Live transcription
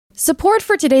Support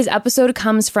for today's episode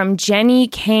comes from Jenny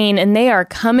Kane, and they are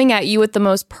coming at you with the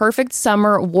most perfect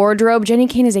summer wardrobe. Jenny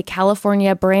Kane is a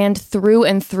California brand through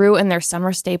and through, and their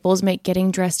summer staples make getting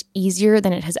dressed easier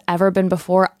than it has ever been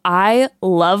before. I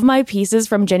love my pieces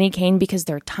from Jenny Kane because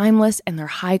they're timeless and they're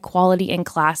high quality and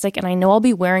classic, and I know I'll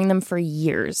be wearing them for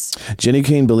years. Jenny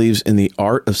Kane believes in the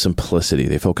art of simplicity.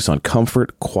 They focus on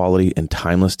comfort, quality, and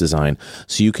timeless design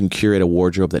so you can curate a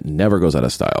wardrobe that never goes out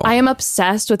of style. I am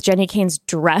obsessed with Jenny Kane's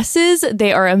dresses.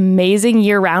 They are amazing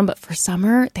year-round, but for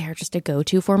summer, they are just a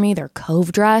go-to for me. Their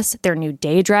Cove dress, their new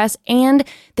day dress, and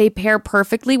they pair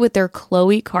perfectly with their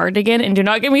Chloe cardigan. And do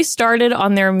not get me started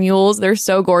on their mules. They're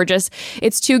so gorgeous.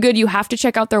 It's too good. You have to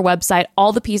check out their website.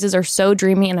 All the pieces are so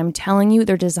dreamy, and I'm telling you,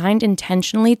 they're designed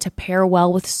intentionally to pair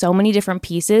well with so many different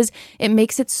pieces. It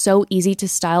makes it so easy to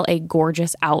style a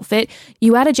gorgeous outfit.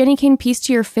 You add a Jenny Kane piece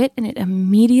to your fit, and it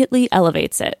immediately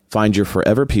elevates it. Find your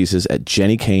forever pieces at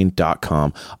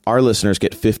jennykane.com. Our listeners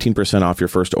get 15% off your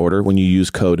first order when you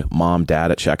use code MOMDAD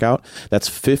at checkout. That's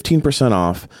 15%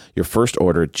 off your first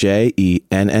order,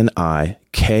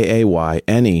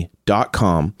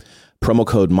 JENNIKAYNE.com. Promo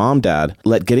code MOMDAD.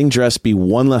 Let getting dressed be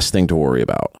one less thing to worry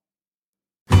about.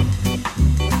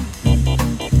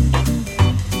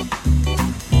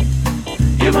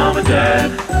 Your mom and dad.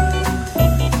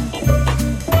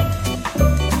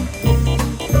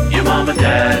 Your mom and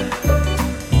dad.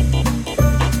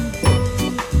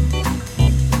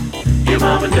 Your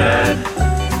mom and dad.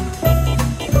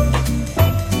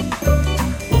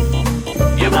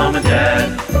 Your mom and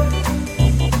dad.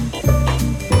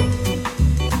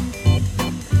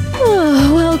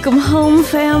 Oh, welcome home,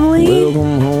 family.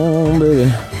 Welcome home,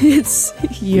 baby. It's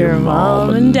your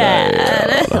mom and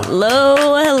dad. Hello,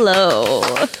 hello.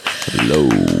 Hello.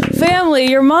 Family,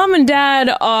 your mom and dad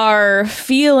are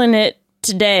feeling it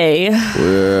today.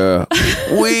 Yeah.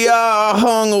 We are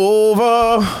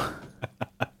hungover.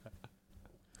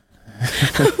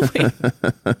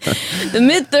 The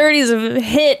mid-30s have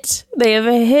hit. They have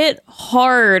hit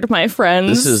hard, my friends.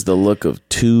 This is the look of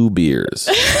 2 beers.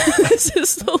 This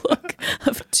is the look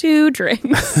of 2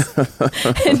 drinks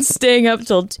and staying up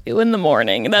till 2 in the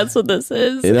morning. That's what this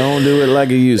is. It don't do it like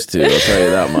it used to. I'll tell you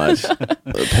that much.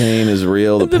 The pain is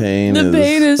real. The pain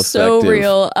is so effective.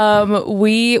 real.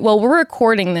 We're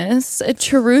recording this.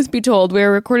 Truth be told,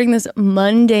 we're recording this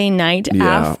Monday night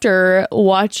after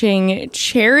watching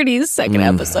Charity's second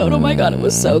episode. Oh my God, it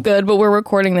was so good. But we're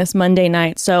recording this Monday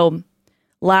night. So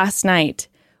last night,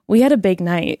 we had a big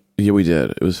night. Yeah, we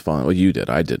did. It was fun. Well, you did.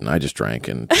 I didn't. I just drank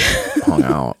and hung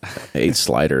out. Ate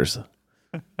sliders.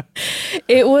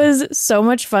 It was so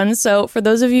much fun. So for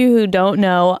those of you who don't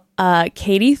know,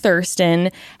 Katie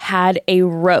Thurston had a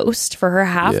roast for her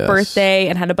half birthday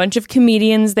and had a bunch of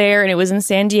comedians there, and it was in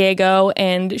San Diego,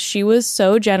 and she was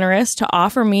so generous to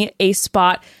offer me a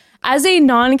spot as a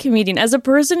non-comedian, as a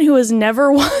person who has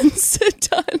never once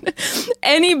done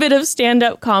any bit of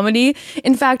stand-up comedy.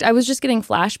 In fact, I was just getting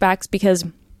flashbacks because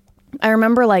I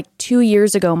remember like 2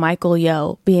 years ago, Michael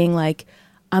Yo being like,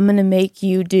 I'm going to make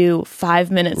you do 5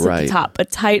 minutes at the top, a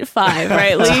tight 5,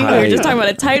 right, Lee? We were just talking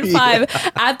about a tight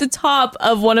 5 at the top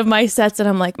of one of my sets. And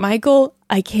I'm like, Michael,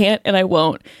 I can't and I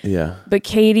won't. Yeah. But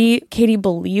Katie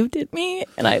believed in me,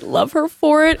 and I love her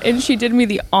for it. And she did me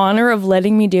the honor of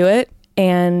letting me do it.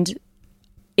 And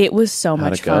it was so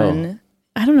much fun.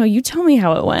 I don't know. You tell me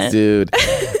how it went. Dude.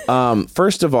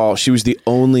 First of all, she was the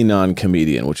only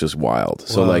non-comedian, which was wild.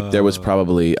 So like there was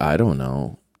probably, I don't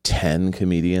know, 10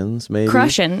 comedians maybe.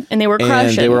 Crushing. And they were crushing.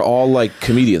 And they were all like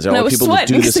comedians. They're all people that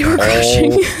do this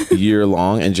all year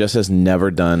long, and Jess has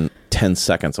never done 10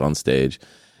 seconds on stage.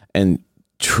 And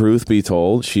truth be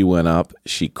told, she went up,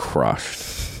 she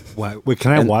crushed. Wait,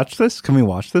 can I watch this? Can we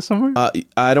watch this somewhere?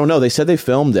 I don't know. They said they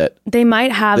filmed it. They might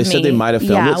have. They said they might have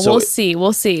filmed it. So we'll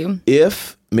see.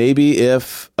 If we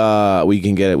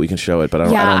can get it, we can show it. But I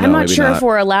don't know. I'm not sure if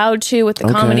we're allowed to with the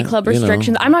comedy club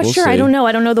restrictions. I'm not sure. See. I don't know.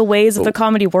 I don't know the ways of the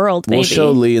comedy world. Maybe. We'll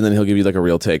show Lee, and then he'll give you like a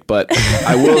real take. But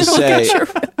I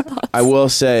will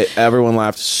say, everyone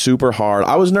laughed super hard.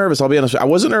 I was nervous. I'll be honest. I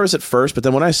wasn't nervous at first, but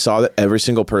then when I saw that every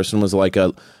single person was like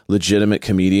a legitimate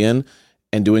comedian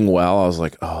and doing well, I was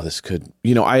like, oh, this could,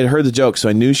 I had heard the jokes, so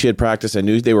I knew she had practiced. I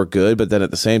knew they were good, but then at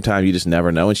the same time, you just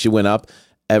never know. And she went up,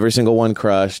 every single one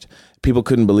crushed. People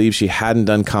couldn't believe she hadn't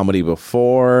done comedy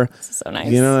before. This is so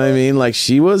nice. You know what I mean? Like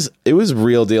it was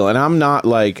real deal. And I'm not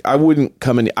like, I would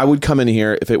come in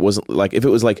here if it was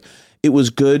it was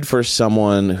good for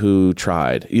someone who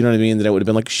tried. You know what I mean? Then it would have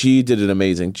been like, she did an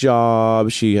amazing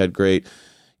job. She had great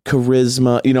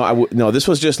charisma. No, this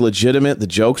was just legitimate. The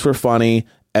jokes were funny.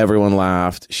 Everyone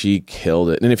laughed. She killed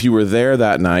it. And if you were there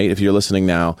that night, if you're listening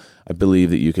now, I believe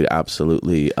that you could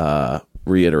absolutely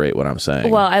reiterate what I'm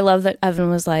saying. Well, I love that Evan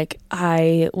was like,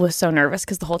 I was so nervous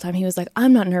because the whole time he was like,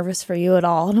 I'm not nervous for you at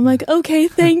all. And I'm like, okay,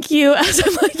 thank you. As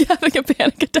I'm like having a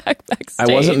panic attack backstage.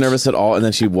 I wasn't nervous at all. And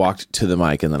then she walked to the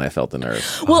mic and then I felt the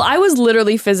nerves. Well, I was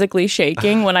literally physically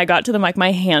shaking when I got to the mic.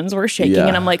 My hands were shaking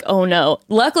and I'm like, oh no.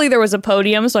 Luckily there was a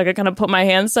podium so I could kind of put my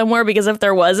hands somewhere, because if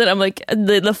there wasn't, I'm like,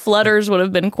 the flutters would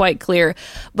have been quite clear.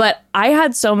 But I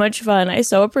had so much fun. I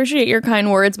so appreciate your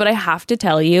kind words, but I have to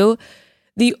tell you,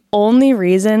 the only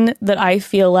reason that I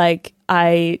feel like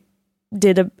I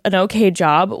did an okay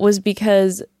job was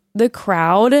because the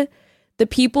crowd, the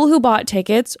people who bought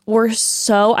tickets were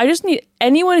so... I just need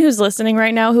anyone who's listening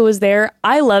right now who was there,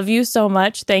 I love you so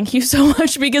much. Thank you so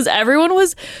much, because everyone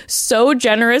was so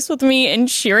generous with me and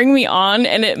cheering me on,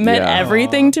 and it meant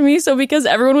everything to me. So because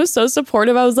everyone was so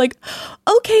supportive, I was like,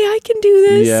 okay, I can do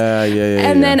this.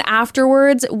 And then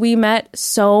afterwards, we met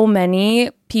so many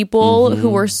people who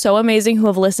were so amazing, who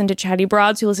have listened to Chatty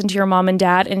Broads, who listened to your mom and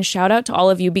dad, and shout out to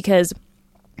all of you, because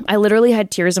I literally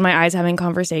had tears in my eyes having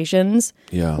conversations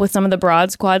with some of the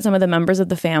Broad Squad, some of the members of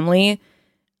the family.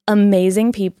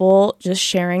 Amazing people just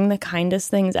sharing the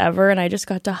kindest things ever. And I just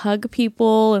got to hug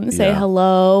people and say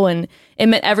hello, and it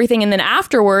meant everything. And then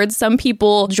afterwards, some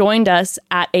people joined us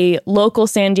at a local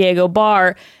San Diego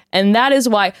bar. And that is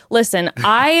why, listen,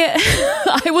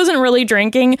 I wasn't really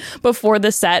drinking before the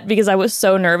set because I was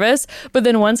so nervous. But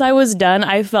then once I was done,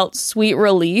 I felt sweet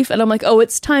relief. And I'm like, oh,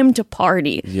 it's time to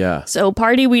party. Yeah. So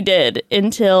party we did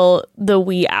until the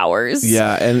wee hours.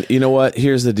 Yeah. And you know what?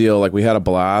 Here's the deal. Like, we had a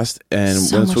blast. And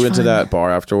once we went to that bar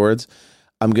afterwards,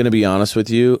 I'm going to be honest with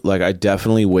you. Like, I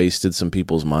definitely wasted some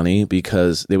people's money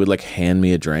because they would like hand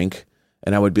me a drink.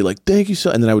 And I would be like, thank you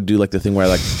so. And then I would do like the thing where I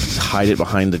like hide it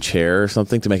behind the chair or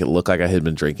something to make it look like I had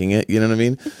been drinking it. You know what I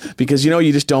mean? Because,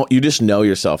 you just know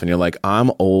yourself and you're like,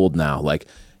 I'm old now. Like,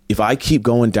 if I keep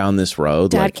going down this road,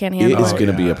 Dad like, can't handle it's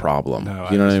going to be a problem. No,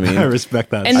 you know what I mean? I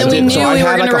respect that. And then we knew So we were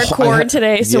had going to like record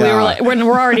today. So we were like,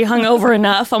 we're already hungover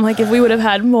enough. I'm like, if we would have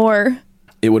had more,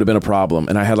 it would have been a problem.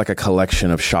 And I had like a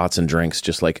collection of shots and drinks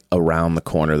just like around the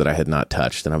corner that I had not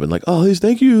touched. And I've been like, oh, please,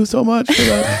 thank you so much for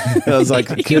that. And I was like,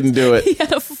 couldn't do it. He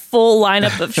had a full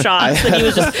lineup of shots that he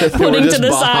was just putting just to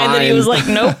the side that he was like,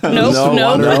 nope.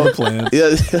 No. Plans.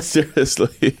 Yeah,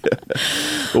 seriously.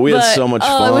 But we had so much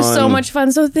fun. It was so much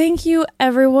fun. So thank you,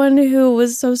 everyone who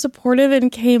was so supportive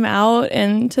and came out,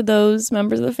 and to those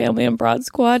members of the family and Broad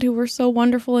Squad who were so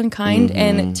wonderful and kind.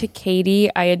 And to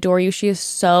Katie, I adore you. She is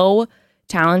so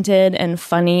talented and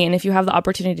funny, and if you have the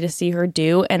opportunity to see her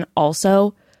do. And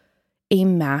also a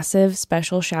massive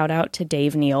special shout out to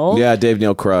Dave Neal. Yeah, Dave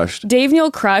Neal crushed.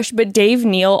 But Dave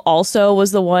Neal also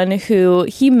was the one who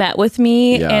he met with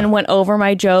me and went over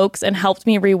my jokes and helped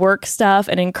me rework stuff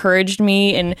and encouraged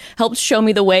me and helped show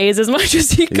me the ways as much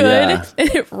as he could. And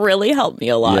it really helped me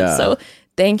a lot. So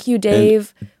thank you,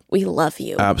 Dave. We love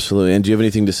you. Absolutely. And do you have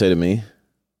anything to say to me?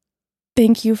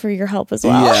 Thank you for your help as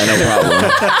well. Yeah, no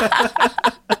problem.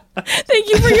 Thank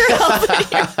you for your help.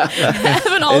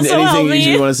 Evan also and helped me.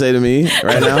 anything you want to say to me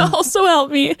right now? Also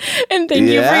help me. And thank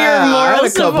you for your moral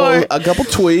support. A couple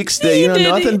tweaks that,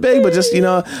 nothing big, but just,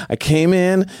 I came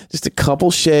in, just a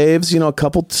couple shaves, a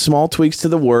couple small tweaks to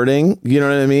the wording. You know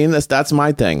what I mean? That's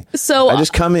my thing. So I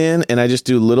just come in and I just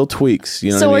do little tweaks. You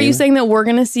know what I mean? So are you saying that we're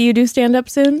going to see you do stand-up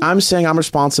soon? I'm saying I'm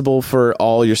responsible for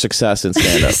all your success in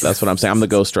stand-up. That's what I'm saying. I'm the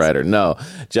ghostwriter. No,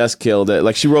 Jess killed it.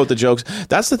 Like, she wrote the jokes.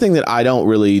 That's the thing that I don't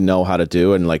really know how to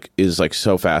do, and like is like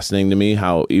so fascinating to me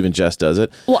how even Jess does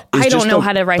it. Well, I don't know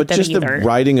how to write them either. The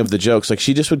writing of the jokes, like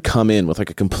she just would come in with like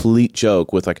a complete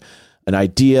joke with like an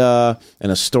idea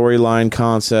and a storyline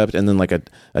concept and then like a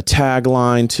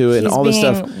tagline to it and all this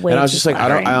stuff. And I was just like,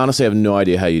 I honestly have no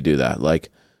idea how you do that. Like,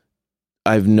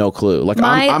 I have no clue. Like,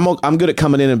 I'm good at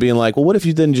coming in and being like, well, what if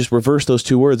you then just reverse those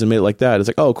two words and made it like that? It's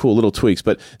like, oh, cool, little tweaks.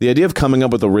 But the idea of coming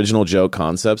up with original joke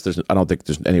concepts, I don't think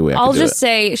there's any way I'll just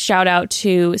say shout out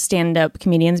to stand-up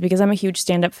comedians because I'm a huge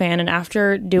stand-up fan. And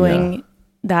after doing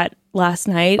that last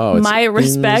night, my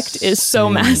respect is so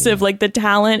massive. Like, the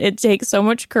talent, it takes so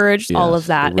much courage, all of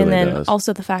that. Really, and then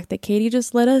also the fact that Katie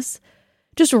just let us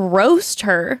just roast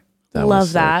her.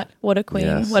 Love that. What a queen.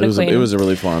 Yes, what a queen. It was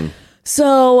really fun.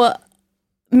 So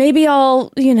maybe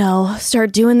I'll,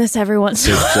 start doing this every once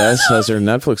in a while. Jess has her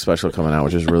Netflix special coming out,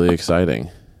 which is really exciting.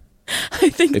 I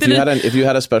think if you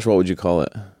had a special, what would you call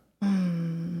it?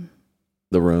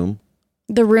 The Room.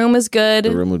 The Room is good.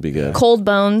 The Room would be good. Cold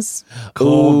Bones.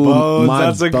 Cold Bones. my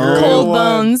That's a bones. great Cold one.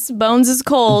 Bones. Bones is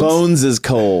cold. Bones is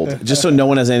cold. Just so no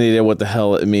one has any idea what the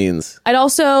hell it means.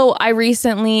 I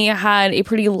recently had a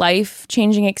pretty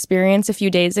life-changing experience a few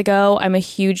days ago. I'm a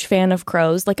huge fan of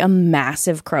crows, like a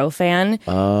massive crow fan.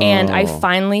 And I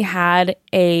finally had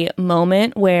a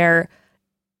moment where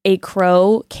a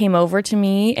crow came over to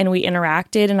me and we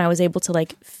interacted, and I was able to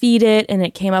like feed it, and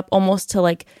it came up almost to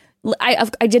like,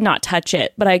 I did not touch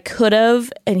it, but I could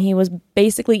have, and he was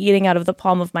basically eating out of the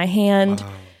palm of my hand.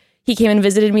 Wow. He came and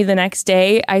visited me the next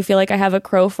day. I feel like I have a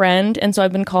crow friend, and so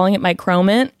I've been calling it my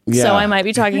crowment. Yeah. So I might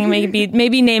be talking,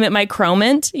 maybe name it my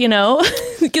crowment, you know?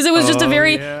 Because it was just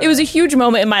it was a huge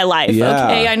moment in my life,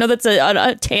 okay? I know that's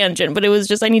a tangent, but it was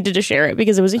just, I needed to share it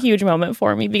because it was a huge moment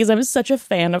for me because I'm such a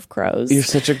fan of crows. You're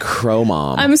such a crow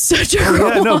mom. I'm such a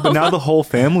crow mom. No, but now the whole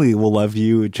family will love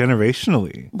you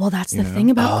generationally. Well, that's the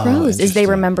thing about crows, is they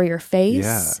remember your face.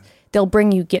 Yeah. They'll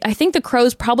bring you I think the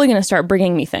crow's probably going to start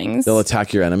bringing me things. They'll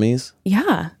attack your enemies?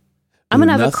 Yeah. I'm going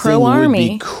to have a crow army.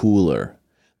 Nothing would be cooler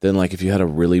than like if you had a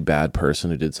really bad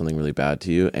person who did something really bad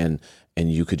to you and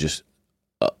you could just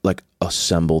like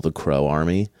assemble the crow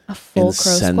army and crow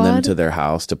send squad? them to their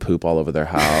house to poop all over their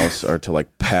house or to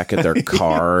like peck at their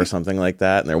car or something like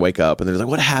that. And they wake up and they're like,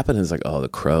 what happened? And it's like, oh, the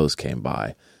crows came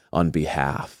by on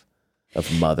behalf of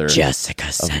Mother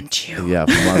Jessica sent you. Yeah,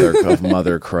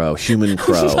 Mother Crow, human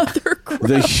crow, Mother Crow.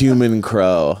 the human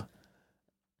crow.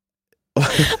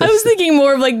 I was thinking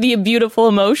more of like the beautiful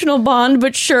emotional bond,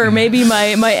 but sure, maybe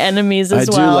my enemies as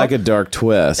well. I do like a dark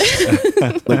twist.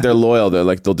 Like they're loyal. They're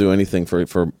like they'll do anything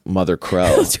for Mother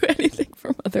Crow. They'll do anything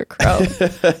for Mother Crow.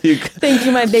 Thank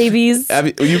you, my babies.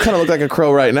 You kind of look like a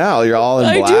crow right now. You're all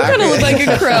in black. I do kind of look like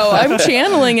a crow. I'm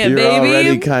channeling it, You're baby.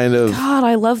 already kind of. God,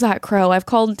 I love that crow.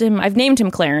 I've named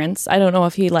him Clarence. I don't know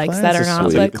if he likes Clarence that or is not,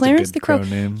 sweet. but It's a Clarence good the crow.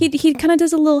 name. He kind of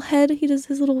does a little head. He does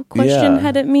his little question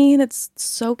head at me, and it's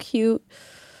so cute.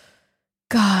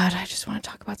 God, I just want to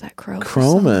talk about that crow.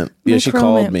 Crowman. Yeah, she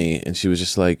crowman. called me and she was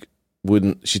just like,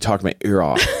 she talked my ear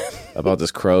off about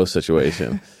this crow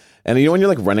situation. And you know when you're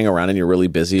like running around and you're really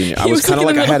busy, and I was kind of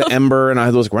like, I had Ember and I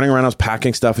was running around, I was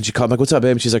packing stuff, and she called me like, what's up,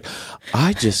 babe? And she's like,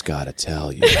 I just gotta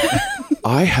tell you,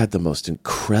 I had the most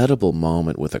incredible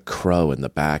moment with a crow in the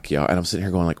backyard. And I'm sitting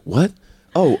here going like, what?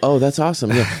 Oh, that's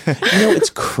awesome. Yeah. It's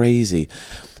crazy.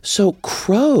 So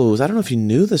crows, I don't know if you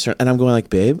knew this, and I'm going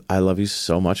like, babe, I love you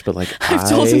so much, but like, I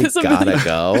gotta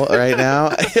go right now.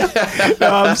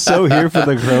 No, I'm so here for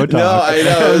the crow talk. No, I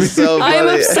know. It's so funny. I'm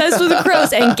obsessed with the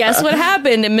crows. And guess what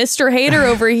happened? Mr. Hater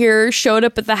over here showed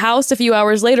up at the house a few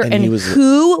hours later. And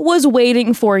who was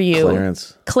waiting for you?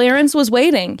 Clarence was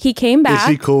waiting. He came back. Is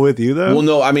he cool with you though? Well,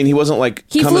 no, I mean, he wasn't like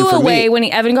he coming flew for away me. when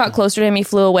Evan got closer to him. He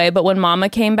flew away, but when Mama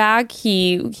came back,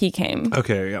 he came.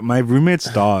 Okay, my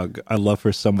roommate's dog, I love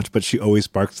her so much, but she always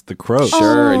barks at the crows.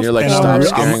 Sure, and you're like, stop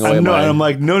scaring away my... I'm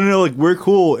like, no, like, we're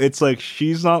cool. It's like,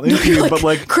 she's not into you, but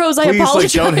like, crows, please, I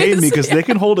apologize. like, don't hate me, because they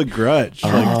can hold a grudge.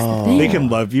 Like, they can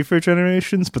love you for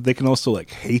generations, but they can also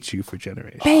like hate you for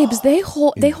generations. Babes, they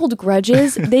hold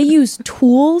grudges. They use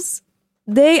tools.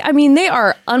 They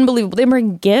are unbelievable. They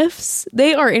bring gifts.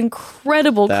 They are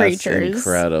incredible creatures.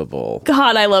 Incredible.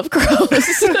 God, I love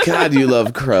crows. God, you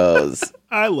love crows.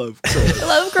 I love crows. I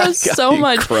love crows so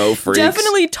much. Crow freaks.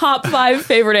 Definitely top 5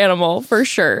 favorite animal for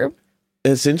sure.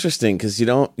 It's interesting because you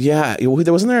don't. Yeah,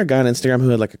 wasn't there a guy on Instagram who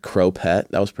had like a crow pet?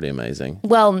 That was pretty amazing.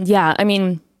 Well, yeah. I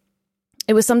mean,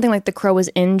 it was something like the crow was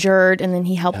injured, and then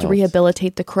he helped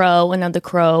rehabilitate the crow, and now the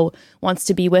crow wants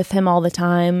to be with him all the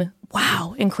time.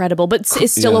 Wow, incredible. But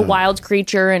it's still a wild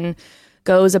creature and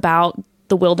goes about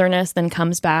the wilderness, then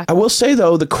comes back. I will say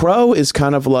though, the crow is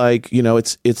kind of like,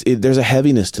 there's a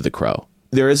heaviness to the crow.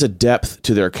 There is a depth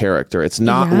to their character. It's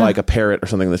not like a parrot or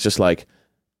something that's just like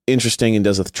interesting and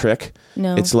does a trick.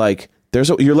 No, it's like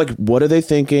you're like, what are they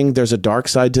thinking? There's a dark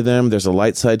side to them. There's a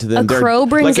light side to them. A crow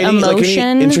brings emotion. Like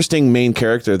any interesting main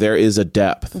character, there is a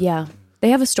depth. Yeah. They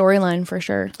have a storyline for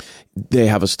sure. They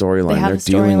have a storyline. They're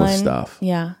dealing with stuff.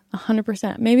 Yeah,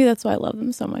 100%. Maybe that's why I love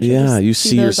them so much. Yeah, you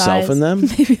see yourself in them.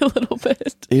 Maybe a little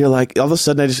bit. You're like, all of a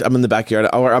sudden, I'm in the backyard,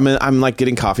 or I'm like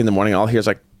getting coffee in the morning. All I hear is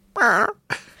like, and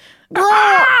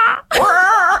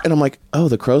I'm like, oh,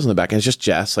 the crow's in the back, and it's just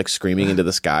Jess like screaming into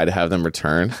the sky to have them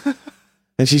return,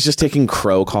 and she's just taking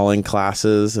crow calling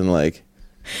classes and like.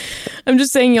 I'm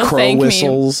just saying you'll thank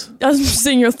whistles. me. I'm just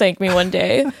saying you'll thank me one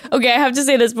day. Okay, I have to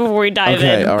say this before we dive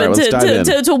in. All right, but let's dive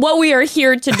in. To what we are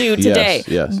here to do today.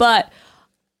 Yes. But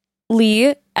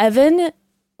Lee, Evan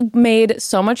made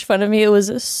so much fun of me. It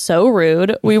was so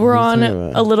rude. We were on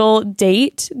a little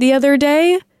date the other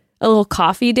day, a little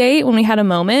coffee date when we had a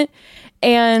moment.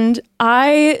 And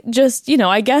I just,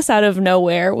 I guess out of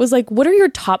nowhere was like, what are your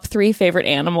top 3 favorite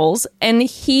animals? And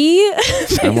he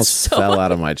I almost fell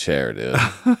out of my chair, dude.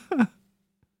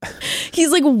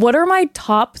 He's like, what are my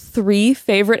top 3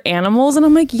 favorite animals? And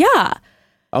I'm like, yeah.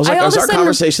 I was like, are our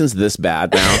conversations this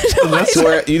bad now? That's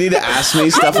where you need to ask me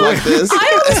stuff like this. All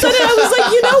of a sudden, I was like,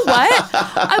 you know what?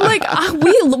 I'm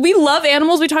like, we love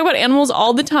animals. We talk about animals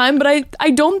all the time, but I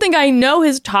don't think I know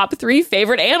his top 3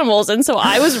 favorite animals. And so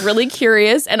I was really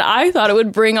curious, and I thought it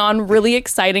would bring on really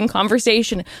exciting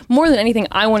conversation. More than anything,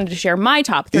 I wanted to share my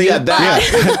top 3. Yeah,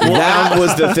 that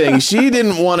was the thing. She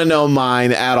didn't want to know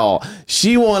mine at all.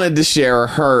 She wanted to share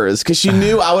hers because she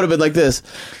knew I would have been like this.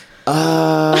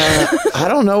 I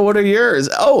don't know. What are yours?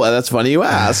 Oh, well, that's funny you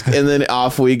ask. And then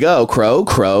off we go. Crow,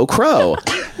 crow, crow.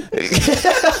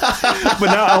 But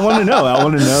now I want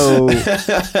to know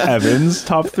Evan's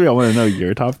top 3. I want to know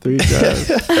your top 3.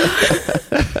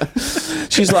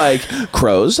 She's like,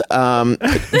 crows,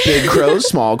 big crows,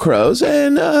 small crows,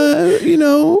 and,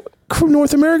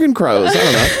 North American crows.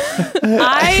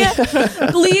 I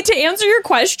don't know. Lee, to answer your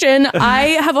question,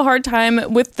 I have a hard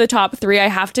time with the top 3. I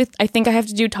think I have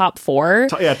to do top 4.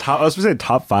 I was going to say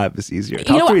top 5 is easier.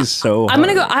 Top 3 is so hard. I'm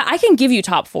going to go. I can give you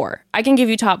top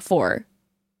 4.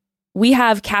 We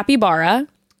have capybara,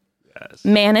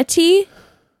 manatee,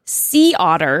 sea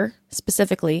otter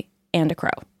specifically, and a crow.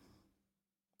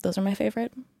 Those are my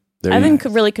favorite. Evan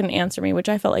really couldn't answer me, which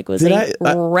I felt like was a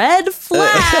red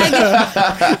flag.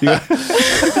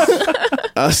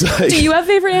 Do you have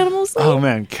favorite animals? Oh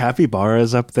man, capybara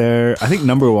is up there. I think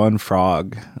number 1,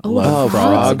 frog. Love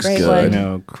frog's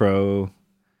good. Crow.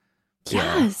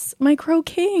 Yes, my crow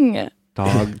king.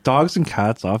 Dogs and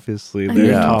cats, obviously.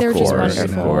 They're top they're 4. just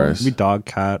wonderful. Of course. Maybe dog,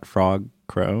 cat, frog,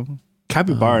 crow.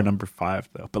 Capybara number 5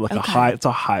 though, but it's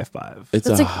a high 5.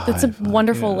 That's a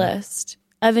wonderful list.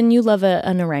 Evan, you love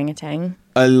an orangutan.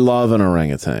 I love an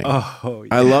orangutan. Oh,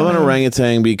 yeah. I love an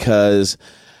orangutan because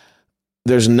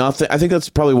there's nothing. I think that's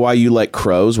probably why you like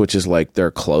crows, which is like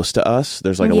they're close to us.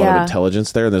 There's like a lot of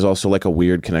intelligence there. There's also like a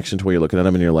weird connection to where you're looking at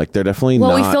them and you're like, they're definitely not.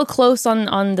 Well, we feel close on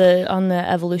the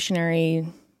evolutionary.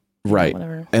 Right.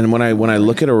 Whatever. And when I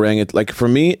look at orangutan, like for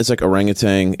me, it's like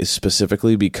orangutan is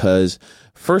specifically because,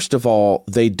 first of all,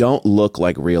 they don't look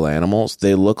like real animals.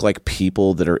 They look like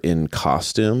people that are in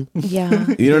costume. Yeah.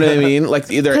 You know what I mean? Like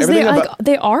they're everything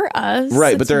they are us.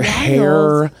 Right, but their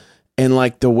hair and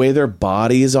like the way their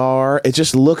bodies are, it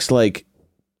just looks like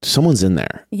someone's in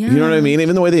there. Yeah. You know what I mean?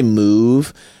 Even the way they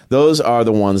move, those are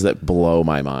the ones that blow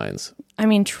my minds. I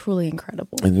mean, truly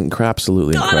incredible.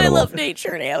 Absolutely incredible. I love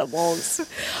nature and animals.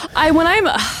 When I'm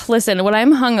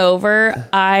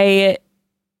hungover,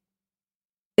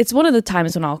 it's one of the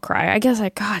times when I'll cry. I guess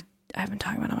I've been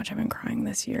talking about how much I've been crying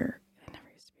this year. I never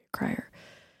used to be a crier.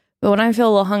 But when I feel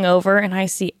a little hungover and I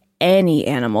see any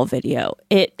animal video,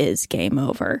 it is game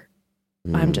over.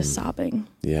 I'm just sobbing.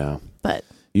 Yeah. But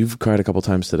you've cried a couple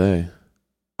times today.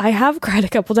 I have cried a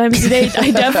couple times today. I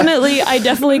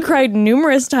definitely cried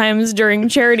numerous times during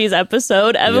Charity's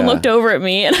episode. Evan looked over at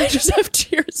me and I just have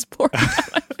tears pouring down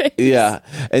my face. Yeah.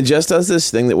 And Jess does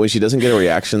this thing that when she doesn't get a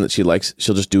reaction that she likes,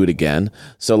 she'll just do it again.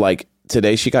 So like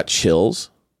today she got chills.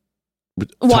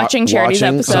 Watching Charity's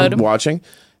episode. Watching.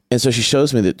 And so she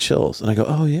shows me the chills. And I go,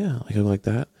 oh yeah. I go like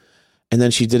that. And then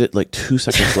she did it like 2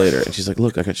 seconds later. And she's like,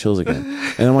 look, I got chills again.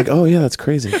 And I'm like, oh yeah, that's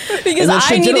crazy. Because and then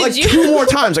she did it like 2 more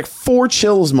times, like 4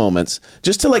 chills moments,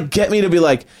 just to like get me to be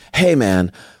like, hey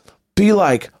man, be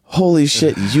like, holy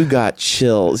shit, you got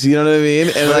chills. You know what I mean?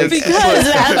 And like, because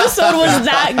the episode was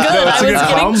that good. No, it's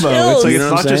I was getting chills. It's like, you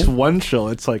know it's not just 1 chill.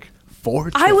 It's like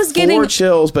 4 chills. I was getting 4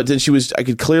 chills, but then I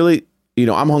could clearly,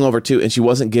 I'm hungover too. And she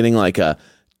wasn't getting like a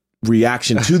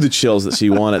reaction to the chills that she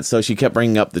wanted. So she kept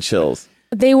bringing up the chills.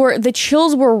 The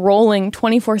chills were rolling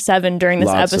 24/7 during this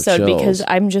episode because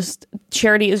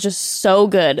Charity is just so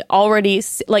good already.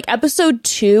 Like episode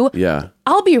 2. Yeah.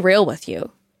 I'll be real with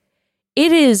you.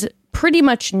 It is pretty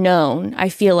much known, I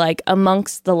feel like,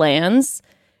 amongst the lands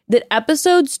that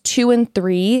episodes 2 and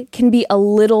 3 can be a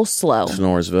little slow.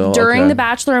 Snoresville. During The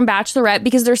Bachelor and Bachelorette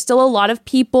because there's still a lot of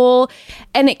people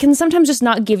and it can sometimes just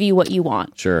not give you what you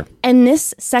want. Sure. And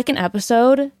this second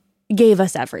episode gave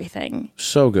us everything.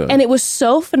 So good. And it was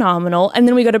so phenomenal. And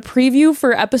then we got a preview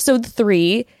for episode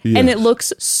 3 and it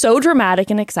looks so dramatic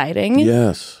and exciting.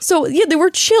 Yes. So yeah, there were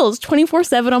chills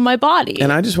 24/7 on my body.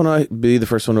 And I just want to be the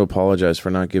first one to apologize for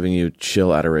not giving you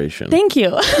chill adoration. Thank you.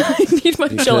 I need my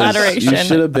chill adoration. You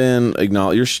should have been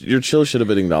acknowledged. Your chills should have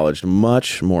been acknowledged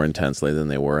much more intensely than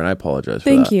they were. And I apologize for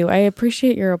that. Thank you. I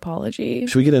appreciate your apology.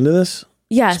 Should we get into this?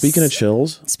 Yes. Speaking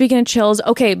of chills.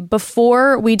 Okay,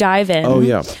 before we dive in. Oh,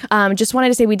 yeah. Just wanted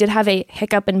to say we did have a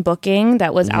hiccup in booking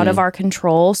that was out of our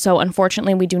control. So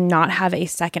unfortunately, we do not have a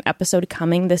second episode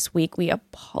coming this week. We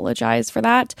apologize for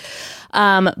that.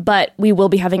 But we will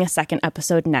be having a second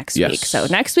episode next week. So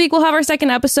next week, we'll have our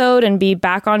second episode and be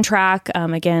back on track.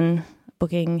 Again,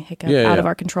 booking hiccup out of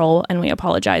our control, and we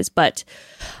apologize. But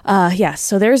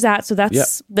so there's that. So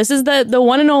this is the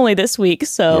one and only this week.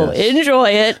 So enjoy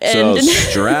it. And so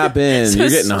strap in. You're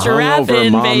getting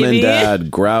hungover, mom baby. and dad,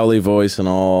 growly voice and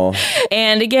all.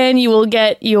 And again, you will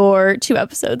get your 2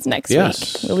 episodes next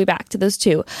week. We'll be back to those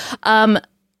 2. And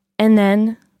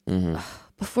then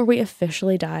before we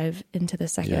officially dive into the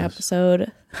second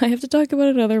episode, I have to talk about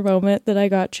another moment that I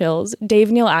got chills.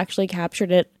 Dave Neal actually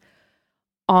captured it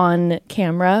on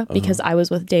camera because I was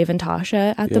with Dave and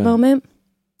Tasha at the moment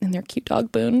and their cute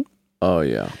dog Boone. Oh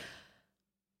yeah.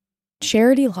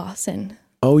 Charity Lawson.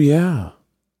 Oh yeah.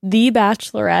 The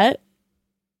Bachelorette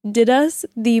did us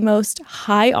the most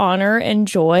high honor and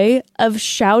joy of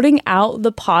shouting out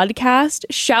the podcast,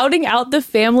 shouting out the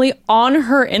family on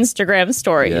her Instagram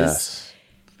stories. Yes.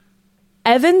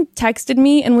 Evan texted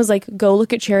me and was like, go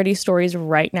look at Charity's stories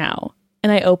right now.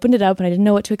 And I opened it up and I didn't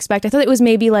know what to expect. I thought it was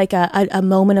maybe like a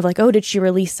moment of like, oh, did she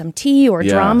release some tea or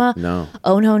drama? No.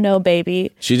 Oh, no,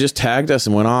 baby. She just tagged us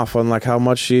and went off on like how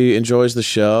much she enjoys the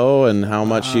show and how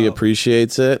much she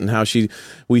appreciates it and how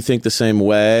we think the same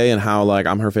way and how like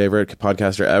I'm her favorite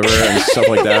podcaster ever and stuff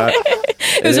like that.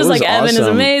 It was just like, awesome. Evan is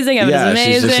amazing. Evan is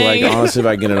amazing. She's just like, honestly, if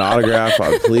I can get an autograph,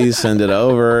 please send it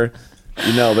over.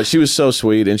 But she was so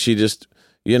sweet and she just,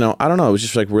 I don't know. It was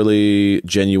just like really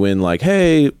genuine, like,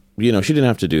 hey, she didn't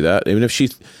have to do that. Even if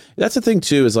that's the thing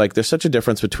too, is like, there's such a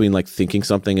difference between like thinking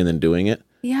something and then doing it.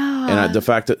 Yeah. And the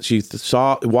fact that she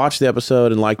watched the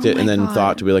episode and liked it and then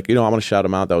thought to be like, I'm going to shout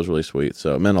him out. That was really sweet.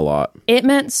 So it meant a lot. It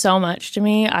meant so much to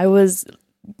me.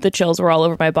 The chills were all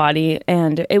over my body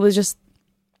and it was just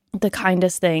the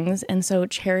kindest things. And so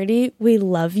Charity, we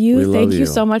love you. Thank you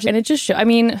so much. And it just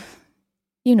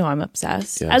I'm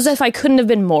obsessed. Yes. As if I couldn't have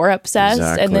been more obsessed.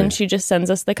 Exactly. And then she just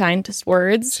sends us the kindest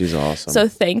words. She's awesome. So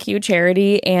thank you,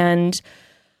 Charity. And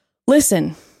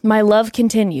listen, my love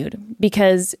continued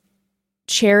because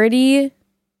Charity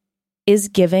is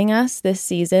giving us this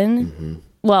season. Mm-hmm.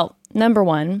 Well, number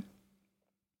one,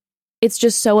 it's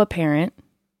just so apparent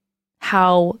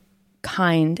how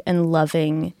kind and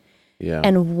loving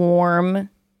and warm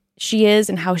she is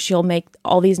and how she'll make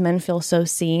all these men feel so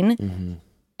seen. Mm-hmm.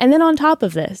 And then on top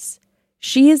of this,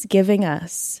 she is giving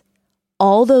us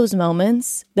all those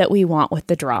moments that we want with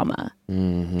the drama.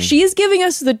 Mm-hmm. She is giving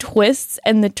us the twists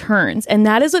and the turns. And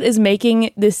that is what is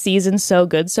making this season so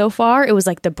good so far. It was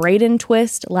like the Brayden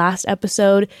twist last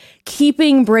episode,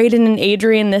 keeping Brayden and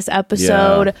Adrian this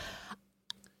episode. Yeah.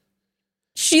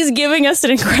 She's giving us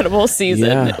an incredible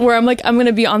season where I'm like, I'm going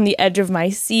to be on the edge of my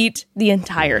seat the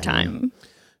entire time.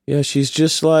 Yeah, she's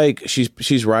just like,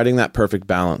 she's riding that perfect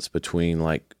balance between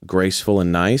like graceful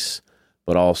and nice,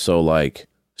 but also like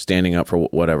standing up for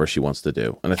whatever she wants to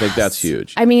do. And I think that's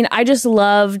huge. I mean, I just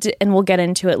loved, and we'll get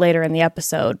into it later in the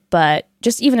episode, but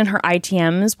just even in her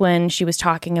ITMs when she was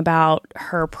talking about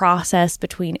her process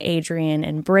between Adrian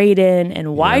and Brayden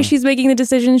and why she's making the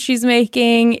decisions she's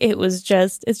making, it's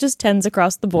just tens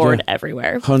across the board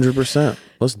everywhere. 100%.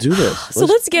 Let's do this. So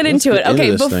let's get into it.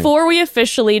 Okay, before we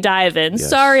officially dive in,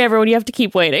 sorry everyone, you have to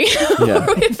keep waiting.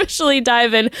 Before we officially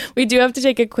dive in, we do have to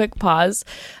take a quick pause.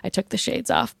 I took the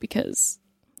shades off because,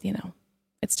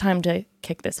 it's time to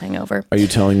kick this hangover. Are you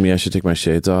telling me I should take my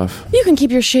shades off? You can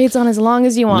keep your shades on as long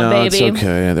as you want, baby. It's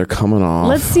okay. They're coming off.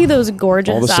 Let's see those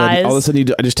gorgeous eyes. All of a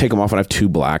sudden, I just take them off and I have 2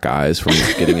 black eyes from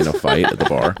getting in a fight at the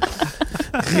bar.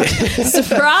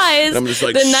 Surprise! I'm just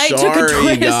like, the night took a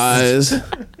twist. Guys.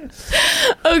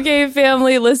 Okay,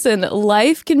 family, listen.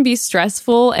 Life can be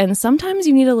stressful, and sometimes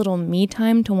you need a little me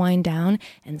time to wind down,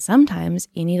 and sometimes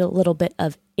you need a little bit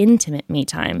of intimate me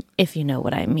time, if you know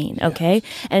what I mean, okay?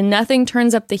 And nothing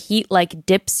turns up the heat like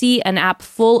Dipsea, an app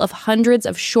full of hundreds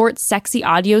of short, sexy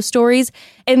audio stories.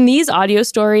 And these audio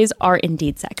stories are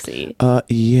indeed sexy.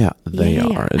 They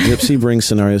are. Dipsea brings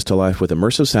scenarios to life with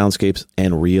immersive soundscapes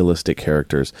and realistic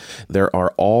characters. There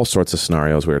are all sorts of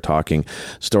scenarios. We are talking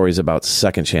stories about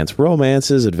second chance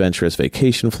romances, adventurous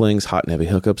vacation flings, hot and heavy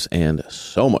hookups, and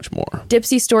so much more.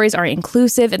 Dipsea stories are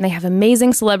inclusive, and they have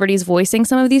amazing celebrities voicing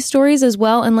some of these stories as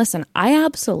well. And listen, I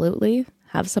absolutely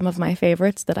have some of my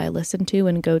favorites that I listen to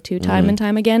and go to time and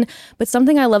time again. But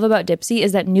something I love about Dipsea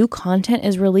is that new content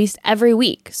is released every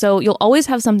week. So you'll always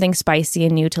have something spicy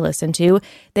and new to listen to.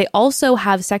 They also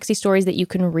have sexy stories that you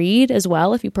can read as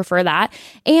well if you prefer that.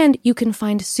 And you can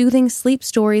find soothing sleep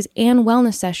stories and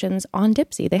wellness sessions on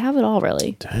Dipsea. They have it all,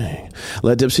 really. Dang.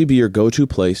 Let Dipsea be your go-to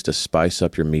place to spice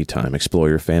up your me time, explore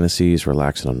your fantasies,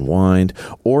 relax and unwind,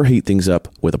 or heat things up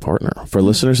with a partner. For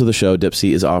listeners of the show,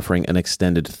 Dipsea is offering an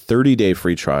extended 30-day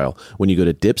free trial when you go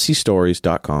to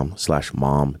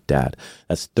dipseastories.com/momdad.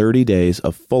 That's 30 days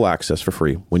of full access for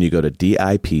free when you go to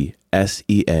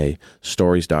DIPSEA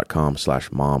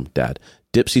stories.com/momdad.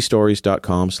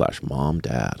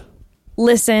 dipseastories.com/momdad.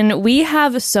 Listen, we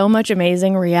have so much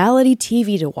amazing reality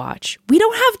TV to watch. We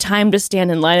don't have time to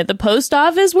stand in line at the post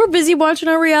office. We're busy watching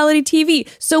our reality TV.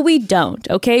 So we don't,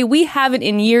 okay? We haven't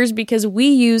in years because we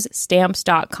use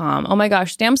Stamps.com. Oh my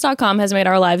gosh, Stamps.com has made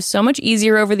our lives so much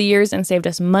easier over the years and saved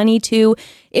us money too.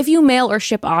 If you mail or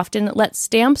ship often, let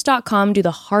Stamps.com do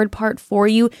the hard part for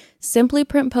you. Simply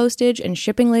print postage and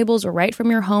shipping labels right from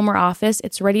your home or office.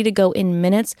 It's ready to go in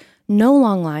minutes. No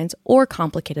long lines or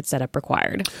complicated setup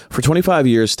required. For 25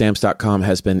 years, Stamps.com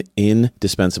has been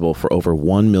indispensable for over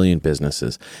 1 million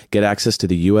businesses. Get access to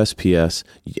the USPS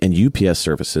and UPS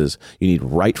services you need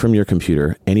right from your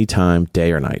computer, anytime,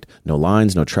 day or night. No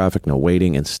lines, no traffic, no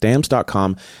waiting. And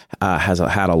Stamps.com has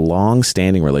had a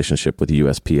long-standing relationship with the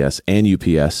USPS and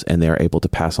UPS, and they're able to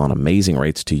pass on amazing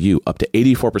rates to you, up to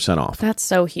 84% off. That's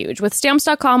so huge. With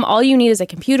Stamps.com, all you need is a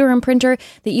computer and printer.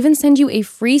 They even send you a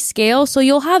free scale, so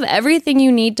you'll have everything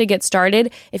you need to get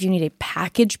started. If you need a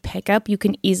package pickup, you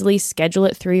can easily schedule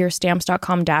it through your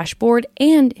Stamps.com dashboard.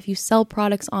 And if you sell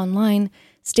products online,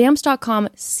 Stamps.com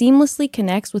seamlessly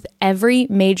connects with every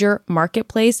major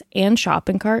marketplace and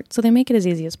shopping cart, so they make it as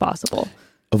easy as possible.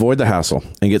 Avoid the hassle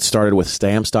and get started with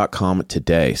Stamps.com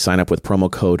today. Sign up with promo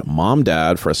code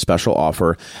MOMDAD for a special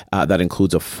offer that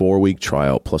includes a 4-week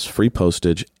trial plus free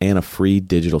postage and a free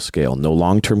digital scale. No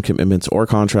long-term commitments or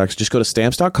contracts. Just go to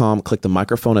Stamps.com, click the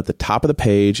microphone at the top of the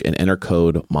page, and enter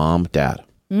code MOMDAD.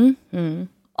 Mm-hmm.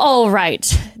 All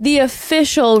right. The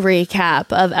official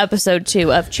recap of episode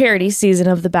 2 of Charity's season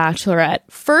of The Bachelorette.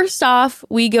 First off,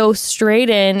 we go straight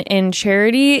in, and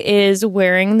Charity is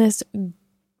wearing this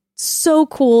so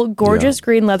cool, gorgeous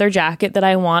green leather jacket that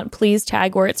I want. Please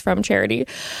tag where it's from, Charity.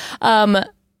 And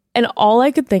all I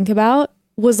could think about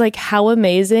was like how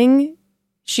amazing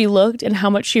she looked and how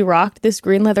much she rocked this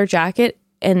green leather jacket.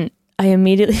 And I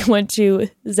immediately went to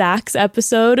Zach's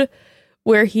episode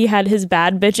where he had his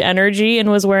bad bitch energy and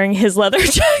was wearing his leather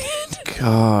jacket.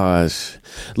 Gosh.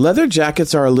 Leather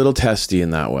jackets are a little testy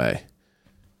in that way.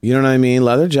 You know what I mean?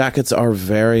 Leather jackets are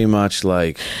very much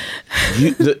like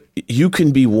you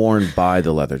can be worn by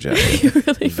the leather jacket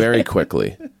really very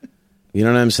quickly. You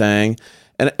know what I'm saying?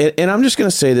 And I'm just going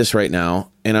to say this right now,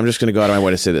 and I'm just going to go out of my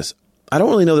way to say this. I don't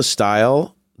really know the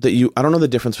style I don't know the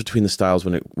difference between the styles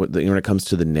when it comes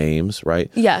to the names, right?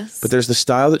 Yes. But there's the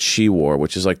style that she wore,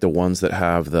 which is like the ones that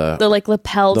have the like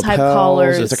lapel type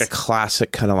collars. It's like a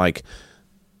classic kind of like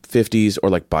 50s or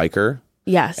like biker.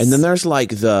 Yes. And then there's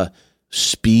like the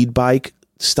speed bike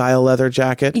style leather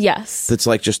jacket. Yes. That's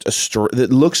like just that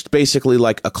looks basically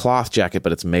like a cloth jacket,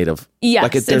 but it's made of. Yes.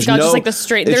 Like it's not just like the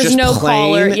straight. There's no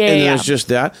plain, collar. Yeah. And there's just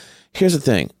that. Here's the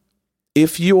thing.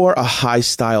 If you're a high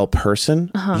style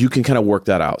person, you can kind of work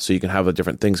that out. So you can have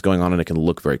different things going on and it can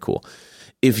look very cool.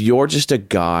 If you're just a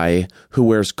guy who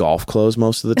wears golf clothes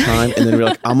most of the time and then you're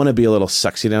like, I'm going to be a little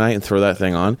sexy tonight and throw that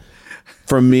thing on.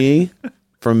 For me,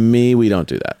 we don't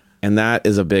do that. And that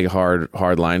is a big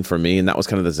hard line for me. And that was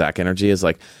kind of the Zach energy is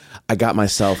like, I got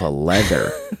myself a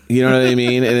leather. You know what I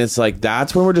mean? And it's like,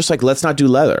 that's when we're just like, let's not do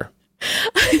leather.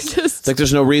 It's like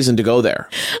there's no reason to go there.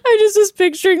 I just was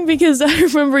picturing because I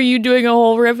remember you doing a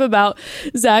whole riff about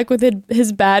Zach with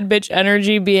his bad bitch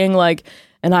energy being like,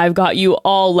 and I've got you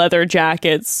all leather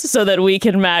jackets so that we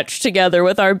can match together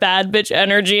with our bad bitch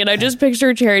energy. And I just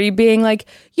picture Charity being like,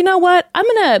 you know what? I'm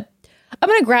gonna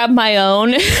grab my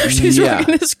own. She's wearing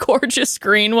this gorgeous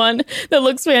green one that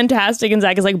looks fantastic. And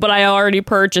Zach is like, but I already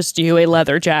purchased you a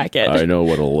leather jacket. I know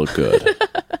what'll look good.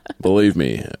 Believe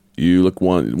me. You look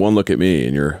one look at me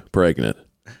and you're pregnant.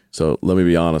 So let me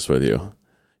be honest with you.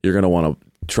 You're going to want to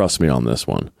trust me on this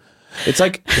one. It's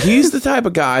like, he's the type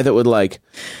of guy that would like,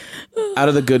 out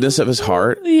of the goodness of his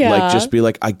heart, like just be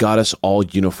like, I got us all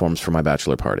uniforms for my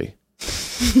bachelor party.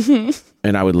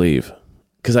 And I would leave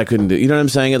because I couldn't do, you know what I'm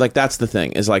saying? Like, that's the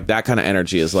thing is like that kind of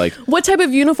energy is like. What type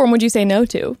of uniform would you say no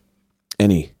to?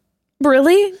 Any.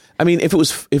 Really? I mean, if it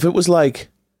was like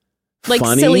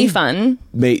funny, silly fun,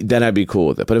 then I'd be cool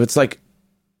with it. But if it's like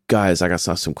guys, I got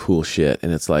some cool shit.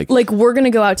 And it's like we're going to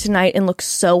go out tonight and look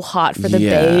so hot for the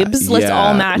babes. Let's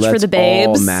all match for the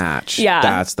babes. All match. Yeah.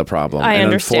 That's the problem. I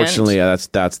understand. Unfortunately,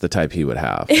 that's the type he would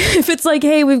have. If it's like,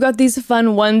 hey, we've got these fun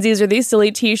onesies or these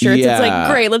silly t-shirts, it's like,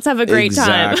 great, let's have a great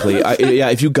time. Exactly.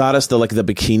 If you got us the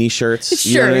bikini shirts,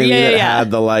 sure, you know what I mean? that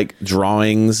had the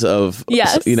drawings of,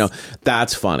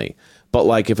 that's funny. But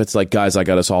like if it's like, guys, I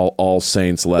got us all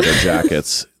Saints leather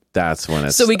jackets. That's when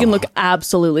it's... So we can look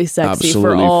absolutely sexy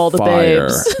for all the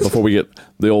babes. Before we get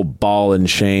the old ball and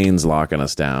chains locking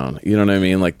us down. You know what I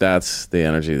mean? Like, that's the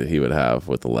energy that he would have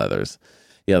with the leathers.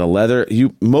 Yeah, the leather...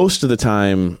 most of the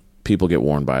time, people get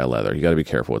worn by a leather. You got to be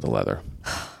careful with the leather.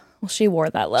 Well, she wore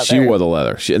that leather. She wore the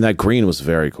leather. And that green was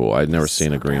very cool. I'd never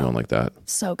seen a green one like that.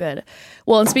 So good.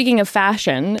 Well, and speaking of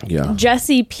fashion, yeah.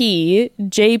 Jesse P,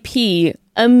 JP,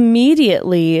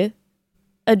 immediately...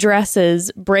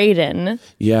 addresses Brayden.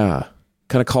 Yeah.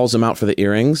 Kind of calls him out for the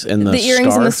earrings and the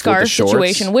earrings and the scarf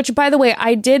situation, which, by the way,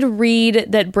 I did read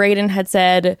that Brayden had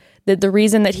said that the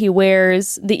reason that he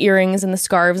wears the earrings and the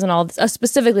scarves and all this,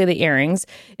 specifically the earrings,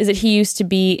 is that he used to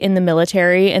be in the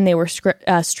military and they were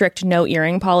strict no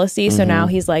earring policy. So now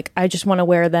he's like, I just want to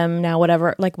wear them now,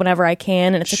 whenever I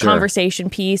can. And it's a conversation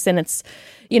piece and it's,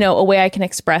 a way I can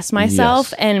express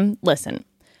myself. Yes. And listen,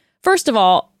 first of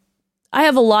all, I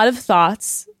have a lot of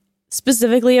thoughts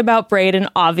specifically about Brayden,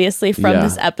 obviously, from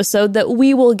this episode that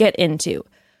we will get into.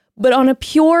 But on a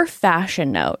pure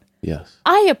fashion note, yes,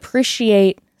 I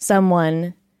appreciate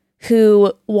someone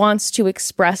who wants to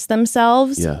express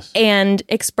themselves and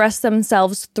express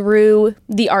themselves through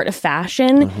the art of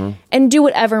fashion and do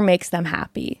whatever makes them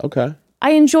happy. Okay. I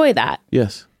enjoy that.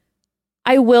 Yes.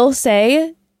 I will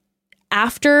say,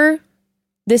 after...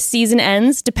 this season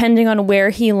ends, depending on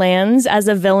where he lands as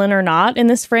a villain or not in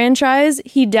this franchise,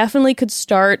 he definitely could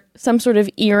start some sort of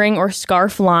earring or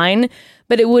scarf line,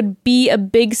 but it would be a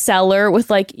big seller with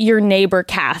like your neighbor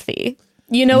Kathy.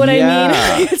 You know what I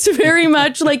mean? It's very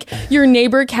much like your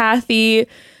neighbor Kathy,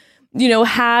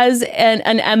 has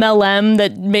an MLM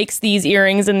that makes these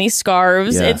earrings and these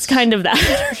scarves. Yes. It's kind of that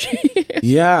energy.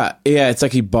 Yeah. It's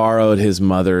like he borrowed his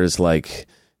mother's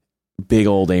big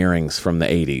old earrings from the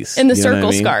 80s. And the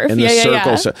circle scarf. And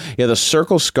the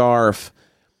circle scarf.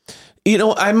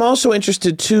 I'm also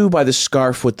interested too by the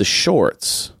scarf with the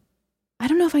shorts. I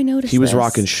don't know if I noticed He was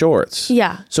rocking shorts.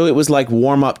 Yeah. So it was like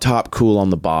warm up top, cool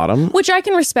on the bottom. Which I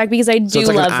can respect because I do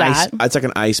love that. It's like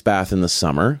an ice bath in the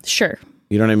summer. Sure.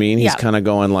 You know what I mean? He's kind of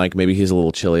going like, maybe he's a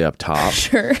little chilly up top.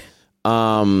 Sure.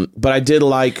 But I did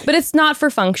like... But it's not for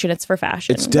function, it's for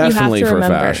fashion. It's definitely for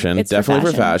fashion. It's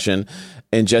definitely for fashion.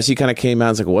 And Jesse kind of came out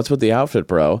and was like, what's with the outfit,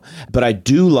 bro? But I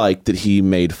do like that he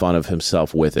made fun of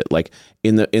himself with it. Like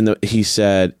he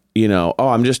said,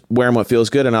 I'm just wearing what feels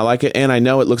good and I like it. And I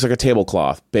know it looks like a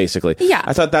tablecloth, basically. Yeah.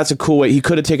 I thought that's a cool way. He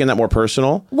could have taken that more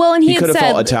personal. Well, and he could have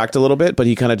felt attacked a little bit, but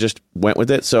he kind of just went with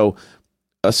it. So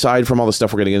aside from all the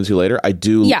stuff we're going to get into later, I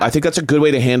think that's a good way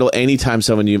to handle anytime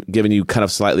giving you kind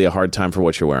of slightly a hard time for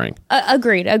what you're wearing.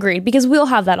 Agreed. Because we'll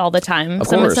have that all the time.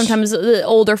 Sometimes the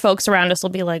older folks around us will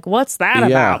be like, what's that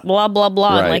about? Blah, blah,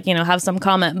 blah. Right. And have some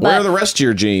comment. But where are the rest of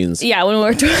your jeans? Yeah, when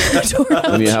we're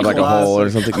when you have like a hole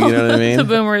or something, you know what I mean? The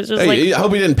boomer's just I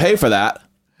hope you didn't pay for that.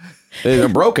 They're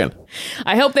broken.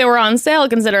 I hope they were on sale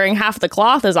considering half the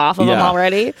cloth is off of them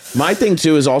already. My thing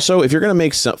too is also if you're going to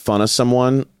make fun of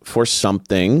someone for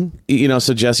something,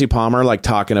 so Jesse Palmer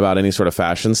talking about any sort of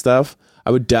fashion stuff,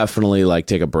 I would definitely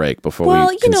take a break before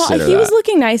we consider he was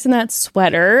looking nice in that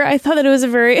sweater. I thought that it was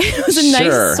a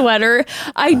nice sweater.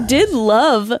 I did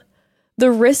love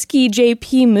the risky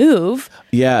JP move.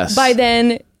 Yes. By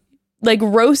then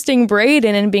roasting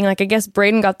Brayden and being like, I guess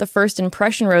Brayden got the first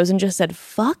impression rose and just said,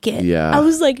 fuck it. Yeah. I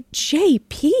was like,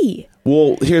 JP.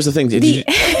 Well, here's the thing. The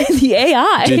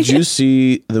AI. Did you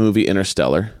see the movie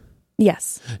Interstellar?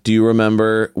 Yes. Do you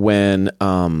remember when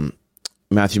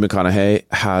Matthew McConaughey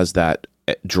has that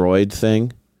droid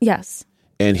thing? Yes.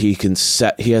 And he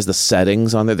has the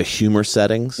settings on there, the humor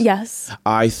settings. Yes.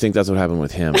 I think that's what happened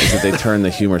with him, is that they turned the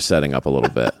humor setting up a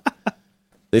little bit.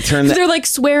 They're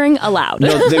swearing aloud.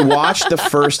 No, they watched the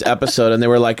first episode and they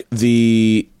were like,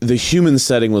 the human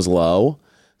setting was low.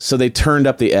 So they turned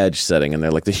up the edge setting and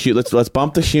they're like, let's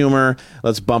bump the humor,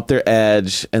 let's bump their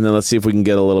edge, and then let's see if we can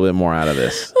get a little bit more out of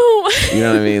this. Oh. You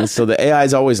know what I mean? So the AI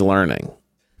is always learning.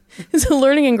 It's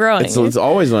learning and growing. It's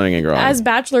always learning and growing. As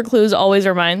Bachelor Clues always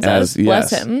reminds us.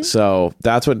 Bless him. So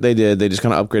that's what they did. They just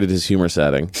kind of upgraded his humor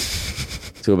setting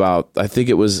to about, I think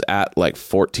it was at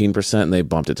 14% and they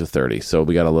bumped it to 30. So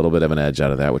we got a little bit of an edge out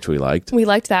of that, which we liked. We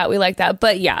liked that.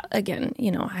 But yeah, again,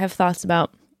 I have thoughts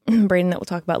about Brayden that we'll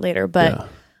talk about later. But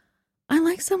I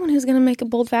like someone who's going to make a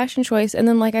bold fashion choice. And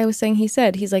then, like I was saying, he's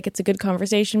like, it's a good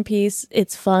conversation piece.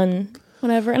 It's fun,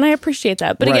 whatever. And I appreciate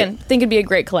that. But again, I think it'd be a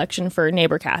great collection for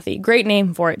Neighbor Kathy. Great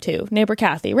name for it, too. Neighbor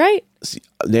Kathy, right?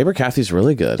 Neighbor Kathy's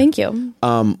really good. Thank you.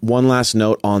 One last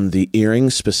note on the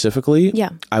earrings specifically. Yeah.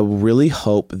 I really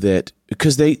hope that,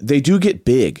 because they do get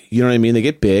big. You know what I mean? They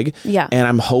get big. Yeah. And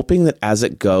I'm hoping that as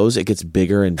it goes, it gets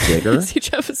bigger and bigger.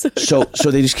 Each episode. So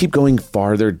they just keep going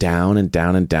farther down and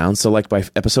down and down. So like by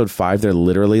episode 5, they're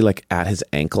literally like at his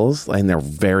ankles and they're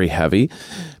very heavy.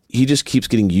 He just keeps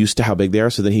getting used to how big they are.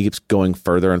 So then he keeps going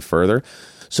further and further.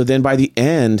 So then by the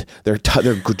end, they're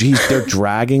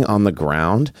dragging on the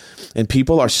ground, and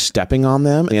people are stepping on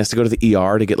them. And he has to go to the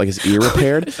ER to get like his ear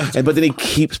repaired. But then he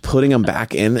keeps putting them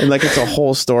back in, and like it's a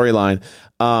whole storyline.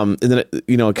 And then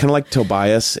kind of like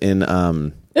Tobias in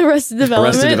Arrested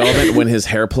Development when his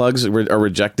hair plugs are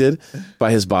rejected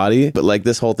by his body. But like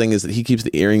this whole thing is that he keeps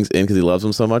the earrings in because he loves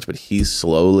them so much, but he's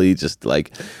slowly just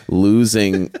like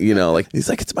losing. Like he's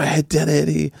like, it's my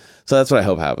identity. So that's what I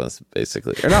hope happens,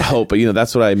 basically. Or not hope, but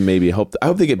that's what I maybe hope. I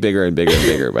hope they get bigger and bigger and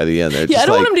bigger by the end. They're I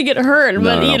don't want him to get hurt,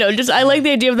 but just I like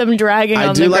the idea of them dragging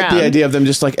on the ground. I do like the idea of them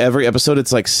just like every episode,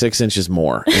 it's like 6 inches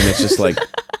more, and it's just like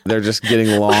they're just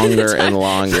getting longer and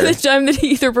longer. By the time that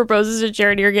he either proposes to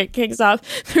Charity or get kicks off,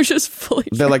 they're just fully.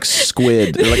 They're like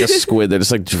squid. They're like a squid. They're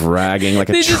just like dragging like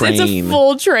a train. It's a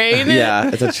full train. Yeah,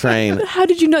 it's a train. How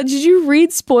did you know? Did you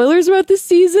read spoilers about this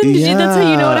season? That's how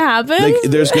you know what happened? Like,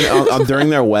 there's gonna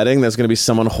during their wedding, there's gonna be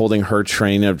someone holding her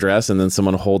train of dress and then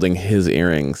someone holding his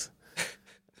earrings.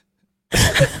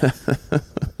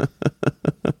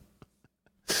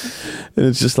 And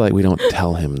it's just like, we don't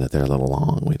tell him that they're a little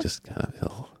long. We just kind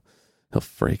of, he'll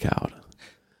freak out.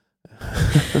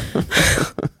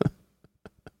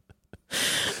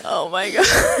 Oh my God.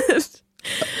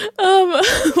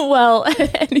 Well,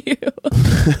 anywho.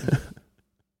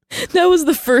 That was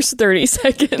the first 30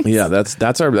 seconds. Yeah, that's the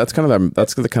kind of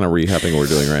rehabbing we're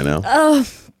doing right now.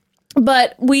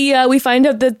 But we find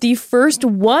out that the first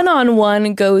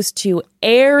one-on-one goes to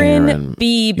Aaron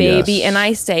B, baby. Yes. And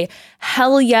I say,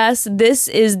 hell yes, this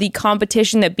is the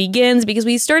competition that begins, because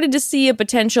we started to see a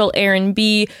potential Aaron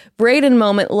B Brayden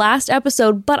moment last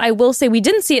episode, but I will say we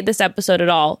didn't see it this episode at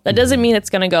all. That doesn't mean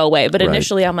it's going to go away. But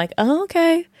initially I'm like, oh,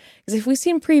 okay. Because if we've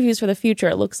seen previews for the future,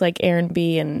 it looks like Aaron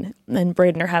B and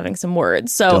Brayden are having some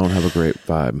words. So don't have a great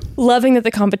vibe. Loving that the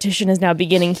competition is now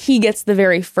beginning. He gets the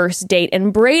very first date,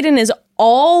 and Brayden is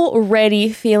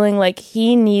already feeling like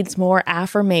he needs more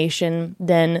affirmation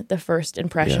than the first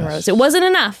impression rose. It wasn't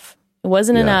enough.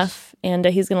 Enough. And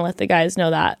he's going to let the guys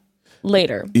know that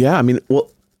later. Yeah, I mean,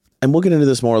 well, and we'll get into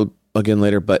this more again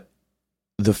later, but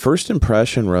the first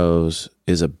impression rose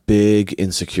is a big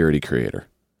insecurity creator.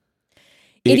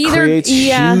 It creates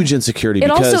huge insecurity.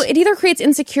 It either creates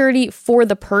insecurity for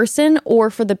the person or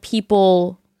for the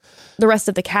people, the rest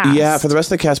of the cast. Yeah, for the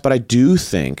rest of the cast. But I do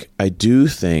think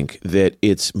that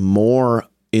it's more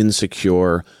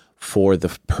insecure for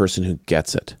the person who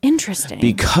gets it. Interesting.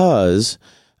 Because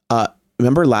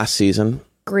remember last season?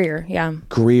 Greer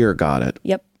got it.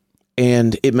 Yep.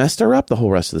 And it messed her up the whole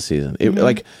rest of the season.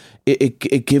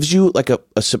 It gives you like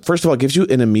first of all, it gives you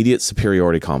an immediate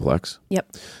superiority complex.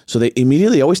 Yep. So they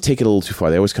immediately always take it a little too far.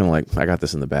 They always kind of like, I got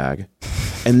this in the bag.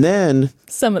 And then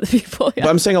some of the people, but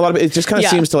I'm saying a lot of it just kind of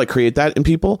seems to like create that in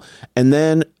people. And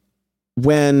then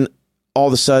when all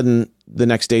of a sudden the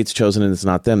next date's chosen and it's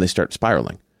not them, they start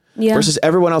spiraling. Yeah. Versus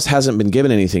everyone else hasn't been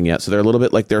given anything yet. So they're a little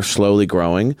bit like they're slowly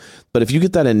growing. But if you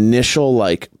get that initial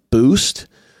like boost,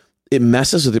 it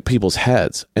messes with people's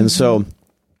heads. And so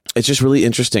it's just really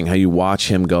interesting how you watch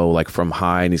him go like from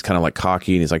high and he's kind of like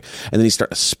cocky and he's like, and then he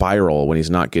starts to spiral when he's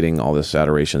not getting all this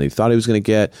adoration that he thought he was going to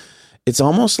get. It's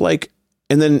almost like,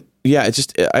 and then, it's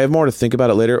just, I have more to think about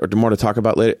it later or more to talk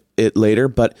about later,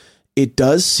 but it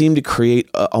does seem to create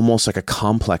almost like a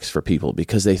complex for people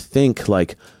because they think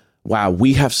like, wow,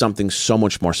 we have something so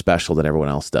much more special than everyone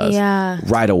else does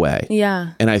right away.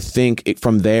 Yeah. And I think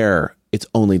from there, it's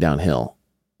only downhill.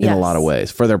 In a lot of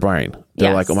ways for their brain.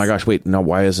 They're like, oh my gosh, wait, no,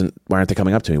 why aren't they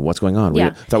coming up to me? What's going on?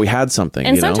 I thought we had something.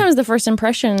 And sometimes the first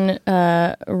impression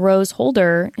rose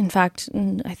holder, in fact,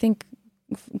 I think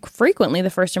frequently the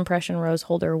first impression rose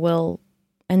holder will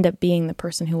end up being the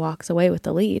person who walks away with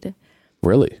the lead.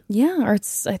 Really? Yeah, or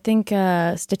I think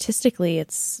statistically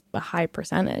it's a high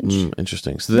percentage.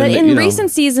 Interesting. So then, but in recent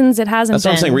seasons it hasn't that's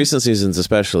been. That's what I'm saying, recent seasons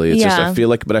especially. It's just, I feel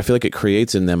like it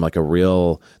creates in them like a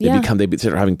real, they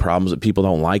start having problems that people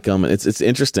don't like them. It's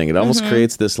interesting. It almost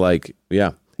creates this like,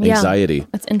 anxiety. Yeah,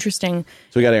 that's interesting.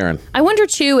 So we got Aaron. I wonder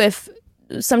too if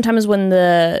sometimes when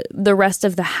the rest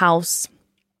of the house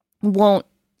won't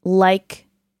like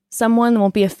someone,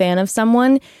 won't be a fan of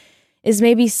someone, is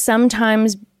maybe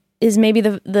sometimes is maybe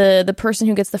the person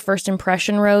who gets the first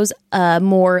impression rose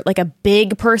more like a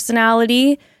big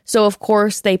personality. So of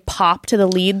course they pop to the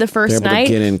lead the first night,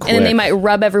 and then they might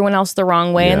rub everyone else the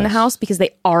wrong way in the house because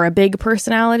they are a big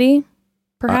personality.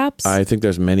 Perhaps I think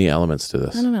there's many elements to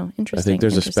this. I don't know. Interesting. I think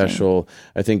there's a special.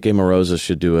 I think Game of Roses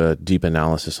should do a deep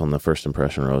analysis on the first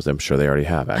impression rose. I'm sure they already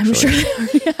have. Actually, I'm sure they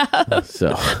already have. So,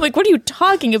 like, what are you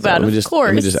talking about? Of course,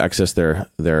 let me just access their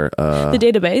the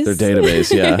database. Their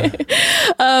database, yeah.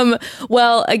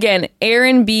 Well, again,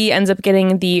 Aaron B ends up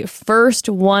getting the first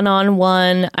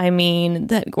one-on-one. I mean,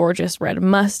 that gorgeous red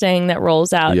Mustang that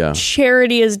rolls out. Yeah.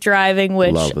 Charity is driving,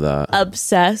 which love that.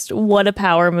 Obsessed. What a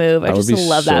power move! I just would be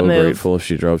love so that move. Grateful if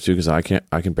she drove too, because I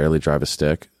can barely drive a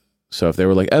stick. So if they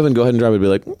were like, Evan, go ahead and drive, I'd be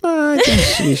like, I think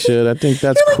she should. I think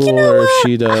that's like, cooler if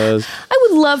she does. I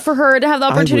would love for her to have the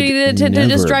opportunity to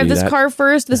just drive this car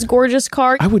first, this gorgeous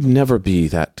car. I would never be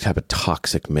that type of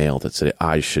toxic male that said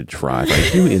I should drive.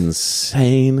 Are you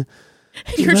insane?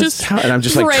 You're just and I'm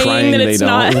just like trying that they it's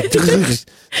don't. not.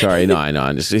 Sorry, no, I know.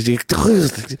 I'm just like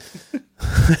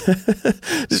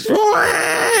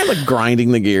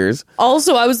grinding the gears.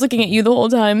 Also, I was looking at you the whole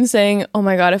time saying, oh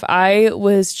my God, if I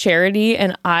was Charity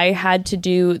and I had to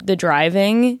do the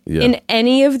driving in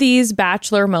any of these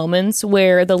Bachelor moments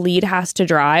where the lead has to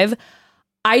drive,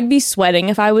 I'd be sweating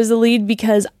if I was the lead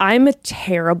because I'm a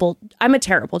terrible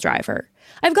driver.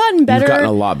 I've gotten better. You've gotten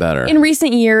a lot better in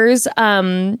recent years,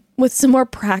 with some more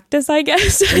practice, I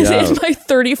guess, in my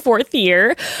 34th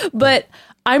year. But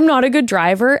I'm not a good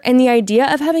driver. And the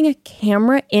idea of having a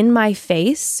camera in my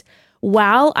face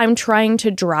while I'm trying to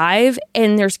drive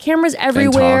and there's cameras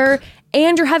everywhere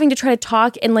and you're having to try to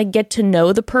talk and like get to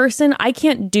know the person. I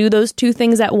can't do those two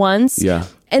things at once. Yeah.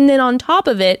 And then on top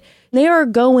of it, they are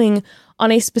going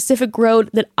on a specific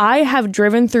road that I have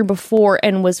driven through before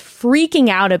and was freaking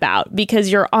out about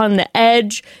because you're on the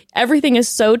edge. Everything is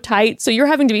so tight. So you're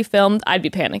having to be filmed. I'd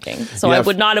be panicking. So I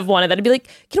would not have wanted that. I'd be like,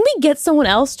 can we get someone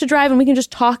else to drive and we can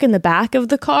just talk in the back of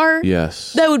the car?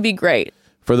 Yes. That would be great.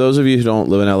 For those of you who don't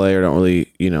live in LA or don't really,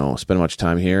 spend much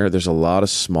time here, there's a lot of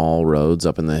small roads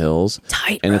up in the hills.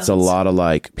 Tight and roads. It's a lot of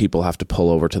like people have to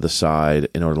pull over to the side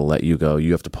in order to let you go.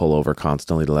 You have to pull over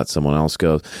constantly to let someone else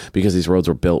go because these roads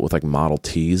were built with like Model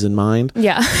Ts in mind.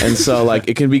 Yeah. And so like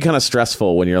it can be kind of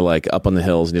stressful when you're like up on the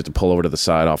hills and you have to pull over to the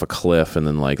side off a cliff and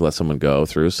then like let someone go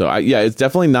through. So it's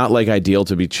definitely not like ideal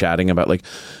to be chatting about like,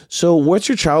 so what's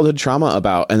your childhood trauma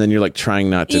about? And then you're like trying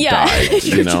not to die,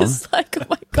 you're just like, oh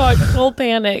my God, full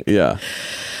panic. Yeah.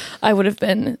 I would have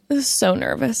been so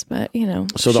nervous, but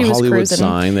So the Hollywood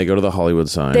sign, they go to the Hollywood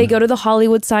sign. They go to the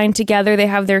Hollywood sign together. They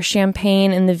have their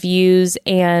champagne and the views,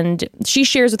 and she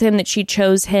shares with him that she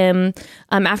chose him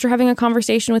after having a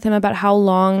conversation with him about how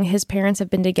long his parents have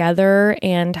been together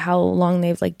and how long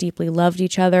they've like deeply loved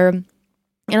each other.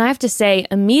 And I have to say,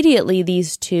 immediately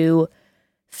these two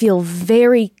feel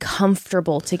very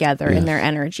comfortable together in their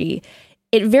energy.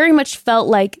 It very much felt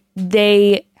like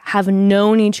they have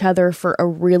known each other for a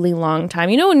really long time.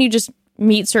 When you just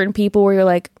meet certain people where you're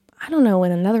like, I don't know,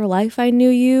 in another life I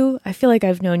knew you. I feel like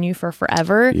I've known you for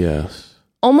forever. Yes.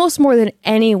 Almost more than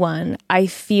anyone, I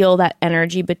feel that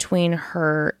energy between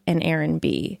her and Aaron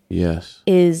B. Yes.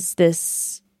 Is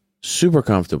this super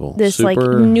comfortable. This like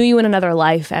knew you in another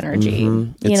life energy.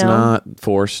 Mm-hmm. It's not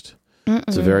forced.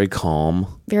 It's very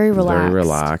calm. Very relaxed. Very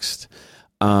relaxed.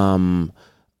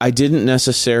 I didn't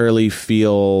necessarily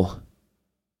feel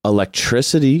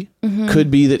electricity.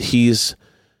 Could be that he's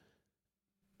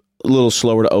a little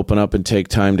slower to open up and take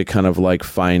time to kind of like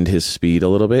find his speed a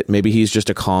little bit. Maybe he's just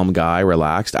a calm guy,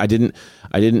 relaxed. I didn't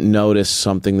notice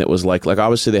something that was like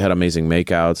obviously they had amazing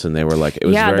makeouts and they were like, it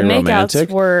was very romantic.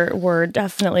 The makeouts were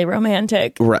definitely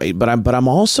romantic. Right. But I'm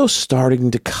also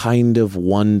starting to kind of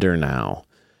wonder now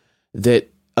that,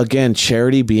 again,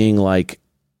 Charity being like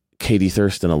Katie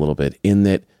Thurston a little bit in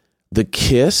that the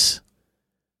kiss,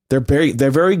 they're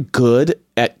very good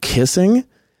at kissing.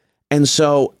 And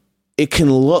so it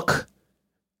can look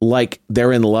like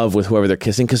they're in love with whoever they're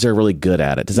kissing because they're really good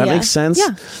at it. Does that make sense?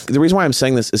 Yeah. The reason why I'm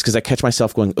saying this is because I catch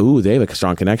myself going, ooh, they have a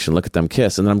strong connection. Look at them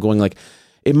kiss. And then I'm going like,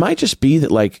 it might just be that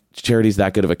like Charity's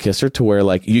that good of a kisser to where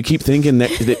like you keep thinking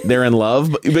that they're in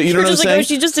love, but you know what I'm saying? Oh,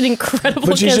 she's just an incredible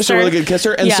But she's kisser. just a really good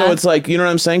kisser. And so it's like, you know what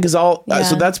I'm saying? Because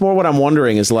so that's more what I'm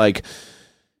wondering is like,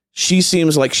 she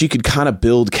seems like she could kind of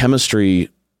build chemistry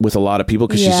with a lot of people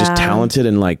because she's just talented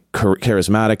and like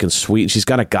charismatic and sweet. She's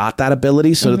kind of got that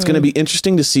ability. So it's going to be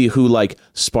interesting to see who like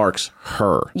sparks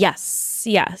her. Yes.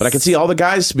 But I can see all the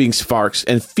guys being sparks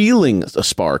and feeling a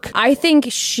spark. I think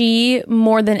she,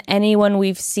 more than anyone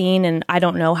we've seen, and I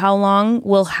don't know how long,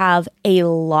 will have a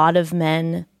lot of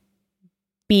men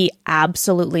be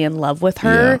absolutely in love with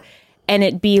her. Yeah. And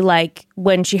it be like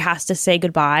when she has to say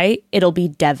goodbye, it'll be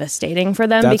devastating for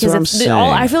them. That's because what I'm it's saying.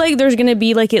 I feel like there's going to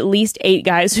be like at least 8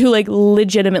 guys who like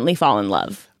legitimately fall in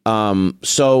love.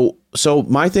 So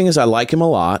my thing is I like him a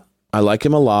lot.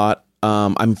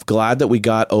 I'm glad that we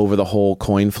got over the whole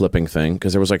coin flipping thing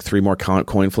because there was like 3 more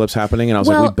coin flips happening. And I was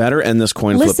like, we better end this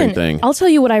coin flipping thing. I'll tell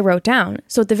you what I wrote down.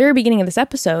 So at the very beginning of this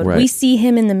episode, we see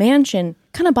him in the mansion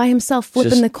kind of by himself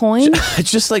flipping the coin.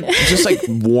 just like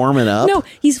warming up. No,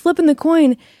 he's flipping the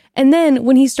coin. And then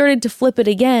when he started to flip it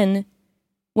again,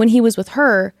 when he was with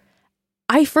her,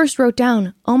 I first wrote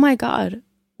down, oh my God,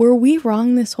 were we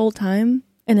wrong this whole time?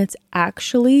 And it's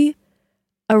actually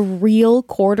a real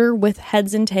quarter with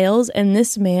heads and tails. And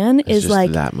this man is just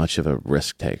like that much of a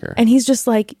risk taker. And he's just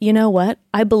like, you know what?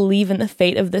 I believe in the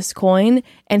fate of this coin.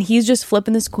 And he's just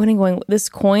flipping this coin and going, this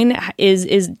coin is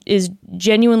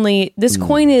genuinely, this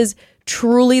coin is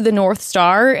truly the North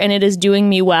Star and it is doing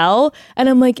me well. And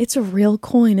I'm like, it's a real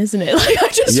coin, isn't it? Like I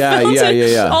just felt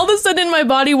it. All of a sudden in my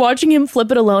body watching him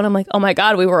flip it alone, I'm like, oh my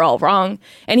God, we were all wrong.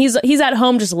 And he's at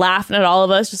home just laughing at all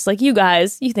of us, just like, you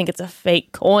guys, you think it's a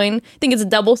fake coin? You think it's a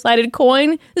double-sided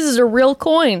coin? This is a real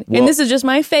coin. Well, and this is just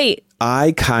my fate.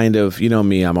 I kind of, you know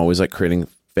me, I'm always like creating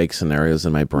fake scenarios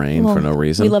in my brain for no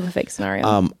reason. We love a fake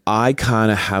scenario. I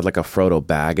kind of had like a Frodo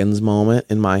Baggins moment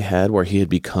in my head where he had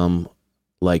become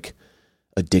like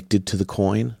addicted to the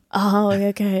coin. Oh,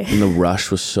 okay. And the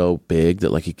rush was so big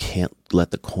that like he can't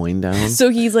let the coin down. So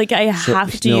he's like, I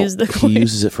have to use the coin. He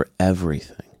uses it for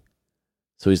everything.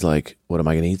 So he's like, what am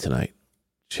I going to eat tonight?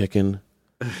 Chicken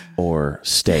or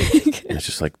steak? And it's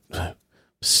just like,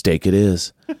 steak it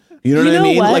is. You know what I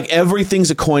mean? What? Like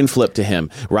everything's a coin flip to him.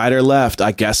 Right or left.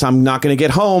 I guess I'm not going to get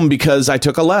home because I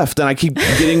took a left and I keep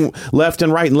getting left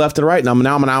and right. And I'm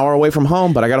an hour away from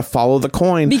home, but I got to follow the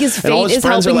coin. Because fate and all his is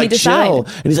friends helping are like, me decide. chill.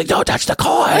 And he's like, don't touch the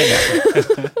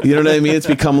coin. You know what I mean? It's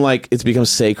become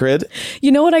sacred.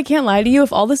 You know what? I can't lie to you.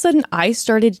 If all of a sudden I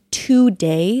started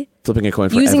today flipping a coin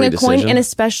for using every a coin, decision. and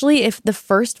especially if the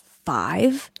first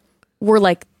 5 were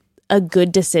like a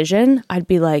good decision, I'd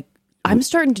be like, I'm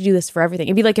starting to do this for everything.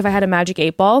 It'd be like if I had a magic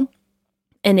 8 ball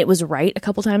and it was right a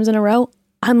couple times in a row,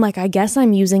 I'm like, I guess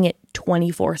I'm using it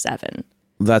 24/7.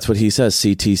 That's what he says.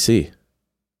 CTC.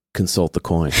 Consult the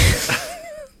coin.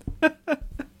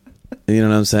 You know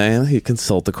what I'm saying? You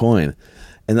consult the coin.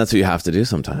 And that's what you have to do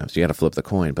sometimes. You got to flip the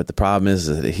coin. But the problem is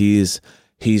that he's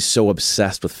so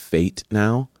obsessed with fate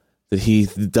now that he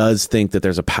does think that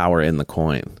there's a power in the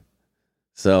coin.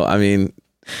 So, I mean...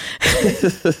 So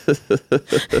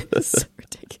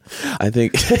ridiculous. I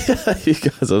think you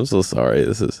guys, I'm so sorry.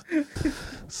 This is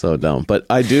so dumb. But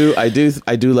I do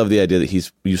love the idea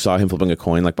that you saw him flipping a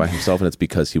coin like by himself, and it's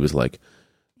because he was like,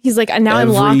 he's like, now I'm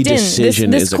locked in.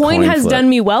 This coin has flip. Done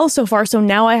me well so far, so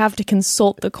now I have to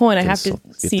consult the coin. I have to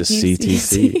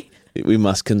CTC. We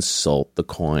must consult the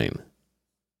coin.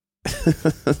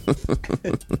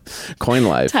 Coin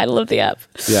life. Title of the app.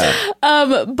 Yeah.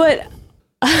 But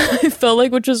I felt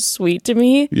like, which was sweet to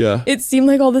me. Yeah. It seemed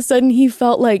like all of a sudden he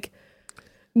felt like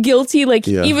guilty, like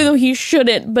even though he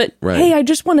shouldn't. But hey, I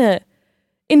just want to,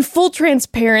 in full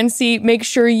transparency, make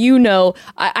sure you know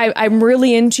I'm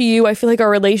really into you. I feel like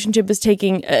our relationship is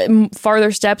taking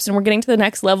farther steps and we're getting to the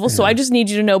next level. So I just need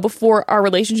you to know before our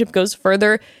relationship goes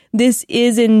further, this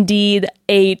is indeed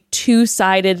a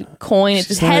 2-sided coin. It's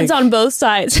just heads on both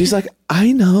sides. She's like,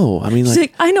 I know. I mean,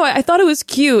 like, I know. I thought it was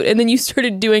cute. And then you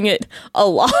started doing it a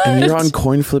lot. And you're on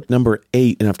coin flip number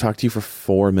 8 and I've talked to you for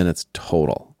 4 minutes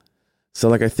total. So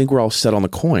like, I think we're all set on the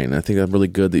coin. I think I'm really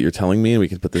good that you're telling me and we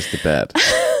can put this to bed.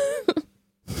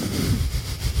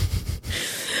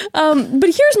 But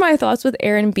here's my thoughts with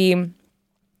Aaron B.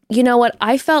 You know what?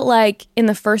 I felt like in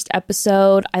the first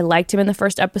episode, I liked him in the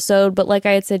first episode, but like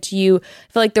I had said to you,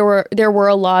 I feel like there were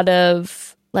a lot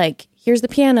of like, here's the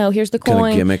piano, here's the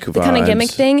coin, the kind of gimmick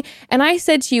thing. And I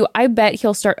said to you, I bet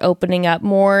he'll start opening up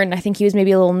more. And I think he was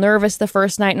maybe a little nervous the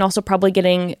first night and also probably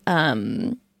getting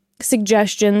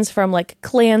suggestions from like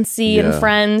Clancy and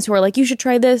friends who are like, you should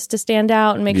try this to stand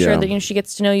out and make sure that she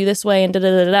gets to know you this way and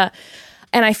da-da-da-da.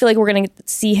 And I feel like we're going to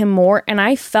see him more. And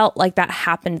I felt like that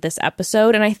happened this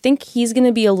episode. And I think he's going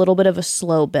to be a little bit of a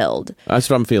slow build. That's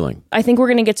what I'm feeling. I think we're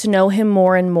going to get to know him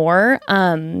more and more.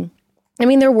 I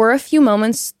mean, there were a few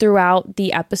moments throughout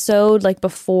the episode, like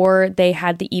before they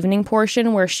had the evening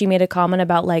portion, where she made a comment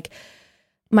about like,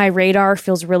 my radar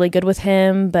feels really good with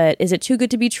him, but is it too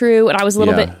good to be true? And I was a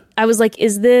little bit, I was like,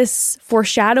 is this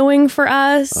foreshadowing for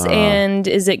us? And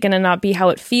is it going to not be how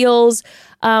it feels?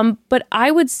 But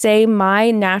I would say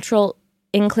my natural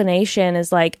inclination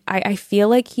is like, I feel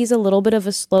like he's a little bit of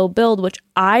a slow build, which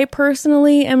I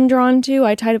personally am drawn to.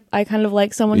 I kind of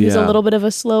like someone who's a little bit of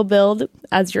a slow build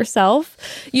as yourself.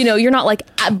 You know, you're not like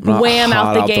wham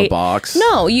out the gate. Box.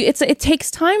 No, it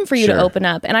takes time for you to open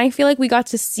up. And I feel like we got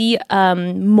to see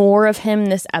more of him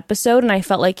this episode, and I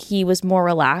felt like he was more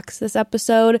relaxed this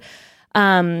episode.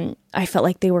 I felt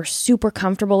like they were super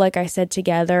comfortable, like I said,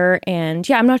 together. And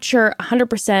yeah, I'm not sure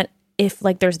 100% if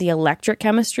like there's the electric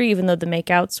chemistry, even though the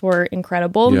makeouts were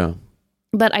incredible. Yeah.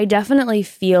 But I definitely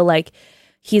feel like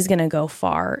he's going to go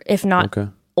far. If not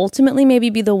ultimately maybe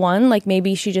be the one, like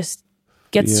maybe she just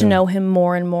gets to know him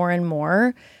more and more and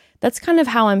more. That's kind of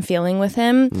how I'm feeling with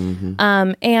him.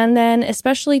 Mm-hmm. And then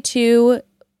especially too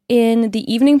in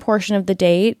the evening portion of the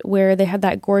date where they had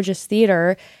that gorgeous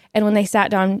theater, and when they sat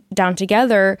down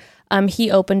together, he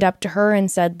opened up to her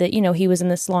and said that, you know, he was in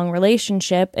this long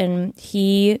relationship, and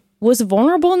he was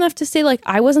vulnerable enough to say, like,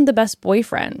 I wasn't the best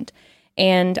boyfriend,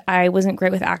 and I wasn't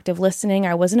great with active listening.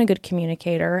 I wasn't a good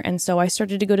communicator. And so I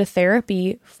started to go to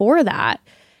therapy for that.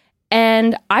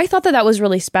 And I thought that was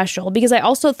really special, because I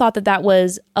also thought that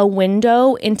was a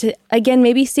window into, again,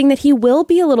 maybe seeing that he will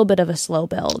be a little bit of a slow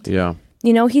build. Yeah.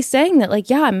 You know, he's saying that,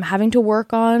 like, yeah, I'm having to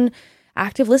work on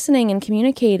active listening and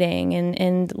communicating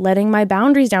and letting my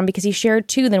boundaries down, because he shared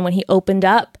too, then when he opened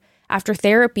up after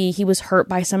therapy, he was hurt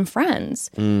by some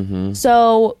friends. Mm-hmm.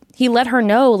 So he let her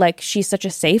know, like, she's such a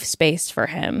safe space for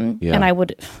him. Yeah. And I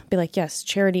would be like, yes,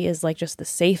 Charity is like just the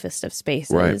safest of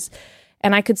spaces. Right.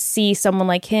 And I could see someone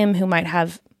like him who might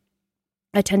have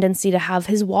a tendency to have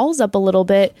his walls up a little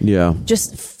bit. Yeah.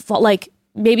 Just like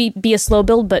maybe be a slow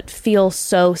build, but feel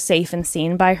so safe and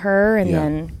seen by her. And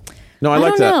then... No, I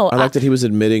like that. I like that he was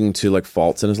admitting to like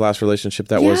faults in his last relationship.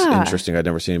 That was interesting. I'd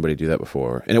never seen anybody do that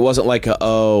before. And it wasn't like,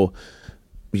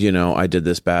 you know, I did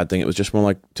this bad thing. It was just more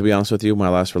like, to be honest with you, my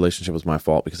last relationship was my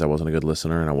fault because I wasn't a good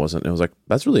listener, and it was like,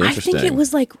 that's really interesting. I think it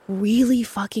was like really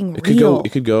fucking real.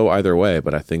 It could go either way,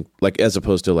 but I think like, as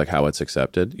opposed to like how it's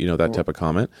accepted, you know, that type of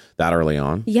comment that early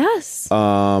on. Yes.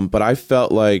 But I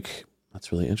felt like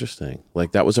that's really interesting.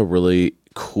 Like that was a really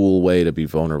cool way to be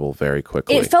vulnerable very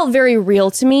quickly. It felt very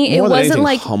real to me. More it wasn't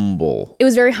like humble. It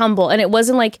was very humble, and it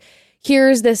wasn't like,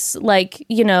 here's this, like,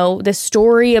 you know, this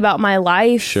story about my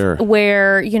life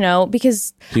where, you know,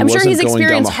 because I'm sure he's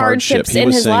experienced hardships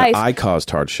in his life. I caused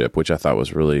hardship, which I thought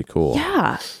was really cool.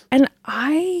 Yeah. And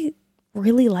I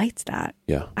really liked that.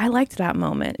 Yeah. I liked that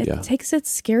moment.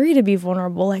 It's scary to be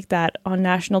vulnerable like that on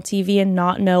national TV and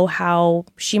not know how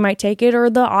she might take it or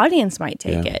the audience might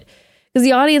take it. Because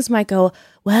the audience might go,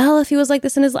 well, if he was like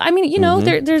this in his life. I mean, you know,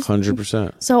 there's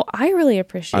 100%. So I really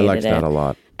appreciated it. I liked that a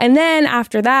lot. And then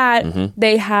after that,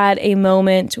 they had a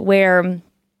moment where,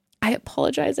 I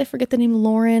apologize, I forget the name,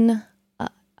 Lauren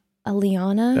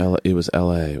Aliana? It was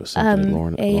L.A. It was something.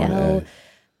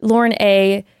 Lauren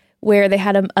A., where they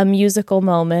had a musical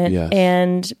moment. Yes.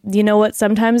 And you know what?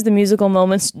 Sometimes the musical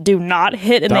moments do not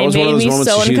hit, and they made me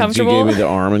so uncomfortable. She gave me the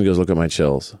arm and goes, look at my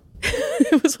chills.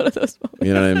 It was one of those moments.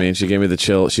 You know what I mean? She gave me the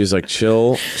chill. She's like,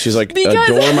 chill. She's like,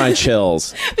 adore my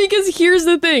chills. Because here's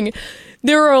the thing.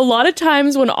 There are a lot of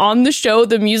times when on the show,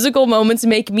 the musical moments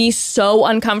make me so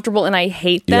uncomfortable and I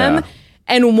hate them. Yeah.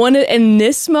 And in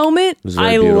this moment,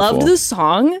 I loved the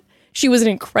song. She was an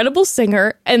incredible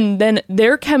singer. And then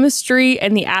their chemistry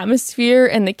and the atmosphere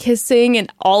and the kissing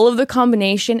and all of the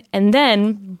combination. And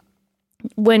then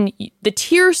when the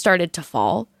tears started to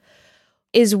fall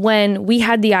is when we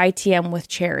had the ITM with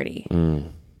Charity.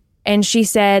 And she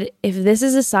said, if this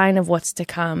is a sign of what's to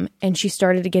come, and she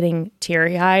started getting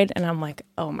teary-eyed, and I'm like,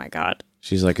 oh my God.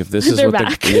 She's like, if this is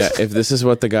if this is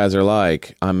what the guys are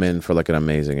like, I'm in for like an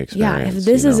amazing experience. Yeah, if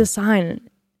this is a sign.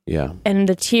 Yeah. And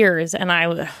the tears, and I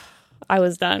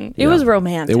was done. It was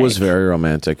romantic. It was very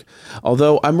romantic.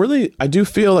 Although I do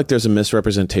feel like there's a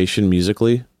misrepresentation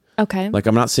musically. Okay. Like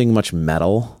I'm not seeing much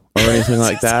metal or anything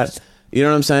like that. You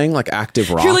know what I'm saying? Like active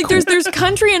rock. You're like, there's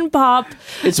country and pop.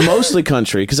 It's mostly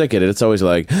country, because I get it. It's always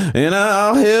like, and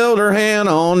I held her hand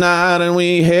all night, and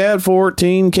we had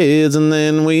 14 kids, and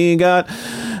then we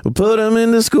put them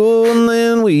into school, and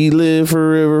then we live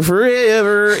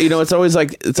forever. You know, it's always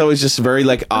just very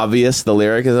like obvious. The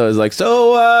lyric is always like,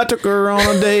 so I took her on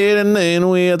a date, and then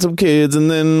we had some kids, and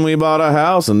then we bought a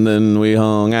house, and then we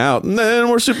hung out, and then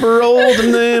we're super old,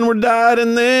 and then we're died,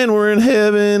 and then we're in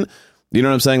heaven. You know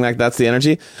what I'm saying? Like, that's the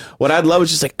energy. What I'd love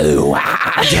is just like, ooh,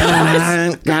 ah, you know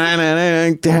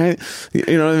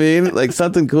what I mean? Like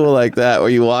something cool like that, where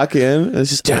you walk in and it's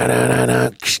just,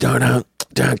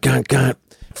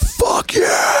 fuck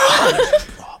yeah.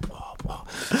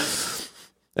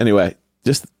 Anyway,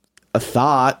 just a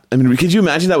thought. I mean, could you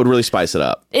imagine that would really spice it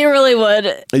up? It really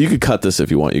would. You could cut this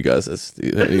if you want, you guys.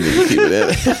 You can keep it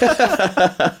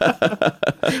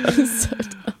in. So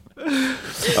dumb.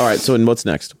 All right. So, and what's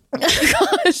next?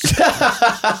 Gosh.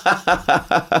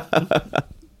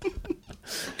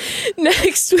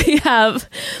 Next we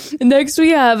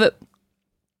have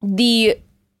the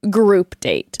group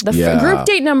date. Group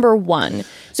date number 1.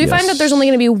 So we find out there's only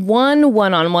going to be one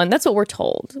one-on-one. That's what we're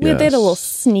told. They had a little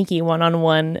sneaky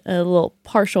one-on-one, a little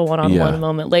partial one-on-one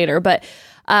moment later. But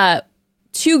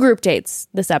 2 group dates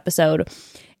this episode.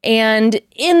 And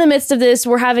in the midst of this,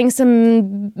 we're having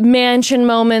some mansion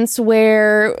moments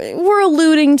where we're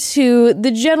alluding to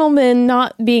the gentleman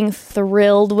not being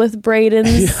thrilled with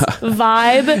Brayden's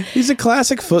vibe. He's a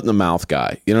classic foot in the mouth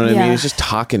guy. You know what I mean? He's just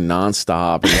talking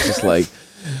nonstop. And it's just like,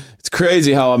 it's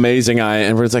crazy how amazing I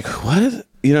am. And it's like, what?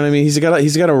 You know what I mean? He's got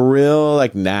a real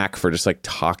like knack for just like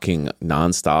talking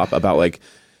nonstop about like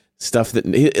stuff that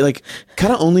like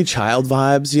kind of only child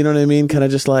vibes. You know what I mean? Kind of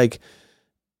just like,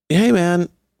 hey man,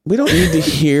 we don't need to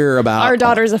hear about our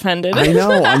daughter's offended. I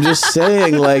know. I'm just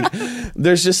saying, like,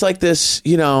 there's just like this,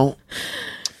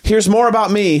 here's more about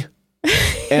me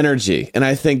energy. And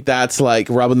I think that's like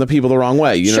rubbing the people the wrong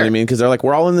way. You know what I mean? Because they're like,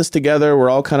 we're all in this together. We're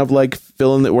all kind of like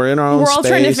feeling that we're in our own space. We're all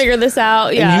trying to figure this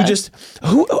out. Yeah.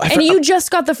 And you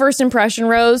just got the first impression,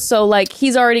 Rose. So like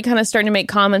he's already kind of starting to make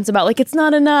comments about like, it's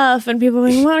not enough. And people are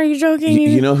like, what, are you joking?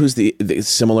 You know who's the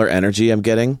similar energy I'm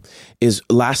getting is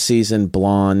last season,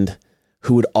 Blonde,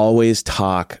 who would always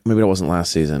talk, maybe it wasn't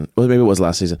last season, well, maybe it was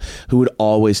last season, who would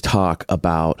always talk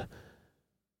about,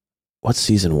 what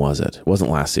season was it? It wasn't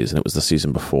last season, it was the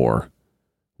season before.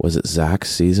 Was it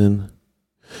Zach's season?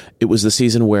 It was the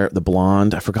season where the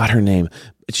blonde, I forgot her name,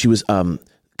 she was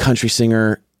country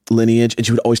singer lineage, and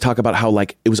she would always talk about how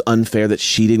like it was unfair that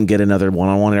she didn't get another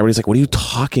one-on-one, and everybody's like, what are you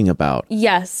talking about?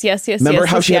 Yes. Remember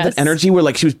how she had that energy where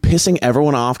like she was pissing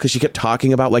everyone off because she kept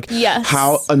talking about like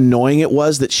how annoying it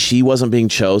was that she wasn't being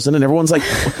chosen, and everyone's like,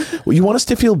 well, you want us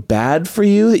to feel bad for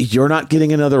you that you're not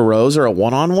getting another rose or a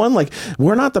one-on-one? Like,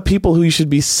 we're not the people who you should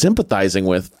be sympathizing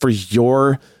with for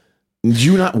you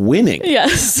not winning.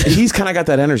 Yes. And he's kind of got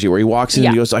that energy where he walks in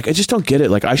and he goes like, I just don't get it,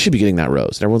 like I should be getting that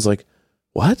rose, and everyone's like,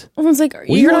 what? Everyone's like, what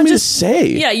do you want me to say?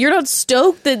 Yeah, you're not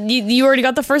stoked that you already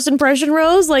got the first impression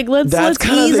rose? Like, let's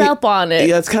ease up on it.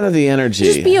 Yeah, that's kind of the energy.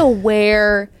 Just be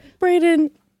aware,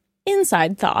 Brayden,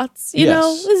 inside thoughts. You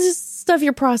know, this is stuff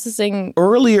you're processing.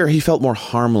 Earlier, he felt more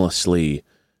harmlessly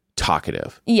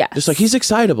talkative. Yeah. Just like he's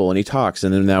excitable and he talks.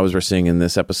 And then now as we're seeing in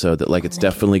this episode that like it's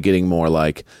definitely getting more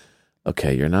like,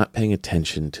 okay, you're not paying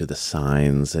attention to the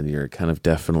signs and you're kind of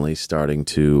definitely starting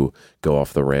to go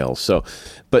off the rails. So,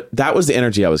 but that was the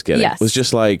energy I was getting. It was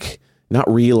just like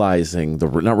not realizing,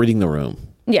 not reading the room.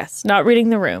 Yes, not reading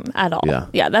the room at all.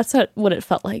 Yeah, that's what it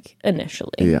felt like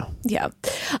initially. Yeah.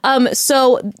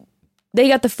 So they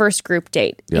got the first group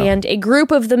date and a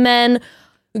group of the men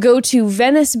go to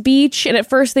Venice Beach, and at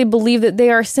first they believe that they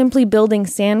are simply building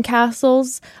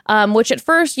sandcastles, which at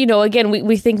first, again,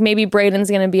 we think maybe Brayden's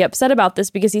going to be upset about this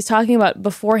because he's talking about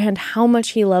beforehand how much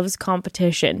he loves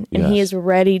competition, and he is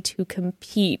ready to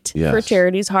compete for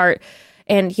Charity's heart.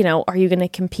 And, are you going to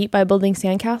compete by building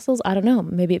sandcastles? I don't know.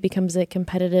 Maybe it becomes a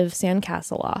competitive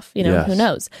sandcastle off, who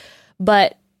knows?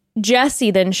 But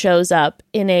Jesse then shows up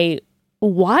in a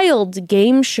wild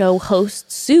game show host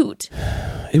suit.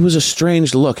 It was a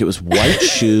strange look. It was white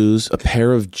shoes, a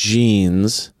pair of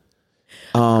jeans.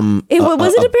 Was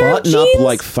it a pair of jeans? Button up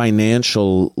like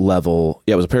financial level.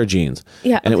 Yeah, it was a pair of jeans.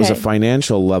 Yeah, and it was a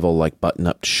financial level like button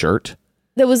up shirt.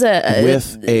 There was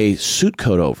with a suit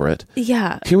coat over it.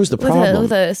 Yeah. Here was the problem.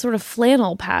 With a sort of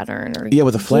flannel pattern.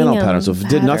 With a flannel pattern. So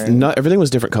everything was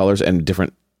different colors and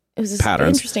different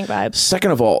patterns. Interesting vibe.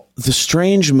 Second of all, the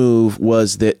strange move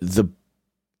was that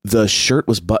the shirt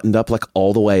was buttoned up like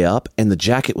all the way up and the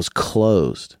jacket was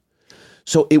closed.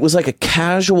 So it was like it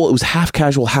was half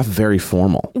casual, half very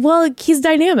formal. Well, he's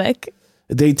dynamic.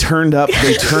 They turned down,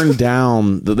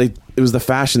 it was the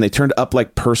fashion. They turned up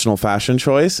like personal fashion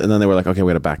choice. And then they were like, okay, we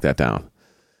got to back that down.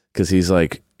 Cause he's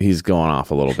going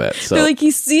off a little bit. So they're like, he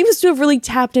seems to have really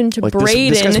tapped into like Brayden.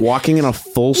 This guy's walking in a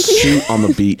full suit on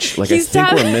the beach. Like I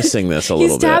think we're missing this a little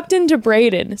bit. He's tapped into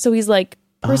Brayden. So he's like,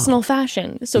 personal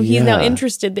fashion. So he's now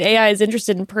interested. The AI is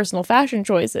interested in personal fashion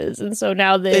choices, and so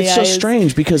now it's so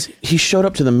strange because he showed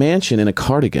up to the mansion in a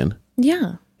cardigan. Yeah,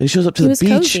 and he shows up to the beach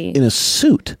cozy. In a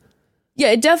suit. Yeah,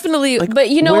 it definitely. But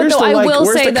I will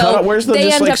say though,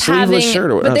 they end up having.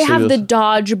 But they have the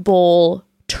dodgeball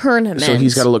tournament. So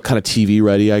he's got to look kind of TV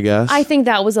ready, I guess. I think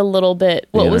that was a little bit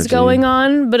what was going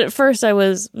on, but at first I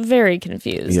was very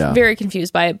confused. Very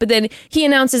confused by it. But then he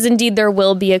announces indeed there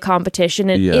will be a competition,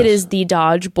 and it is the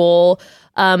Dodge Bowl.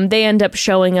 They end up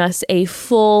showing us a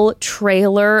full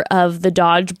trailer of the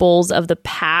Dodge Bowls of the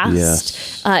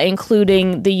past,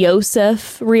 including the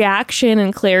Yosef reaction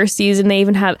and Claire's season. They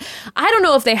even have, I don't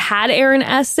know if they had Aaron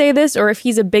S. say this or if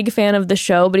he's a big fan of the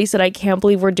show, but he said, I can't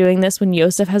believe we're doing this when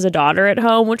Yosef has a daughter at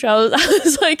home, which I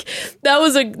was like, that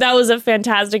was a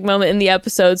fantastic moment in the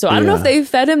episode. So I don't know if they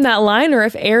fed him that line or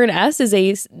if Aaron S. is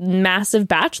a massive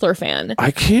Bachelor fan.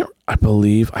 I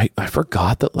believe I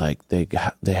forgot that like they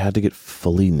had to get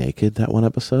fully naked that one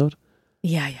episode.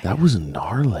 Yeah. That was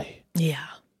gnarly. Yeah.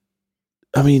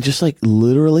 I mean, just like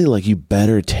literally, like you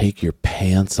better take your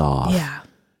pants off. Yeah.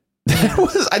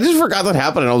 I just forgot that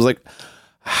happened, and I was like,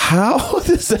 how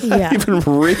is that even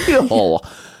real?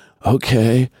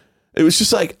 Okay, it was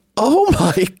just like, oh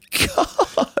my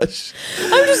gosh.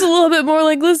 I'm just a little bit more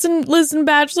like, listen,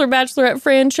 Bachelorette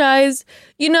franchise.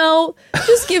 You know,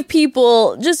 just give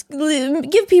people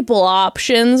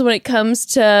options when it comes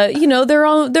to, you know, their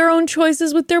own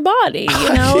choices with their body.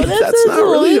 You know, that's not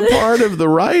really a part of the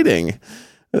writing.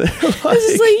 It's just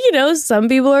like, you know, some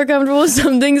people are comfortable with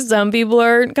some things, some people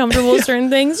aren't comfortable with certain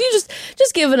things. You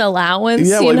just give an allowance.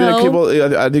 Yeah, you know? Like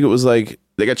people, I think it was like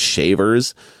they got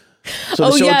shavers.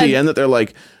 So they show at the end that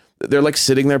they're like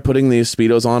sitting there putting these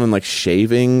Speedos on and like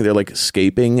shaving. They're like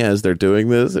escaping as they're doing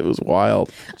this. It was wild.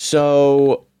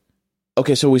 So,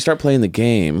 okay, so we start playing the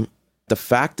game. The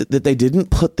fact that they didn't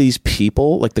put these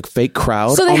people, like the fake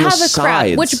crowd, so they on have the a crowd,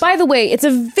 sides. which, by the way, it's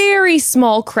a very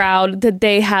small crowd that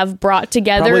they have brought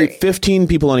together. Probably 15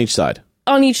 people on each side.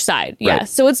 On each side, yeah. Right.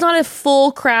 So it's not a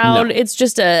full crowd. No. It's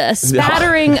just a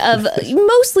spattering of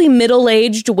mostly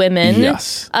middle-aged women,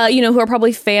 Yes. You know, who are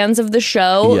probably fans of the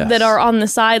show that are on the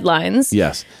sidelines.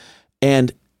 Yes.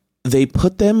 And they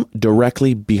put them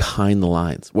directly behind the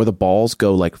lines where the balls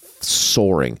go like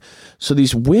soaring. So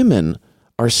these women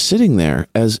are sitting there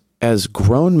as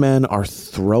grown men are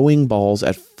throwing balls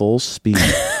at full speed.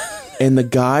 And the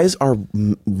guys are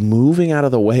moving out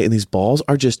of the way, and these balls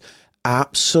are just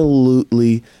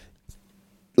absolutely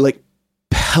like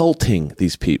pelting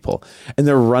these people, and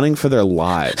they're running for their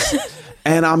lives.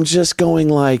 And I'm just going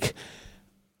like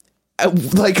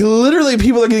literally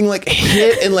people are getting like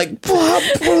hit and like blah,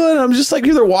 blah, and I'm just like,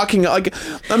 people are walking, like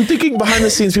I'm thinking behind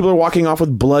the scenes people are walking off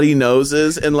with bloody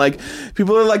noses, and like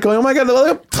people are like going, oh my god,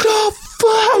 they're like,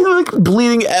 oh, fuck,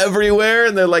 bleeding everywhere,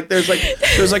 and they're like there's like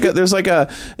a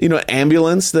you know,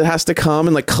 ambulance that has to come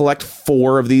and like collect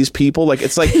 4 of these people. Like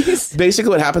it's like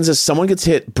basically what happens is someone gets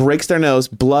hit, breaks their nose,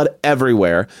 blood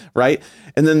everywhere, right?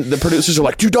 And then the producers are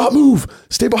like, do not move,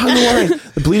 stay behind the line.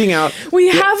 They're bleeding out. We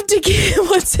have to keep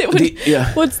what's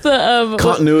the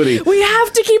continuity. We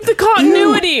have to keep the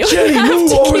continuity. Jenny,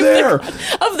 move over there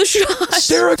of the shot.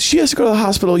 Sarah, she has to go to the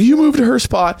hospital. You move to her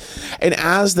spot. And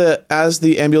as the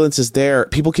ambulance is there,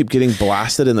 people keep getting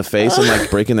blasted in the face and like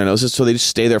breaking their noses. So they just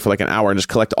stay there for like an hour and just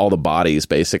collect all the bodies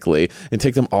basically and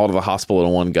take them all to the hospital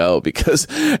in one go. Because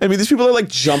I mean, these people are like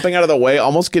jumping out of the way,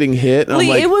 almost getting hit. And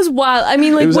it was wild. I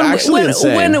mean, like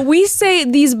when we say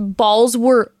these balls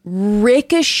were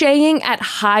ricocheting at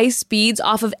high speeds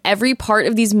off of every part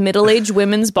of these middle-aged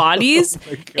women's bodies,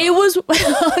 it was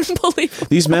unbelievable.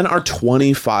 These men are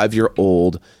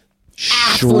 25-year-old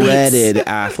shredded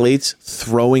athletes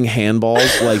throwing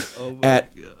handballs like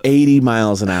at 80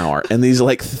 miles an hour, and these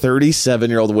like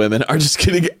 37-year-old women are just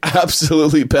getting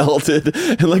absolutely pelted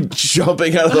and like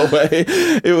jumping out of the way.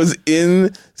 It was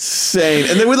insane.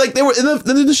 And they were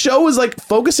the show was like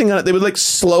focusing on it. They would like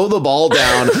slow the ball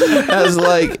down as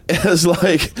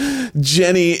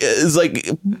Jenny is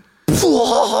like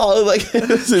it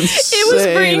was insane. It was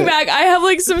bringing back, I have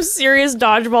like some serious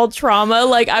dodgeball trauma.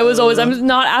 Like I'm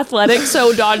not athletic,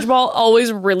 so dodgeball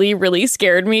always really, really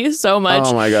scared me so much.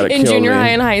 Oh my god, in junior high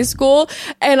and high school.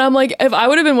 And I'm like, if I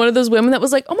would have been one of those women that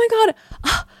was like, oh my god,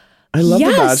 I love The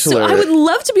Bachelor. I would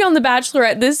love to be on The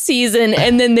Bachelorette this season,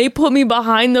 and then they put me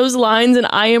behind those lines, and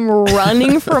I am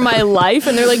running for my life,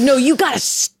 and they're like, "No, you gotta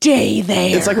stay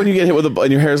there." It's like when you get hit with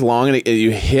and your hair is long, and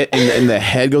you hit, and the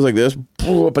head goes like this,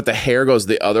 but the hair goes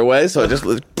the other way, so it just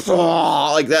like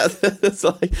that. It's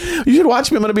like, you should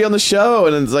watch me. I'm gonna be on the show,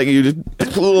 and it's like you just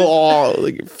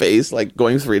like your face like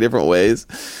going 3 different ways.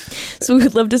 So we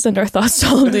would love to send our thoughts to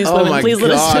all of these women. My please gosh,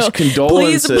 let us know.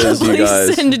 Condolences, please you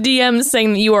guys. send DMs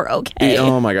saying that you are okay.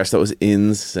 Oh my gosh, that was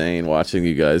insane watching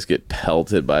you guys get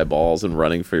pelted by balls and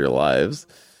running for your lives.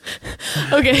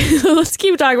 Okay, let's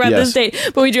keep talking about this date,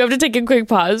 but we do have to take a quick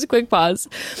pause.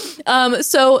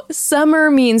 So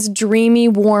summer means dreamy,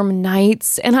 warm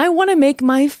nights, and I want to make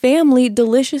my family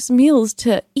delicious meals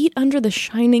to eat under the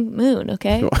shining moon,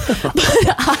 okay?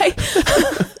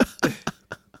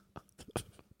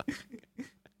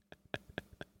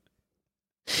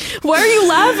 But why are you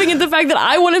laughing at the fact that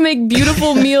I want to make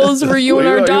beautiful meals for you and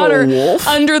our daughter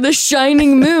under the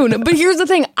shining moon? But here's the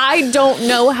thing. I don't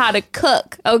know how to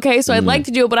cook. Okay, so I'd like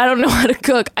to do it, but I don't know how to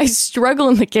cook. I struggle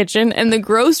in the kitchen and the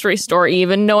grocery store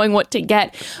even knowing what to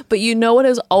get. But you know what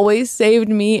has always saved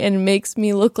me and makes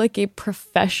me look like a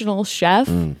professional chef?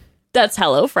 That's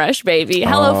HelloFresh, baby.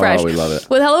 HelloFresh. Oh, we love it.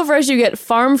 With HelloFresh, you get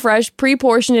farm-fresh,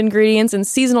 pre-portioned ingredients and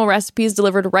seasonal recipes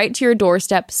delivered right to your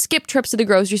doorstep. Skip trips to the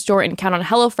grocery store and count on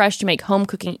HelloFresh to make home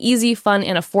cooking easy, fun,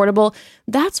 and affordable.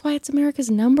 That's why it's America's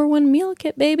 #1 meal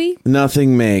kit, baby.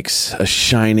 Nothing makes a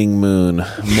shining moon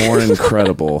more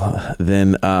incredible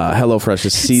than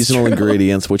HelloFresh's seasonal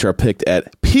ingredients, which are picked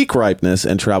at peak ripeness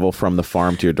and travel from the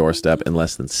farm to your doorstep in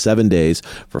less than 7 days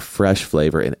for fresh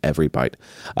flavor in every bite.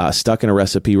 Stuck in a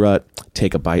recipe rut?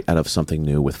 Take a bite out of something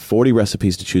new with 40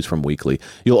 recipes to choose from weekly.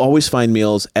 You'll always find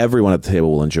meals everyone at the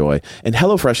table will enjoy. And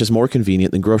HelloFresh is more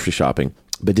convenient than grocery shopping.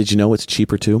 But did you know it's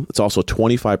cheaper too? It's also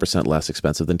 25% less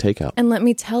expensive than takeout. And let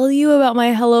me tell you about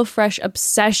my HelloFresh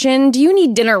obsession. Do you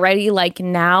need dinner ready like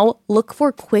now? Look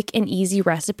for quick and easy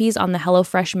recipes on the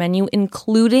HelloFresh menu,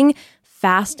 including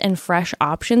fast and fresh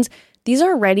options. These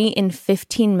are ready in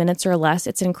 15 minutes or less.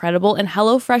 It's incredible. And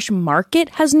HelloFresh Market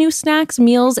has new snacks,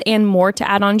 meals, and more to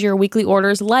add on to your weekly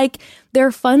orders, like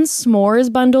their fun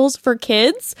s'mores bundles for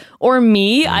kids or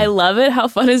me. I love it. How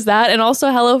fun is that? And also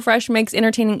HelloFresh makes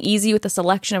entertaining easy with a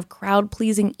selection of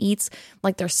crowd-pleasing eats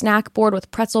like their snack board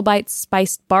with pretzel bites,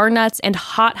 spiced bar nuts, and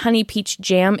hot honey peach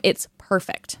jam. It's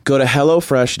perfect. Go to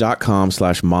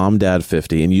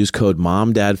HelloFresh.com/MomDad50 and use code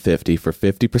MomDad50 for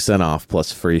 50% off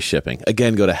plus free shipping.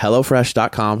 Again, go to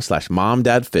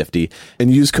HelloFresh.com/MomDad50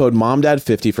 and use code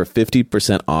MomDad50 for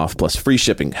 50% off plus free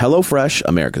shipping. HelloFresh,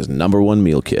 America's #1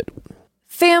 meal kit.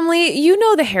 Family, you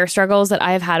know the hair struggles that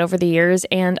I have had over the years,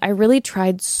 and I really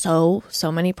tried so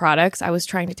many products. I was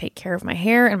trying to take care of my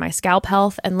hair and my scalp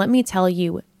health, and let me tell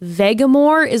you,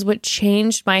 Vegamore is what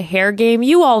changed my hair game.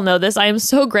 You all know this. I am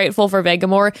so grateful for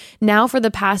Vegamore. Now for the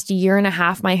past year and a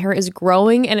half, my hair is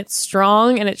growing, and it's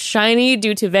strong, and it's shiny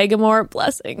due to Vegamore.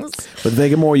 Blessings. With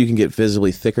Vegamore, you can get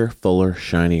visibly thicker, fuller,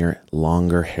 shinier,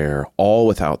 longer hair, all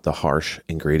without the harsh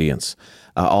ingredients.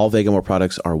 All Vegamore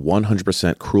products are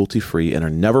 100% cruelty-free and are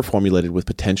never formulated with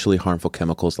potentially harmful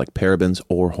chemicals like parabens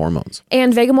or hormones.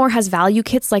 And Vegamore has value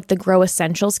kits like the Grow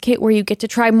Essentials kit, where you get to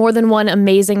try more than one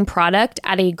amazing product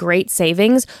at a great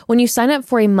savings. When you sign up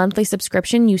for a monthly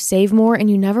subscription, you save more and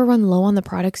you never run low on the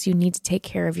products you need to take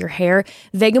care of your hair.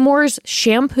 Vegamore's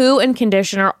shampoo and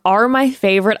conditioner are my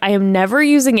favorite. I am never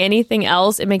using anything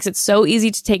else. It makes it so easy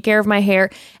to take care of my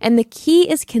hair. And the key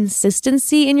is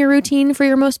consistency in your routine for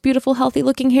your most beautiful, healthy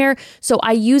looking hair. So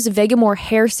I use Vegamore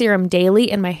hair serum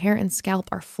daily and my hair and scalp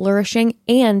are flourishing.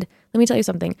 And let me tell you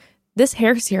something. This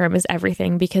hair serum is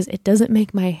everything because it doesn't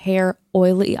make my hair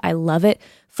oily. I love it.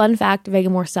 Fun fact,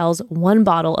 Vegamore sells 1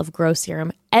 bottle of Grow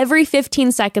Serum every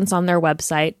 15 seconds on their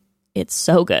website. It's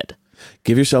so good.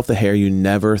 Give yourself the hair you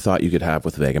never thought you could have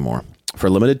with Vegamore. For a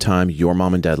limited time, your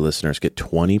Mom and Dad listeners get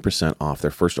 20% off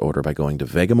their first order by going to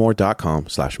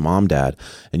vegamore.com/momdad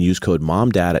and use code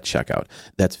MOMDAD at checkout.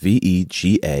 That's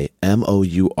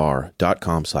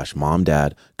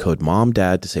VEGAMOUR.com/momdad, code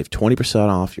MOMDAD to save 20%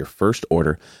 off your first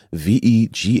order.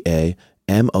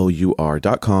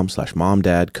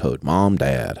 VEGAMOUR.com/momdad, code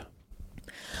MOMDAD.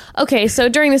 Okay, so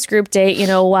during this group date, you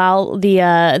know, while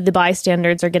the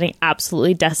bystanders are getting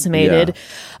absolutely decimated,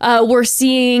 we're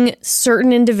seeing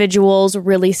certain individuals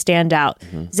really stand out.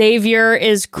 Xavier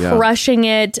is crushing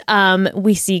it.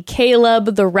 We see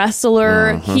Caleb, the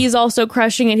wrestler. He's also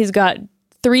crushing it. He's got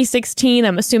 316.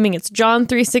 I'm assuming it's John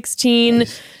 316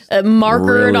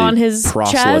 markered really on his chest.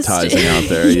 Proselytizing out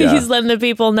there, yeah. He's letting the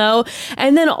people know.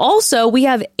 And then also we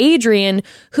have Adrian,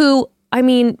 who, I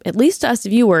mean, at least to us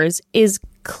viewers, is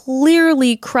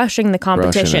clearly crushing the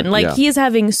competition. He is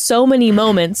having so many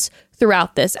moments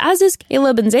throughout this, as is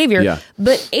Caleb and Xavier. Yeah.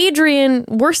 But Adrian,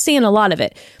 we're seeing a lot of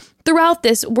it. Throughout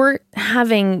this, we're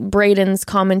having Braden's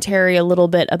commentary a little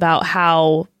bit about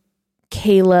how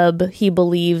Caleb, he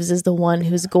believes, is the one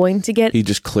who's going to get... He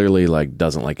just clearly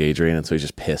doesn't like Adrian, and so he's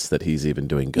just pissed that he's even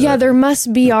doing good. Yeah, there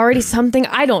must be already something.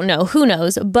 I don't know. Who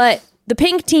knows? But the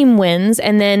pink team wins,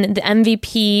 and then the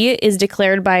MVP is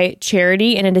declared by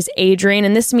Charity, and it is Adrian.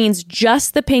 And this means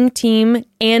just the pink team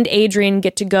and Adrian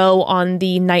get to go on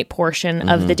the night portion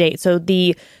of the date. So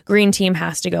the green team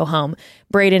has to go home.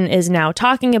 Brayden is now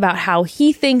talking about how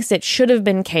he thinks it should have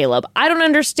been Caleb. I don't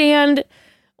understand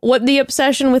what the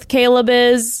obsession with Caleb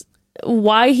is,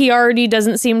 why he already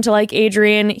doesn't seem to like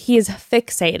Adrian. He is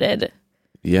fixated.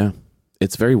 Yeah.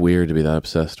 It's very weird to be that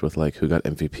obsessed with like who got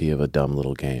MVP of a dumb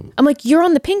little game. I'm like, you're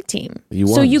on the pink team. You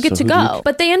won, so you get to go.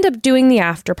 But they end up doing the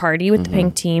after party with the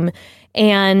pink team.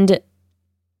 And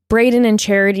Brayden and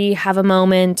Charity have a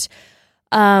moment.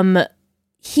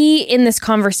 He, in this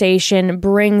conversation,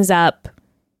 brings up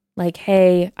like,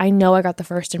 hey, I know I got the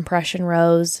first impression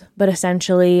rose, but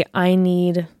essentially I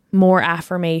need more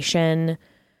affirmation.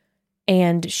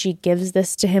 And she gives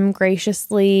this to him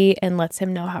graciously and lets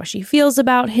him know how she feels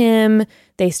about him.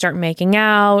 They start making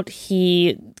out.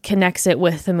 He connects it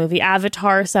with the movie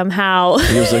Avatar somehow.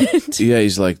 He was like,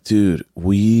 he's like, dude,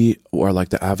 we are like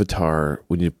the Avatar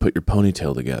when you put your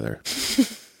ponytail together.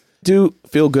 Do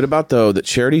feel good about, though, that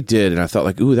Charity did. And I thought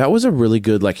like, ooh, that was a really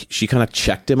good, like, she kind of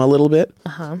checked him a little bit.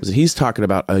 He's talking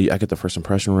about, I get the first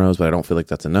impression rose, but I don't feel like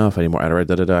that's enough anymore.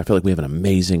 I feel like we have an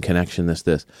amazing connection,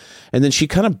 this. And then she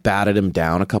kind of batted him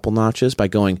down a couple notches by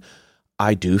going,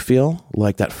 I do feel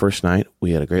like that first night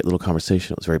we had a great little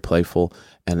conversation. It was very playful.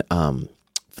 And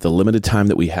for the limited time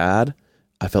that we had,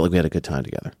 I felt like we had a good time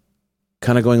together.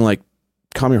 Kind of going like,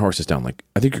 calm your horses down. Like,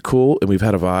 I think you're cool and we've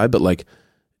had a vibe, but like,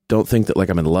 don't think that like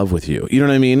I'm in love with you. You know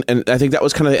what I mean? And I think that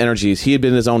was kind of the energies. He had been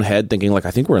in his own head thinking like,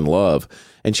 I think we're in love.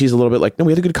 And she's a little bit like, no,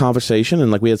 we had a good conversation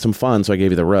and like we had some fun. So I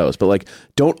gave you the rose, but like,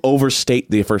 don't overstate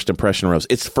the first impression rose.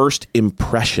 It's first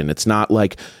impression. It's not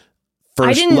like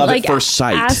first love at first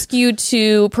sight. Ask you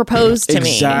to propose to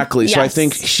me. Exactly. So I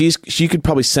think she could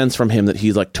probably sense from him that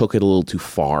he like took it a little too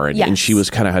far and she was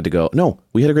kind of had to go, no,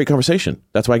 we had a great conversation.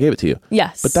 That's why I gave it to you.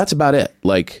 Yes. But that's about it.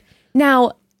 Like,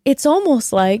 now it's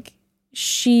almost like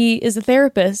she is a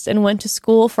therapist and went to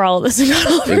school for all of this and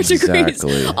got all her degrees.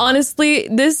 Honestly,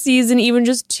 this season, even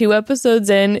just 2 episodes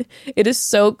in, it is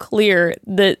so clear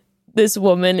that this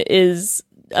woman is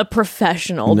a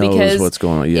professional. Knows because what's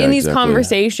going on. Yeah, in these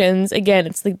conversations, again,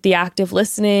 it's like the active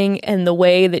listening and the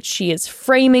way that she is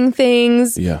framing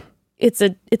things. Yeah, it's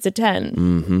a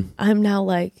 10. I'm now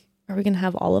like, are we going to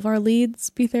have all of our leads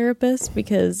be therapists?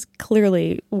 Because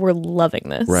clearly we're loving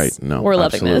this. Right. No, we're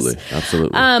loving this.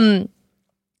 Absolutely.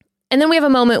 And then we have a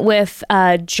moment with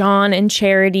John and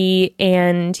Charity,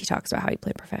 and he talks about how he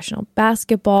played professional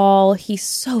basketball. He's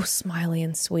so smiley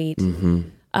and sweet.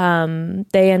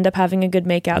 They end up having a good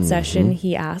makeout session.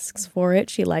 He asks for it.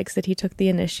 She likes that he took the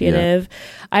initiative.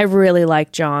 Yeah. I really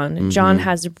like John. John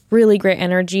has really great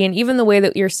energy, and even the way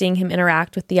that you're seeing him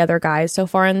interact with the other guys so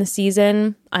far in the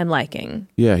season, I'm liking.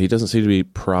 Yeah, he doesn't seem to be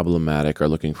problematic or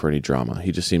looking for any drama.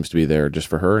 He just seems to be there just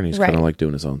for her, and he's kind of like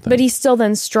doing his own thing. But he's still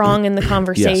then strong in the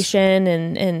conversation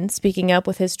and speaking up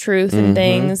with his truth and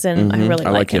things, and I really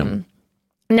like him.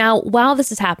 Now, while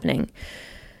this is happening,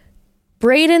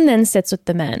 Brayden then sits with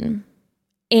the men,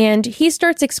 and he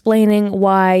starts explaining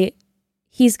why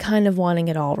he's kind of wanting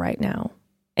it all right now.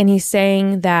 And he's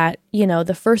saying that, you know,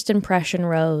 the first impression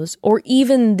rose, or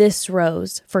even this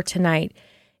rose for tonight,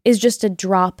 is just a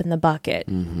drop in the bucket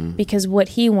because what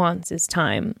he wants is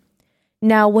time.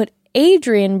 Now, what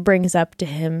Adrian brings up to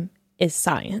him is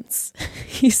science.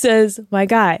 He says, my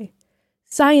guy,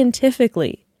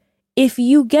 scientifically, if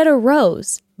you get a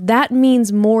rose, that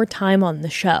means more time on the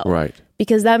show. Right.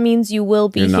 Because that means you will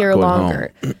be here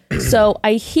longer. So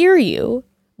I hear you,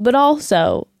 but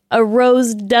also a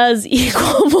rose does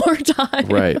equal more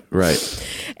time. Right.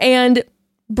 And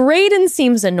Brayden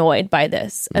seems annoyed by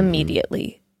this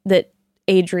immediately, that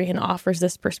Adrian offers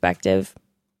this perspective.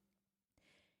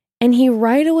 And he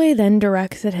right away then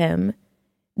directs at him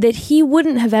that he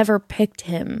wouldn't have ever picked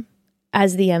him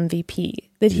as the MVP,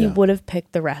 that he would have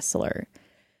picked the wrestler.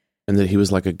 And that he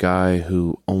was like a guy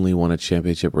who only won a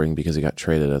championship ring because he got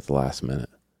traded at the last minute.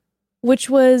 Which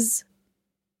was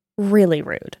really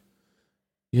rude.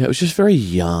 Yeah, it was just very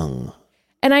young.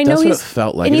 And I know that's what it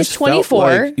felt like. And he's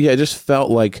 24. It just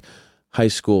felt like high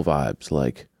school vibes.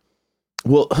 Like,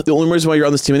 well, the only reason why you're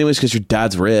on this team anyway is because your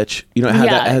dad's rich. You know, it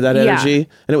had that energy.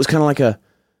 And it was kind of like are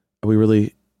we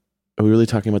really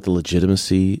talking about the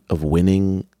legitimacy of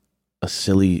winning a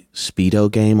silly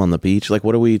Speedo game on the beach? Like,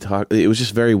 what are we talking? It was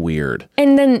just very weird.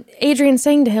 And then Adrian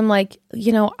saying to him, like,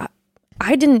 you know,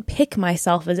 I didn't pick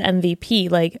myself as MVP.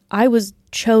 Like, I was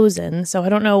chosen. So I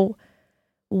don't know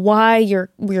why you're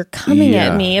coming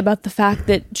at me about the fact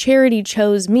that Charity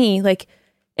chose me. Like,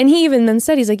 and he even then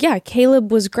said, he's like, yeah,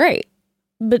 Caleb was great,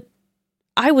 but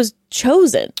I was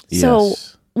chosen. Yes. So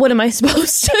what am I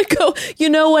supposed to go? You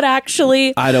know what,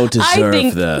 actually? I don't deserve I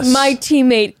think this. My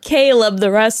teammate Caleb, the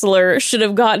wrestler, should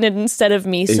have gotten it instead of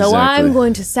me. So Exactly. I'm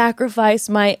going to sacrifice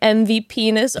my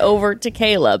MVP-ness over to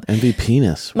Caleb.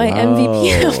 MVP-ness. My Wow.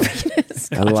 MVP-ness.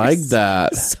 I like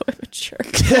that. So immature.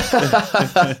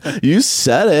 You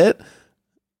said it.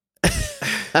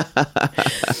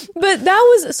 But that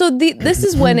was so. This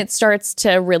is when it starts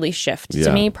to really shift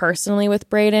to me personally with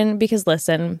Brayden, because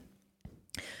listen,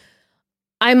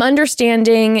 I'm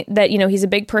understanding that, he's a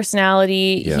big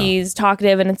personality. Yeah. He's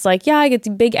talkative, and it's like, I get the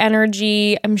big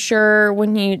energy. I'm sure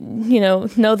when you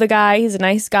know the guy, he's a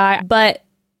nice guy. But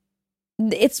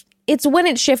it's when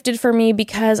it shifted for me,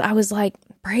 because I was like,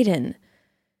 Brayden.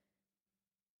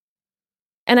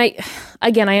 And I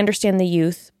understand the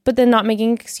youth, but then not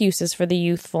making excuses for the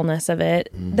youthfulness of it,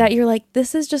 that you're like,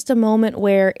 this is just a moment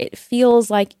where it feels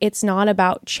like it's not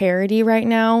about charity right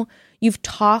now. You've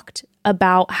talked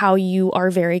about how you are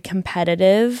very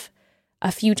competitive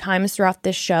a few times throughout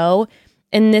this show,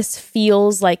 and this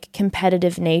feels like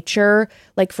competitive nature.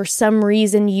 Like for some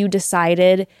reason you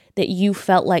decided that you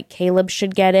felt like Caleb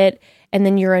should get it, and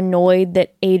then you're annoyed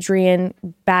that Adrian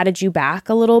batted you back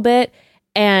a little bit.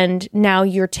 And now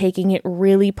you're taking it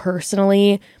really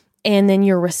personally, and then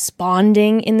you're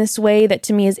responding in this way that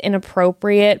to me is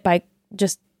inappropriate, by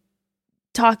just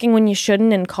talking when you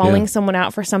shouldn't and calling someone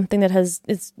out for something that has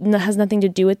nothing to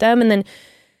do with them. And then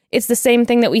it's the same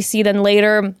thing that we see then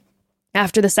later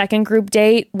after the second group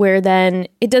date, where then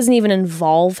it doesn't even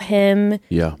involve him.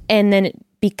 Yeah. And then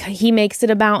because he makes it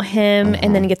about him,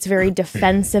 and then gets very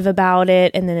defensive about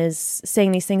it, and then is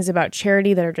saying these things about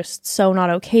charity that are just so not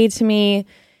okay to me.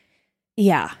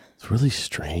 Yeah. It's really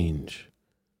strange.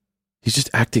 He's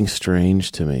just acting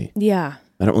strange to me. Yeah.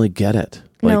 I don't really get it.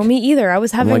 No, me either. I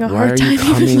was having a hard time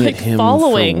even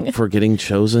following. For getting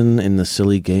chosen in the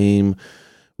silly game.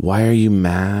 Why are you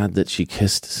mad that she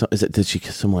kissed? Did she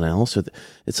kiss someone else? Or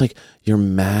it's like, you're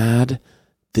mad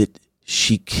that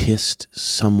she kissed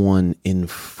someone in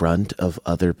front of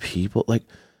other people. Like,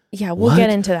 yeah, we'll get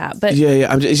into that. But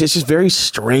yeah. It's just very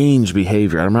strange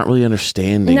behavior. I'm not really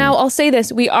understanding. Now, I'll say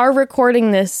this. We are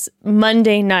recording this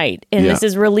Monday night, and this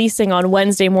is releasing on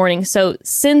Wednesday morning. So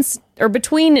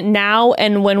between now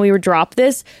and when we drop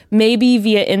this, maybe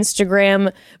via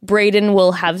Instagram, Brayden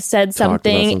will have said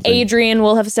something. Adrian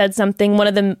will have said something. One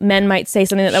of the men might say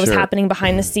something that was happening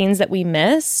behind the scenes that we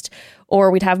missed,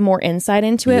 or we'd have more insight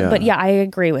into it. But yeah, I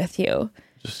agree with you.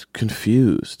 Just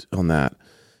confused on that.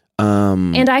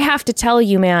 And I have to tell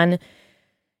you, man,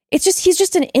 he's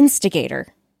just an instigator.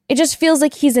 It just feels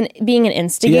like he's being an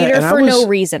instigator for no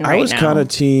reason right now. I was kind of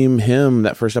team him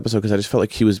that first episode, because I just felt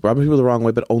like he was rubbing people the wrong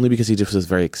way, but only because he just was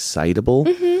very excitable.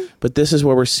 But this is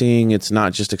where we're seeing it's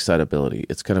not just excitability.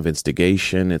 It's kind of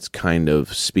instigation. It's kind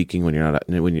of speaking when you're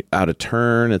out of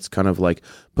turn. It's kind of like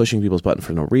pushing people's button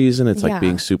for no reason. It's like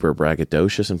being super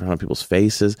braggadocious in front of people's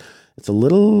faces. It's a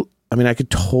little... I mean,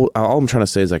 all I'm trying to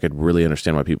say is I could really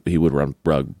understand why he would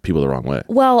rub people the wrong way.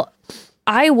 Well,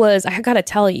 I got to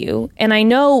tell you, and I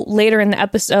know later in the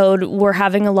episode, we're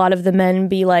having a lot of the men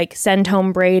be like, send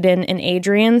home Brayden and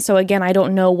Adrian. So again, I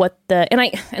don't know what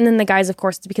and then the guys, of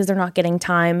course, it's because they're not getting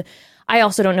time. I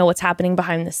also don't know what's happening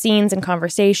behind the scenes and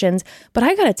conversations, but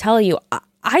I got to tell you,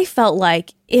 I felt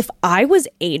like if I was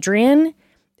Adrian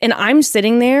and I'm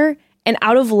sitting there and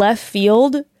out of left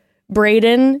field,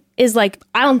 Brayden is like,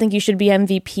 I don't think you should be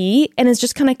MVP, and is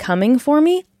just kind of coming for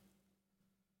me,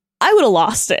 I would have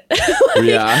lost it.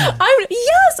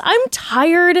 I'm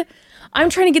tired. I'm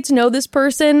trying to get to know this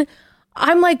person.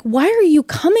 I'm like, why are you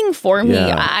coming for me?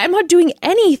 I'm not doing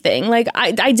anything. Like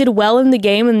I did well in the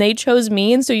game, and they chose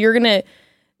me, and so you're gonna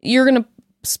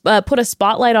put a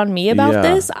spotlight on me about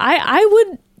this.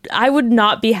 I would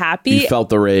not be happy. You felt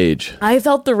the rage. I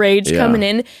felt the rage coming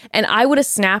in, and I would have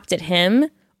snapped at him.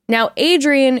 Now,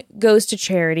 Adrian goes to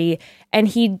Charity, and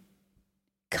he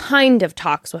kind of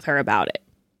talks with her about it.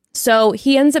 So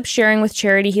he ends up sharing with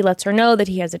Charity. He lets her know that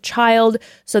he has a child.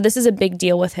 So this is a big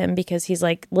deal with him, because he's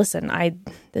like, listen,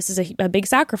 this is a big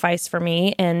sacrifice for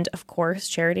me. And of course,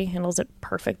 Charity handles it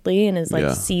perfectly and is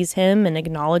like, sees him and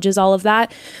acknowledges all of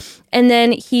that. And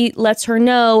then he lets her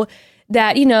know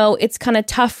that, it's kind of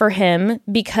tough for him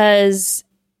because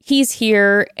he's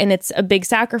here and it's a big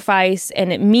sacrifice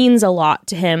and it means a lot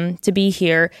to him to be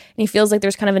here. And he feels like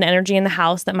there's kind of an energy in the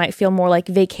house that might feel more like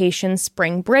vacation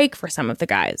spring break for some of the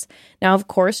guys. Now, of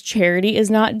course, Charity is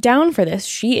not down for this.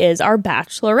 She is our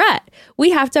Bachelorette.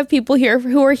 We have to have people here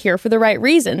who are here for the right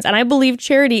reasons. And I believe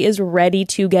Charity is ready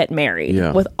to get married.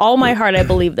 With all my heart, I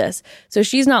believe this. So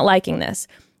she's not liking this.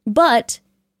 But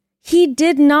he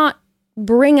did not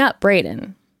bring up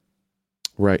Brayden.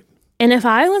 Right. And if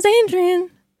I was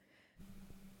Adrian,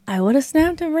 I would have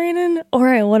snapped at Brayden or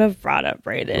I would have brought up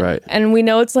Brayden. Right. And we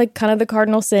know it's like kind of the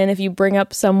cardinal sin. If you bring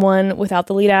up someone without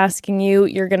the lead asking you,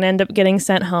 you're going to end up getting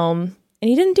sent home. And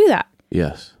he didn't do that.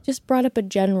 Yes. Just brought up a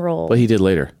general. But he did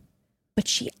later. But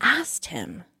she asked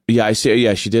him. Yeah, I see.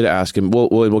 Yeah, she did ask him.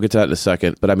 We'll get to that in a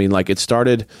second. But I mean, like, it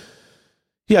started.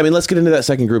 Yeah, I mean, let's get into that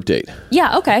second group date.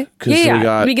 Yeah, okay.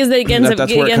 Yeah. Because it ends up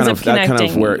connecting. That kind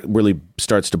of where it really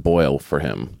starts to boil for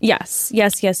him. Yes.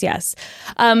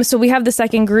 So we have the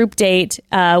second group date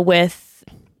with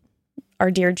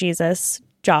our dear Jesus,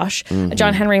 Josh,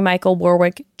 John Henry, Michael,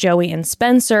 Warwick, Joey, and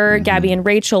Spencer. Gabby and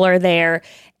Rachel are there.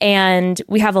 And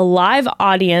we have a live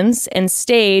audience and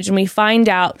stage, and we find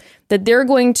out that they're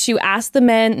going to ask the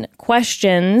men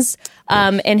questions,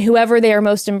 and whoever they are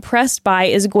most impressed by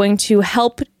is going to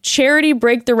help Charity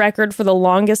break the record for the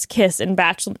longest kiss in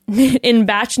Batch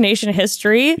Nation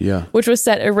history, which was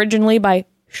set originally by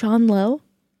Sean Lowe,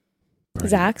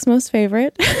 Zach's most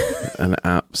favorite. An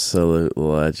absolute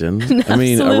legend. I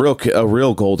mean, a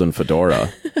real golden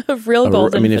fedora.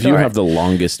 If you have the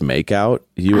longest makeout,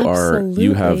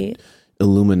 you have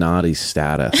Illuminati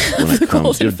status when it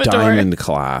comes to diamond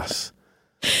class.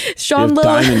 Sean Lowe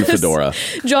diamond fedora.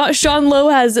 Sean Lowe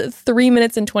has 3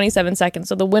 minutes and 27 seconds.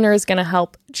 So the winner is going to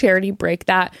help Charity break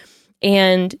that.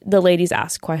 And the ladies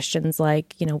ask questions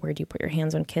like, where do you put your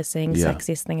hands when kissing?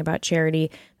 Sexiest thing about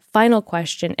Charity. Final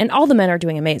question. And all the men are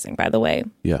doing amazing, by the way.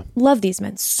 Yeah. Love these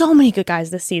men. So many good guys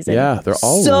this season. Yeah, they're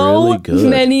all really good. So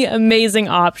many amazing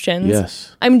options.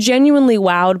 Yes. I'm genuinely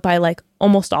wowed by like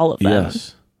almost all of them.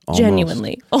 Yes.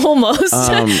 Genuinely. Almost.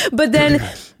 But then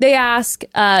they ask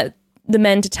the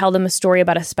men to tell them a story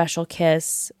about a special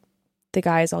kiss. The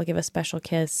guys all give a special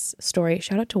kiss story.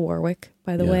 Shout out to Warwick,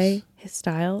 by the way. His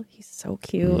style. He's so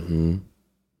cute.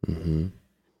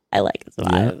 I like his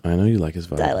vibe. Yeah, I know you like his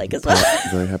vibe. I like his vibe.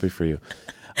 I'm very happy for you.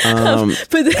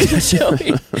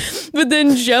 But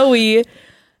then Joey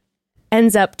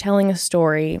ends up telling a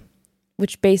story,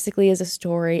 which basically is a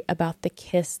story about the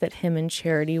kiss that him and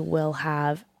Charity will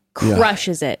have.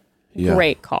 Crushes it. Yeah.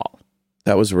 Great call.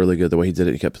 That was really good. The way he did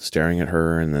it, he kept staring at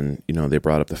her, and then they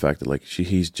brought up the fact that like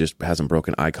he's just hasn't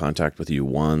broken eye contact with you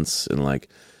once, and like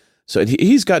so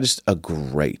he's got just a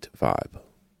great vibe.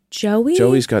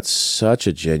 Joey's got such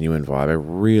a genuine vibe. I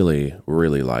really,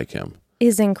 really like him.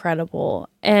 Is incredible.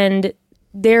 And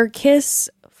their kiss,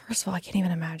 first of all, I can't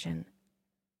even imagine.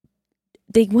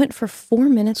 They went for 4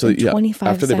 minutes and 25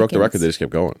 seconds. After they broke the record, they just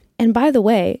kept going. And by the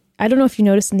way, I don't know if you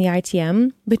noticed in the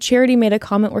ITM, but Charity made a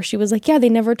comment where she was like, yeah, they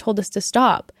never told us to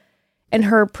stop. And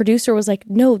her producer was like,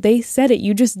 no, they said it.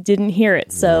 You just didn't hear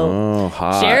it. So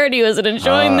Charity wasn't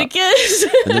enjoying the kiss.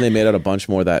 And then they made out a bunch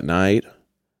more that night.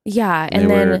 Yeah, and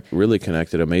then were really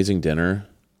connected. Amazing dinner.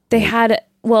 They had, it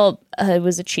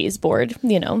was a cheese board,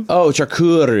 Oh,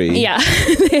 charcuterie. Yeah,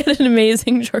 they had an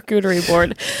amazing charcuterie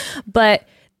board. But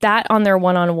that on their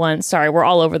one-on-one, sorry, we're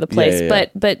all over the place. Yeah.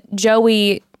 But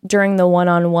Joey, during the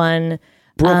one-on-one.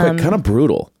 Real quick, kind of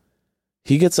brutal.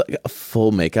 He gets a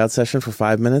full makeout session for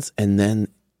 5 minutes, and then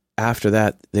after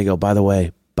that, they go, by the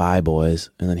way, bye,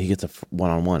 boys. And then he gets a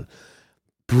one-on-one.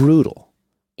 Brutal.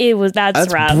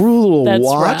 That's rough. Brutal. That's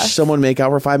Watch rough. someone make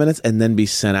out for 5 minutes and then be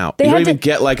sent out. You don't even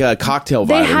get like a cocktail vibe.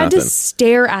 They had or nothing. To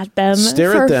stare at them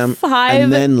for 5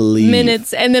 and then leave.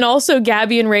 minutes. And then also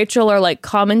Gabby and Rachel are like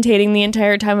commentating the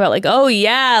entire time about like, oh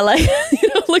yeah, like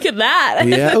look at that.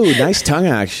 Yeah, oh, nice tongue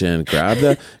action. Grab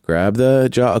the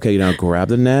jaw. Okay, grab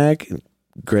the neck,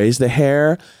 graze the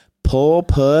hair. Pull,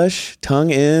 push, tongue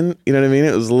in. You know what I mean?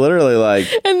 It was literally like...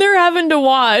 And they're having to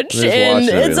watch. And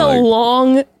it's a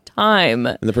long time.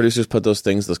 And the producers put those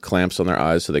clamps on their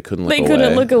eyes so they couldn't look away. They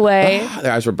couldn't look away.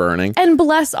 Their eyes were burning. And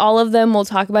bless all of them. We'll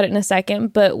talk about it in a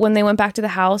second. But when they went back to the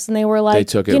house and they were like, they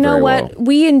took it you know very what? well.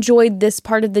 We enjoyed this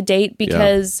part of the date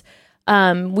because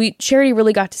Charity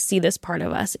really got to see this part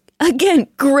of us. Again,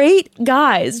 great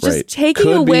guys. Just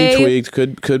taking away... Could be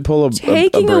tweaked. Could pull a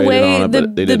taking braid away on it,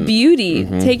 but they the didn't. beauty.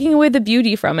 Taking away the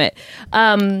beauty from it.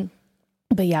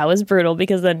 But yeah, it was brutal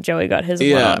because then Joey got his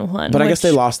one-on-one. But I guess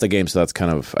they lost the game, so that's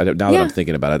kind of... Now that I'm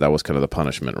thinking about it, that was kind of the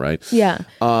punishment, right? Yeah.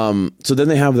 So then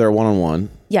they have their one-on-one.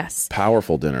 Yes.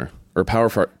 Powerful dinner. Or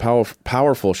powerful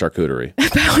charcuterie.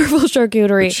 Powerful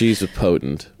charcuterie. The cheese was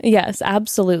potent. Yes,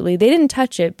 absolutely. They didn't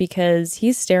touch it because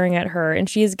he's staring at her and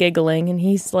she's giggling and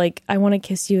he's like, I want to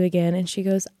kiss you again. And she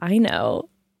goes, I know.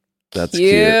 That's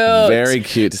cute. Very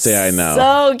cute to say I know.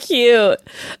 So cute.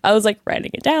 I was like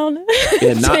writing it down.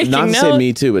 Yeah, not to say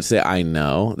me too, but say I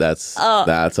know. That's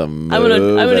a move. I'm gonna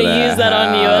use that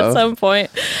on you at some point.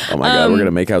 Oh my God, we're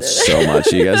gonna make out so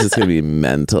much, you guys. It's gonna be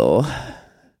mental.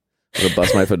 I'll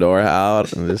bust my fedora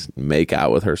out and just make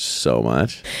out with her so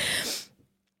much.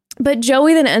 But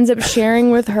Joey then ends up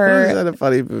sharing with her. Is that a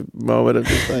funny moment of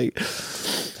just like,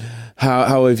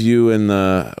 how have you and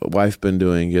the wife been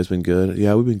doing? You guys been good?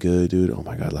 Yeah, we've been good, dude. Oh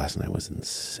my God, last night was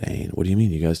insane. What do you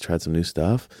mean? You guys tried some new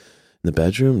stuff in the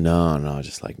bedroom? No,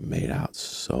 just like made out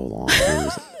so long. It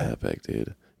was epic,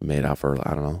 dude. Made out for,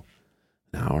 I don't know,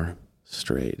 an hour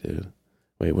straight, dude.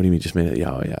 Wait, what do you mean just made it?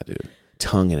 Yeah, oh yeah, dude.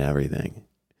 Tongue and everything.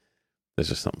 There's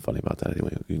just something funny about that.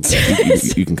 Anyway,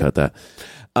 you can cut that.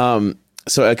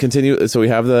 So I continue. So we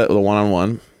have the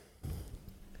one-on-one.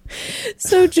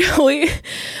 So Joey,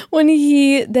 when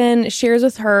he then shares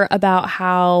with her about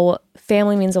how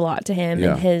family means a lot to him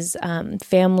and his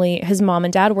family, his mom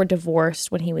and dad were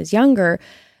divorced when he was younger.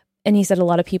 And he said a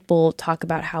lot of people talk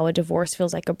about how a divorce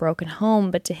feels like a broken home,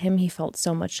 but to him, he felt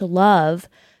so much love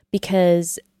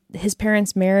because his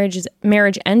parents' marriage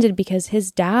ended because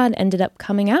his dad ended up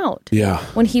coming out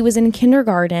when he was in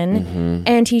kindergarten.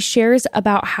 And he shares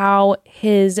about how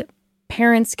his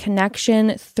parents'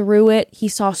 connection through it, he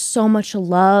saw so much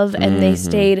love and they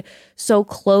stayed so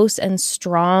close and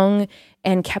strong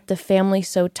and kept the family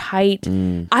so tight.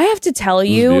 I have to tell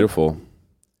you, beautiful.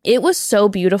 It was so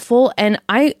beautiful. And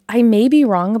I may be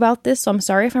wrong about this, so I'm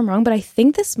sorry if I'm wrong, but I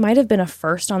think this might have been a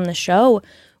first on the show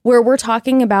where we're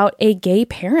talking about a gay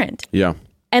parent. Yeah.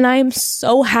 And I'm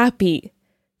so happy.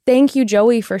 Thank you,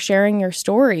 Joey, for sharing your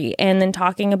story and then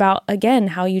talking about, again,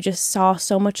 how you just saw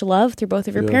so much love through both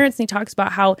of your parents. And he talks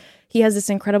about how he has this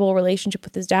incredible relationship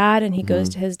with his dad and he goes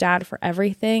to his dad for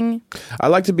everything. I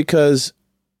liked it because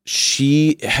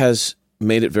she has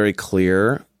made it very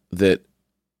clear that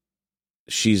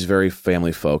she's very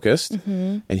family focused.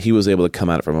 And he was able to come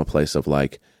at it from a place of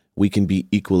like, we can be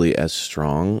equally as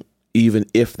strong even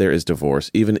if there is divorce,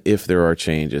 even if there are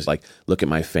changes. Like, look at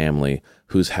my family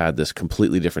who's had this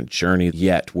completely different journey,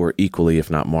 yet we're equally, if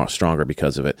not more, stronger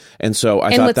because of it. And so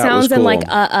I thought that was cool. And what sounds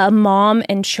like a mom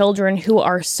and children who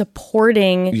are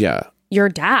supporting your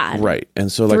dad. Right. And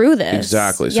so like, through this.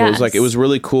 Exactly. So it was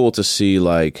really cool to see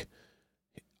like,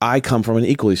 I come from an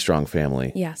equally strong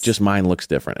family. Yes. Just mine looks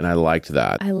different. And I liked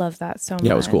that. I love that so much.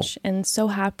 Yeah, it was cool. And so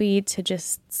happy to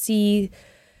just see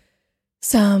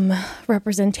some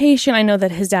representation. I know that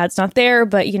his dad's not there,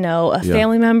 but you know, a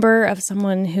family member of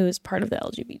someone who is part of the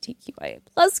LGBTQIA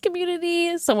plus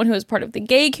community, someone who is part of the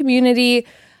gay community.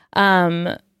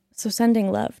 So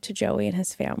sending love to Joey and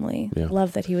his family. Yeah.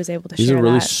 Love that he was able to share that. He's a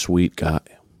really sweet guy.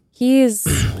 He's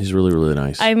really, really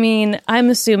nice. I mean, I'm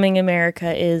assuming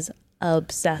America is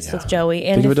obsessed with Joey.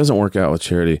 And if it doesn't work out with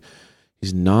Charity,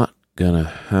 he's not gonna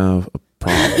have a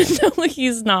problem. No,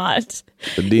 he's not.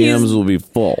 The DMs will be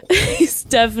full. He's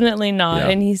definitely not.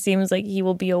 And he seems like he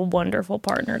will be a wonderful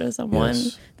partner to someone.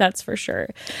 Yes. That's for sure.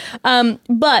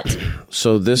 But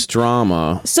so this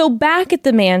drama. So back at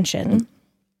the mansion,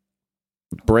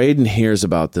 Braden hears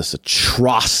about this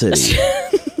atrocity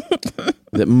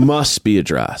that must be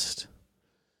addressed.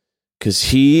 Because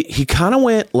he kind of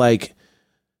went like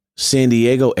San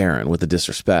Diego Aaron with the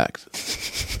disrespect.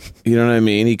 You know what I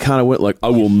mean? He kind of went like, I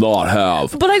will not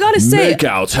have but I gotta say,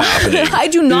 makeouts happening I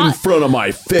do not, in front of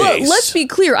my face. But let's be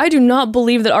clear, I do not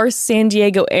believe that our San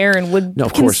Diego Aaron would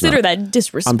consider that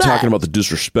disrespect. I'm talking about the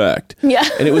disrespect. Yeah.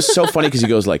 And it was so funny because he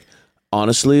goes like,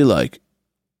 honestly, like,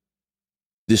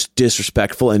 this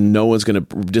disrespectful and no one's going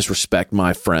to disrespect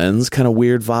my friends kind of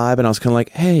weird vibe. And I was kind of like,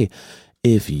 hey,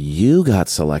 if you got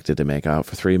selected to make out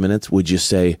for 3 minutes, would you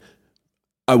say,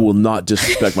 I will not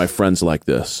disrespect my friends like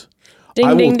this?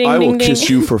 I will kiss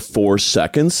you for 4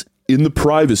 seconds in the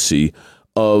privacy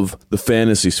of the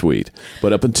fantasy suite.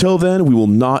 But up until then, we will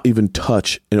not even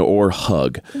touch or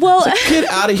hug. Well, like, get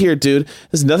out of here, dude.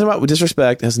 There's nothing about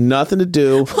disrespect. It has nothing to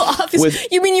do with...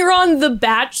 You mean you're on The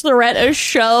Bachelorette, a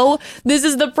show? This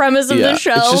is the premise of the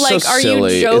show? It's just like, so are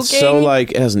silly. You joking? It's so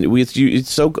like, it's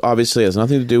so obviously has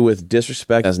nothing to do with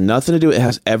disrespect. It has nothing to do, it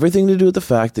has everything to do with the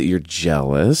fact that you're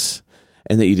jealous.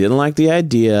 And that you didn't like the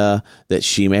idea that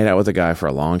she made out with a guy for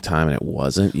a long time and it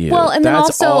wasn't you. Well, and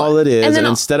that's also, all it is. And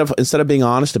instead of being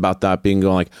honest about that, going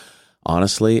like,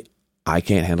 honestly, I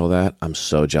can't handle that. I'm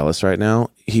so jealous right now.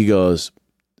 He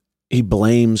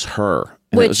blames her.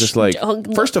 And it was just like,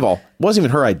 first of all, it wasn't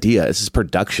even her idea. It's his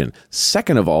production.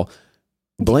 Second of all,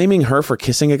 blaming her for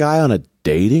kissing a guy on a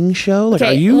dating show. Like,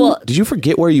 did you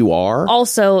forget where you are?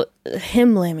 Also,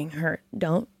 him blaming her.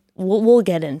 We'll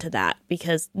get into that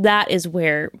because that is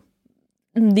where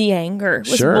the anger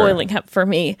was boiling up for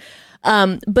me.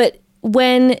 But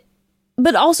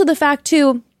also the fact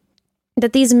too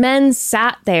that these men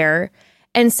sat there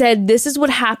and said, this is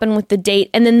what happened with the date.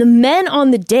 And then the men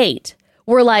on the date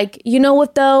were like, you know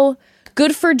what though?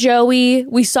 good for Joey.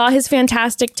 We saw his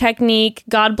fantastic technique.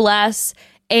 God bless.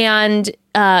 And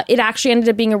it actually ended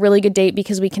up being a really good date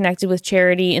because we connected with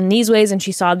Charity in these ways, and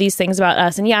she saw these things about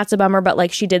us. And yeah, it's a bummer, but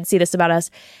like she did see this about us.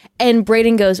 And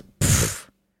Brayden goes,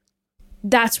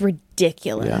 that's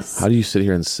ridiculous. Yeah. How do you sit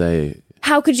here and say...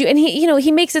 How could you? And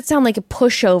he makes it sound like a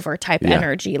pushover type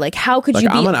energy. Like, how could you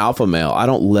be? I'm an alpha male. I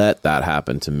don't let that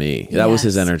happen to me. That was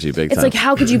his energy big time. It's like,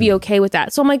 how could you be okay with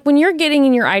that? So I'm like, when you're getting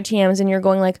in your ITMs and you're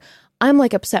going like, I'm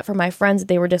like upset for my friends that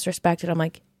they were disrespected. I'm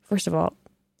like, first of all,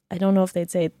 I don't know if they'd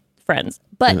say friends,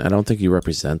 but and I don't think you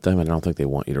represent them. And I don't think they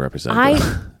want you to represent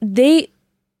them.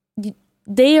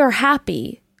 They are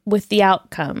happy with the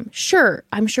outcome. Sure,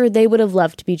 I'm sure they would have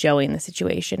loved to be Joey in the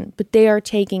situation, but they are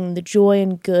taking the joy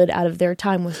and good out of their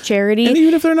time with Charity. And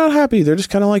even if they're not happy, they're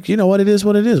just kind of like, you know what, it is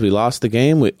what it is. We lost the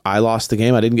game. I lost the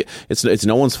game. I didn't get. It's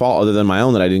no one's fault other than my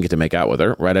own that I didn't get to make out with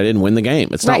her. Right? I didn't win the game.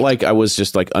 It's not like I was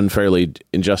just like unfairly,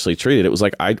 unjustly treated. It was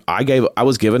like I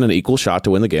was given an equal shot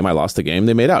to win the game. I lost the game.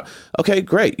 They made out. Okay,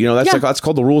 great. That's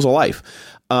called the rules of life.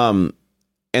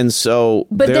 And so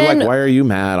they're like, why are you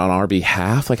mad on our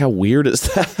behalf? Like, how weird is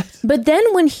that? But then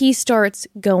when he starts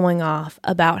going off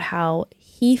about how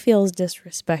he feels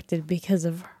disrespected because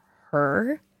of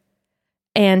her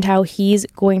and how he's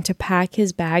going to pack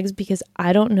his bags because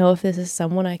I don't know if this is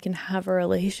someone I can have a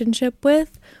relationship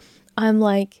with, I'm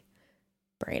like,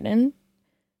 Brayden,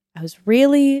 I was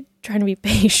really trying to be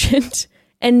patient.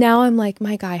 And now I'm like,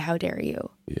 my guy, how dare you?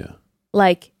 Yeah.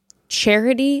 Like,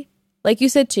 Charity... Like you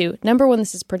said, too, number one,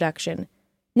 this is production.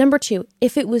 Number two,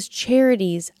 if it was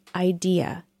Charity's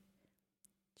idea,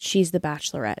 she's the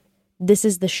Bachelorette. This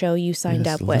is the show you signed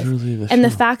up with. And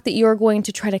the fact that you're going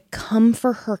to try to come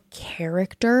for her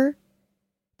character,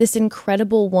 this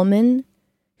incredible woman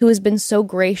who has been so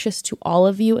gracious to all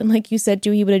of you. And like you said,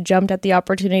 too, he would have jumped at the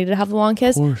opportunity to have the long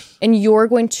kiss. Of course. And you're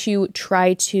going to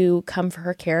try to come for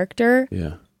her character.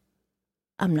 Yeah.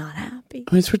 I'm not happy.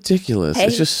 I mean, it's ridiculous.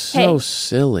 It's just so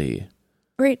silly.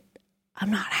 Great. I'm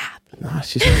not happy. No,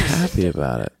 she's not happy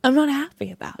about it. I'm not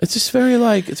happy about it. It's just very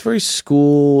it's very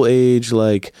school age.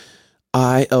 Like,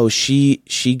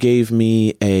 she gave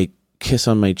me a kiss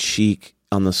on my cheek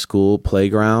on the school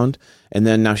playground. And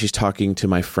then now she's talking to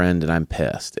my friend and I'm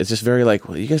pissed. It's just very like,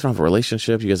 well, you guys don't have a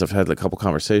relationship. You guys have had a couple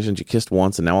conversations. You kissed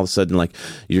once and now all of a sudden like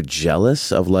you're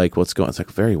jealous of like what's going on. It's like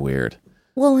very weird.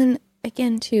 Well, and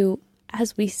again, too,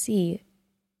 as we see,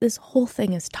 this whole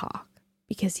thing is talk.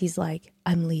 Because he's like,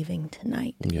 I'm leaving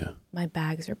tonight. Yeah. My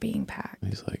bags are being packed.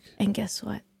 He's like... And guess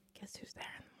what? Guess who's there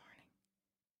in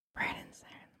the morning? Brayden's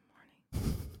there in the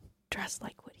morning. Dressed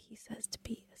like what he says to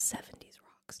be a 70s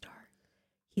rock star.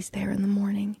 He's there in the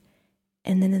morning.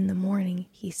 And then in the morning,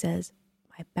 he says,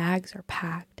 my bags are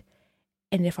packed.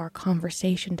 And if our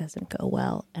conversation doesn't go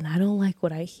well, and I don't like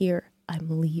what I hear,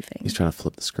 I'm leaving. He's trying to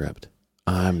flip the script.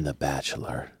 I'm the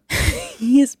Bachelor.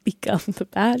 He has become the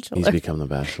Bachelor. He's become the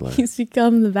Bachelor. He's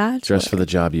become the Bachelor. Dress for the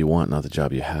job you want, not the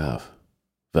job you have.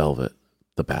 Velvet,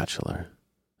 the Bachelor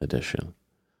edition.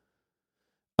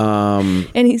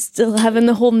 And he's still having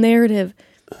the whole narrative.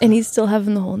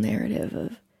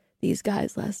 Of these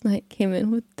guys last night came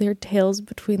in with their tails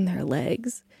between their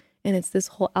legs. And it's this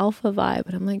whole alpha vibe.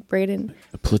 And I'm like, Brayden.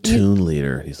 A platoon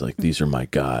leader. He's like, these are my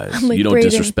guys. Like, you don't Brayden,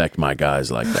 disrespect my guys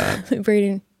like that.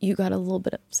 Brayden, you got a little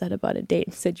bit upset about a date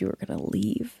and said you were going to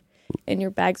leave. And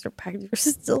your bags are packed. You're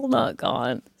still not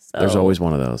gone. So. There's always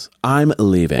one of those. I'm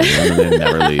leaving. And then they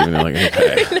never leave. And they're like,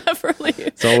 okay. They never leave.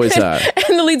 It's always that.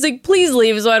 And the lead's like, please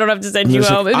leave so I don't have to send you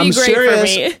home. It'd be great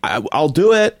serious. for me. I'll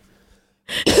do it.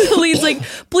 The lead's like,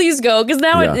 please go, because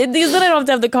now then I don't have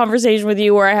to have the conversation with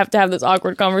you where I have to have this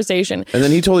awkward conversation. And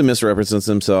then he totally misrepresents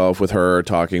himself with her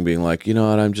talking, being like, you know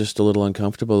what, I'm just a little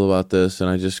uncomfortable about this, and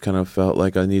I just kind of felt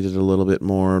like I needed a little bit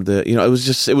more.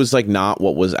 It was like not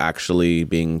what was actually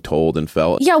being told and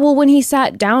felt. Yeah, well, when he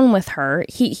sat down with her,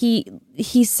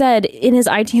 he said in his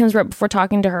ITMs right before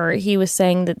talking to her, he was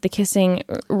saying that the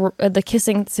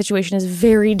kissing situation is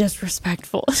very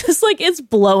disrespectful. It's just like, it's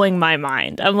blowing my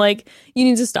mind. I'm like, you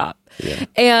need to stop. Yeah.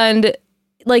 And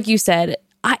like you said,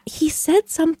 he said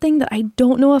something that I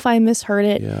don't know if I misheard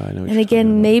it. Yeah, I know. And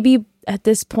again, maybe at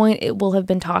this point it will have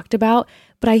been talked about,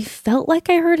 but I felt like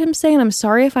I heard him say, and I'm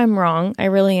sorry if I'm wrong, I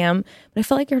really am, but I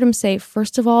felt like I heard him say,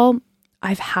 first of all,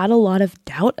 I've had a lot of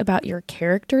doubt about your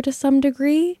character to some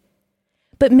degree.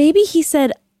 But maybe he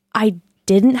said, I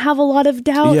didn't have a lot of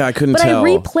doubt. Yeah, I couldn't But tell. I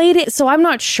replayed it, so I'm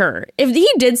not sure. If he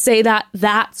did say that,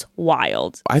 that's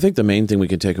wild. I think the main thing we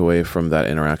can take away from that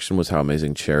interaction was how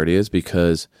amazing Charity is,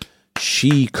 because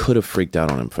she could have freaked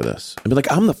out on him for this and be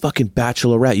like, I'm the fucking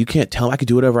Bachelorette. You can't tell him. I could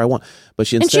do whatever I want.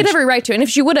 But and she had every right to. And if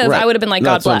she would have, I would have been like,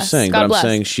 God bless. I'm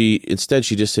saying she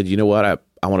just said, you know what?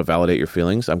 I want to validate your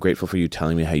feelings. I'm grateful for you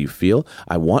telling me how you feel.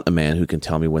 I want a man who can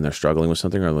tell me when they're struggling with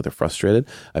something or when they're frustrated.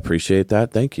 I appreciate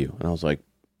that. Thank you. And I was like,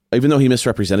 even though he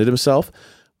misrepresented himself,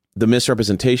 the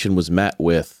misrepresentation was met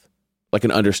with like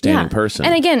an understanding person.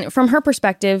 And again, from her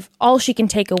perspective, all she can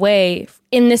take away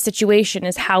in this situation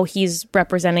is how he's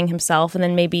representing himself, and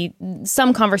then maybe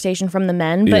some conversation from the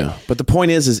men. But the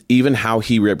point is even how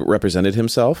he represented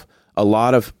himself, a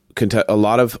lot of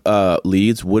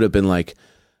leads would have been like,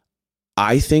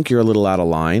 I think you're a little out of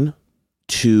line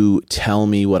to tell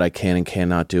me what I can and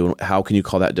cannot do. How can you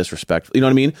call that disrespectful? You know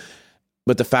what I mean?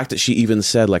 But the fact that she even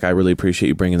said, like, I really appreciate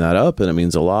you bringing that up, and it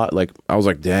means a lot. Like, I was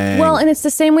like, dang. Well, and it's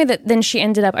the same way that then she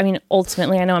ended up, I mean,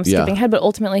 ultimately, I know I'm skipping ahead, but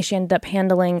ultimately she ended up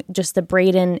handling just the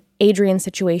Brayden-Adrian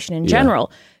situation in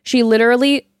general. She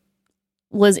literally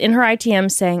was in her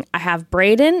ITM saying, I have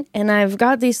Brayden, and I've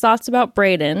got these thoughts about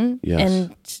Brayden,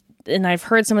 and I've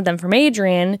heard some of them from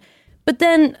Adrian, but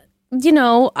then, you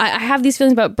know, I have these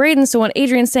feelings about Brayden, so when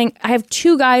Adrian's saying, I have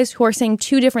two guys who are saying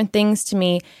two different things to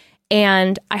me,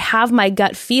 and I have my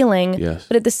gut feeling,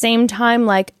 but at the same time,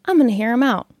 like, I'm going to hear him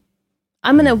out.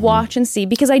 I'm going to watch and see,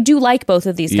 because I do like both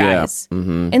of these guys.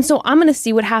 And so I'm going to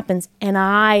see what happens. And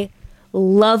I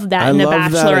love that in The Bachelorette. I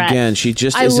love that again. She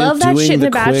just isn't doing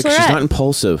the quick. She's not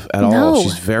impulsive at all.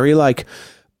 She's very like,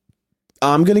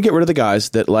 I'm going to get rid of the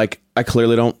guys that, like, I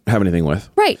clearly don't have anything with.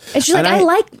 Right. And she's like,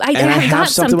 I have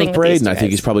something with Brayden. I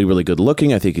think he's probably really good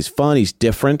looking. I think he's fun. He's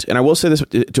different. And I will say this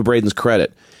to Brayden's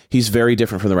credit. He's very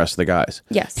different from the rest of the guys.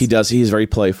 Yes. He's very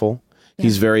playful. Yeah.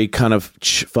 He's very kind of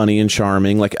funny and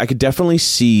charming. Like, I could definitely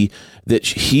see that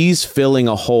he's filling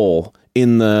a hole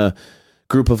in the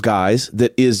group of guys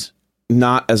that is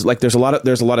not as, like, there's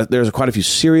quite a few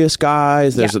serious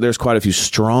guys. There's quite a few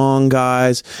strong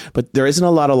guys, but there isn't a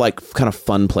lot of, like, kind of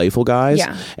fun, playful guys.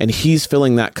 Yeah. And he's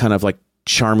filling that kind of, like,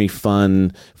 charmy,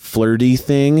 fun, flirty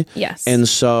thing. Yes. And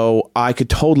so I could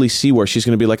totally see where she's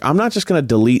going to be like, I'm not just going to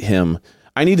delete him.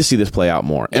 I need to see this play out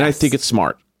more. And I think it's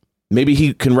smart. Maybe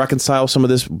he can reconcile some of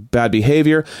this bad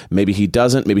behavior. Maybe he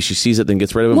doesn't. Maybe she sees it, then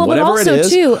gets rid of him. Well, whatever it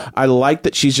is, too, I like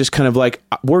that she's just kind of like,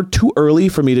 we're too early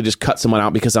for me to just cut someone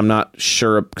out because I'm not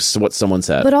sure what someone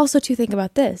said. But also, to think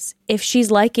about this. If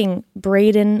she's liking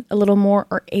Brayden a little more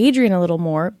or Adrian a little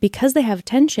more because they have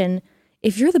tension,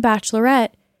 if you're the Bachelorette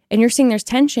and you're seeing there's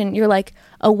tension, you're like,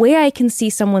 a way I can see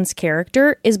someone's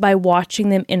character is by watching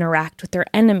them interact with their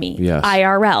enemy,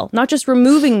 IRL. Not just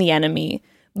removing the enemy,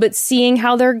 but seeing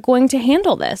how they're going to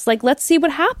handle this. Like, let's see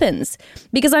what happens.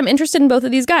 Because I'm interested in both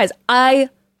of these guys. I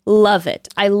love it.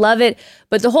 I love it.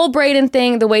 But the whole Brayden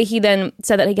thing, the way he then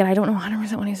said that, again, I don't know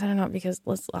 100% when he said it or not, because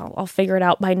I'll figure it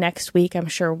out by next week. I'm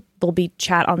sure there'll be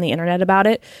chat on the internet about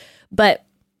it. But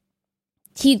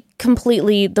he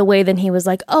completely, the way then he was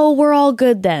like, oh, we're all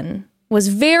good then, was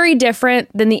very different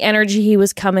than the energy he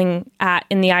was coming at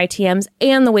in the ITMs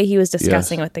and the way he was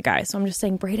discussing with the guys. So I'm just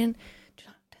saying, Brayden, do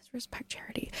not disrespect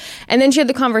Charity. And then she had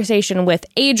the conversation with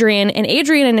Adrian, and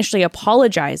Adrian initially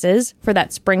apologizes for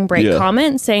that spring break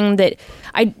comment, saying that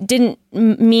I didn't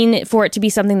mean for it to be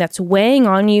something that's weighing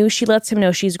on you. She lets him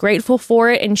know she's grateful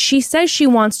for it, and she says she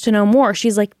wants to know more.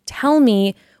 She's like, tell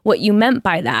me what you meant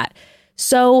by that.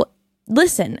 So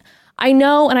listen, I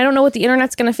know, and I don't know what the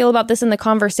internet's going to feel about this in the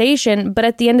conversation, but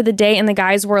at the end of the day, and the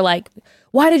guys were like,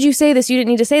 why did you say this? You didn't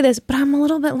need to say this. But I'm a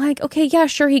little bit like, okay, yeah,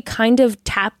 sure. He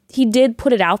did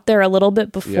put it out there a little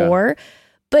bit before,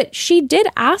 but she did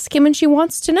ask him and she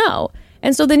wants to know.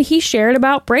 And so then he shared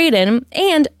about Brayden,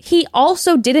 and he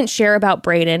also didn't share about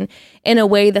Brayden in a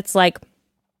way that's like,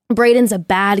 Brayden's a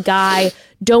bad guy,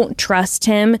 don't trust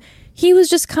him. He was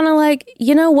just kind of like,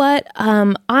 you know what?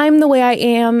 I'm the way I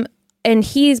am, and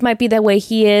he's might be the way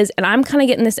he is, and I'm kind of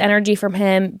getting this energy from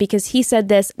him because he said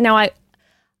this. Now,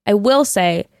 I will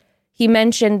say, he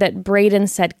mentioned that Brayden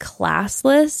said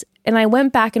classless, and I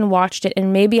went back and watched it,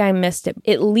 and maybe I missed it,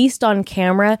 at least on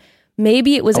camera.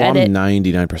 Maybe it was edited. I'm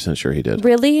 99% sure he did.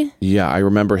 Really? Yeah, I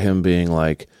remember him being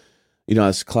like, you know,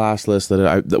 it's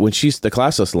classless. When she's the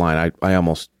classless line, I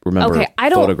almost remember. Okay, I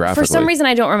don't. For some reason,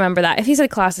 I don't remember that. If he said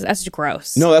classless, that's just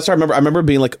gross. No, that's what I remember. I remember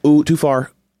being like, "Ooh, too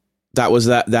far." That was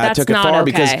that. That took it far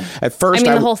because at first,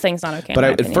 the whole thing's not okay. But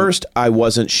at first, I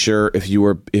wasn't sure if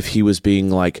he was being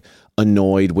like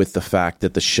annoyed with the fact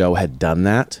that the show had done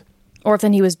that, or if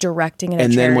then he was directing it.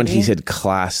 And then when he said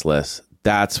classless,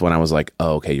 that's when I was like,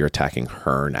 oh, okay, you're attacking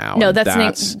her now. No,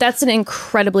 that's an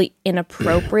incredibly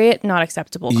inappropriate, not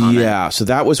acceptable comment. Yeah, so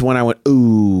that was when I went,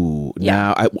 ooh,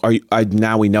 now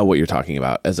now we know what you're talking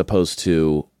about, as opposed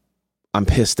to I'm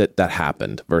pissed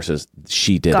that versus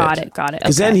she did it. Got it.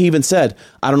 Because then he even said,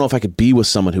 I don't know if I could be with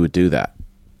someone who would do that.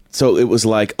 So it was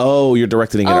like, oh, you're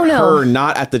directing it at her,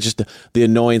 not at the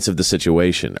annoyance of the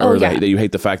situation, or that you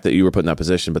hate the fact that you were put in that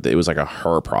position, but it was like a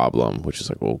her problem, which is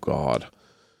like, oh God,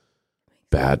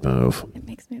 bad move. It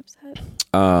makes me upset.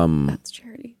 That's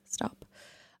Charity. Stop.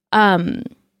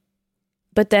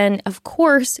 But then, of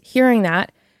course, hearing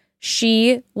that,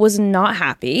 she was not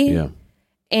happy. Yeah.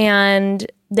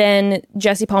 And then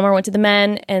Jesse Palmer went to the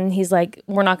men, and he's like,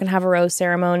 we're not going to have a rose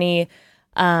ceremony.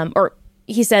 Or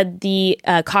he said the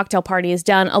cocktail party is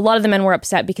done. A lot of the men were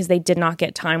upset because they did not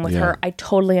get time with her. I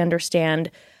totally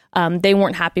understand. They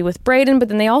weren't happy with Brayden, but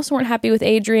then they also weren't happy with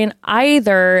Adrian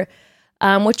either,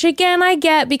 which again, I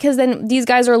get, because then these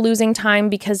guys are losing time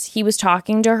because he was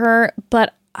talking to her.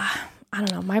 But I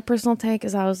don't know. My personal take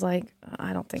is I was like,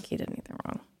 I don't think he did anything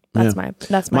wrong.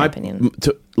 That's my opinion.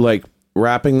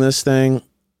 Wrapping this thing,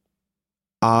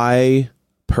 I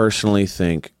personally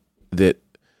think that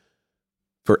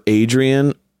for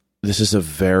Adrian, this is a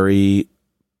very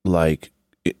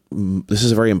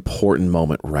important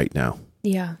moment right now.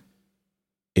 Yeah.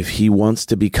 If he wants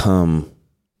to become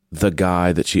the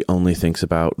guy that she only thinks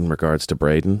about in regards to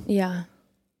Brayden,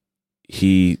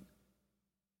 he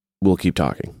will keep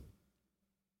talking.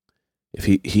 If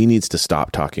he needs to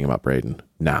stop talking about Brayden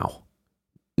now.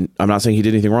 I'm not saying he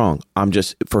did anything wrong. I'm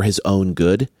just, for his own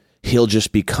good, he'll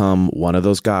just become one of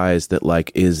those guys that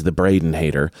is the Brayden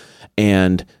hater.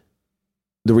 And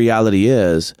the reality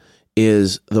is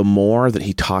the more that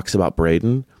he talks about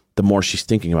Brayden, the more she's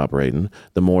thinking about Brayden,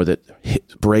 the more that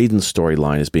Brayden's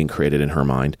storyline is being created in her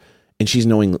mind. And she's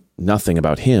knowing nothing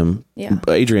about him,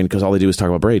 Adrian, because all they do is talk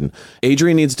about Brayden.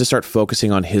 Adrian needs to start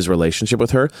focusing on his relationship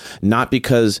with her, not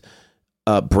because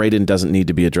Brayden doesn't need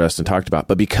to be addressed and talked about,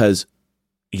 but because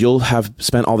you'll have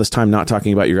spent all this time not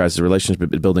talking about your guys' relationship,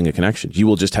 but building a connection. You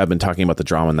will just have been talking about the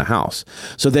drama in the house.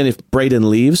 So then if Brayden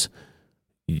leaves,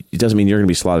 it doesn't mean you're going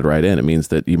to be slotted right in. It means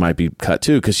that you might be cut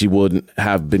too, because she wouldn't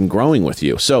have been growing with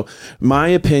you. So my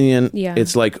opinion,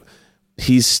 it's like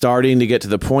he's starting to get to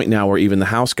the point now where even the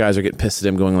house guys are getting pissed at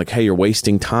him, going like, hey, you're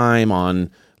wasting time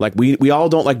on, like, we all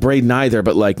don't like Brayden either,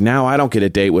 but like now I don't get a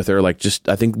date with her. Like, just,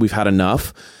 I think we've had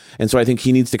enough. And so I think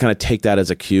he needs to kind of take that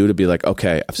as a cue to be like,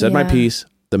 okay, I've said my piece.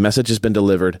 The message has been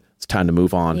delivered. It's time to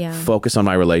move on. Focus on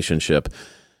my relationship.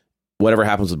 Whatever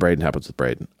happens with Brayden happens with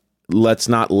Brayden. Let's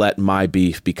not let my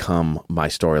beef become my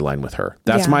storyline with her.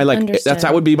 That's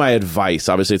that would be my advice.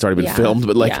 Obviously, it's already been filmed,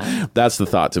 but that's the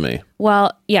thought to me.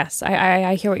 Well, yes,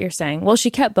 I hear what you're saying. Well, she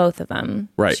kept both of them.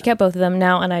 Right. She kept both of them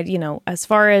now. And as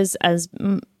far as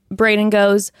Brayden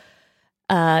goes,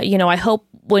 I hope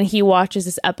when he watches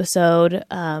this episode,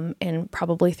 and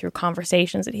probably through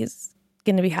conversations that he's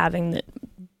going to be having,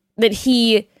 that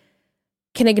he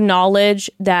can acknowledge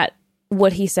that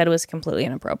what he said was completely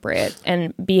inappropriate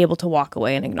and be able to walk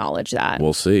away and acknowledge that.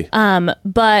 We'll see.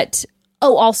 But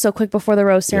also quick before the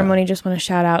rose ceremony, just want to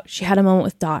shout out, she had a moment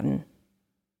with Dotun.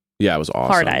 Yeah, it was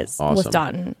awesome. Hard eyes with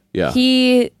Dotun. Yeah.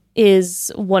 He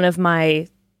is one of my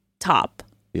top.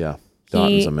 Yeah.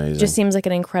 Dotton's amazing. Just seems like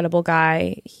an incredible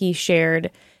guy. He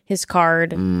shared his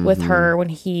card with her when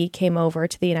he came over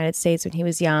to the United States when he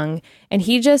was young. And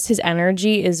his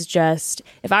energy is just,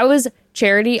 if I was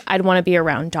Charity, I'd want to be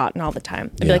around Dotun all the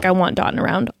time. I'd be like, I want Dotun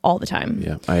around all the time.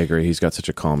 Yeah, I agree. He's got such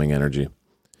a calming energy.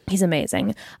 He's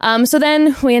amazing. So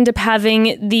then we end up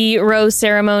having the rose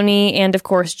ceremony. And of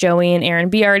course, Joey and Aaron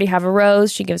B already have a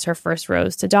rose. She gives her first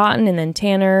rose to Dotun, and then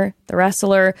Tanner, the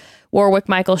wrestler, Warwick,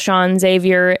 Michael, Sean,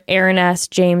 Xavier, Aaron S.,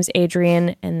 James,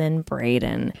 Adrian, and then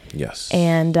Brayden. Yes.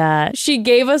 And she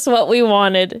gave us what we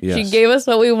wanted. Yes. She gave us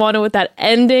what we wanted with that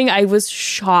ending. I was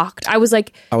shocked. I was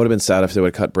like... I would have been sad if they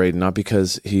would have cut Brayden, not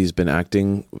because he's been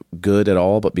acting good at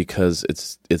all, but because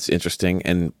it's interesting,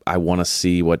 and I want to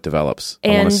see what develops.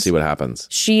 I want to see what happens.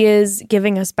 She is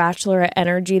giving us Bachelorette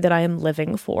energy that I am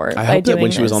living for. I hope that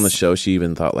when she was on the show, she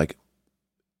even thought, like,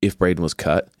 if Brayden was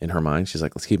cut, in her mind, she's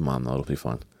like, let's keep him on, though. It'll be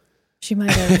fun. She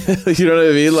might have. You know what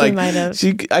I mean? Like, she might have.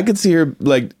 I could see her,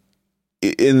 like,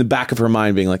 in the back of her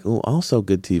mind being like, oh, also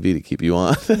good TV to keep you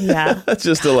on. Yeah.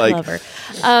 Just to, like... I love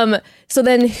her. So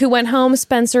then who went home?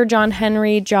 Spencer, John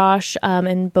Henry, Josh,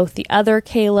 and both the other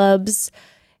Calebs.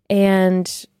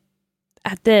 And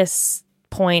at this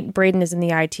point, Brayden is in the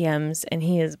ITMs, and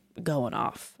he is going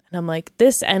off. And I'm like,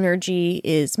 this energy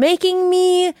is making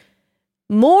me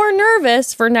more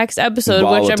nervous for next episode,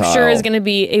 Volatile. which I'm sure is going to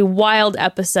be a wild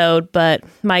episode, but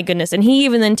my goodness. And he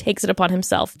even then takes it upon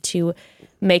himself to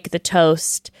make the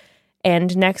toast.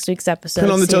 And next week's episode,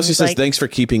 put on the toast, he says, thanks for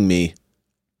keeping me.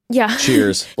 Yeah.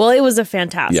 Cheers. Well, it was a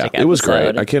fantastic episode. It was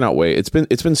great. I cannot wait. It's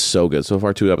been so good so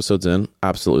far. 2 episodes in,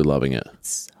 absolutely loving it.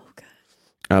 So good.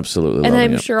 Absolutely and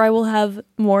loving it. I'm sure I will have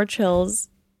more chills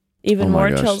Even Oh my more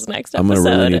gosh. chills next I'm episode.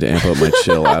 gonna really need to amp up my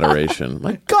chill adoration.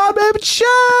 My God, baby,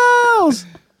 chills.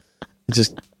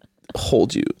 Just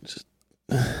hold you. Just...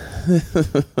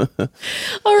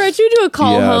 All right, you do a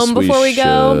call Yes, home before we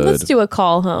go. should. Let's do a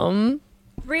call home.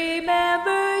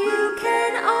 Remember, you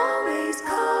can always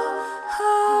call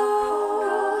home.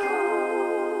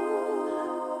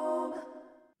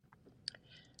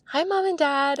 Hi, Mom and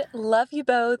Dad. Love you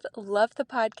both. Love the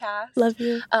podcast. Love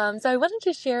you. So I wanted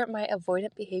to share my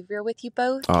avoidant behavior with you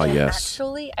both. Oh, and yes.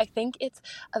 Actually, I think it's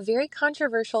a very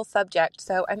controversial subject,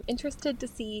 so I'm interested to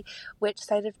see which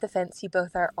side of the fence you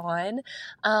both are on.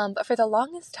 But for the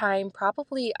longest time,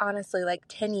 probably honestly like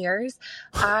 10 years,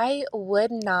 I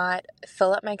would not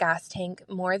fill up my gas tank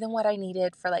more than what I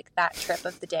needed for like that trip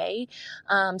of the day.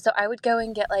 So I would go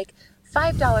and get like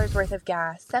 $5 worth of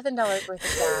gas, $7 worth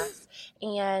of gas,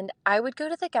 and I would go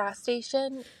to the gas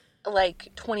station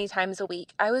like 20 times a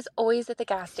week. I was always at the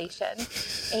gas station.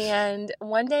 And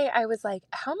one day I was like,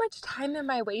 how much time am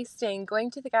I wasting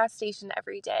going to the gas station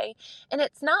every day? And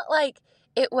it's not like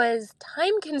it was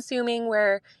time consuming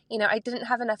where, you know, I didn't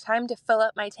have enough time to fill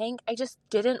up my tank. I just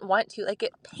didn't want to. Like,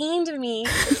 it pained me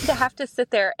to have to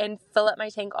sit there and fill up my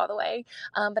tank all the way.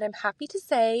 But I'm happy to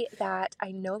say that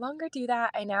I no longer do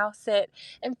that. I now sit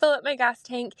and fill up my gas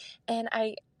tank, and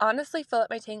I honestly fill up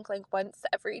my tank like once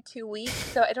every 2 weeks.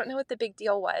 So I don't know what the big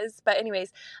deal was. But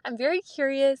anyways, I'm very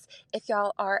curious if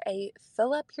y'all are a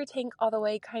fill up your tank all the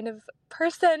way kind of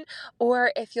person,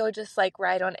 or if you'll just like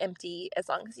ride on empty as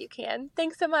long as you can.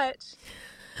 Thanks so much.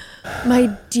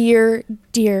 My dear,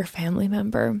 dear family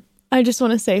member, I just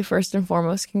want to say first and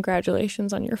foremost,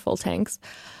 congratulations on your full tanks.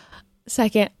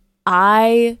 Second,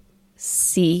 I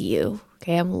see you.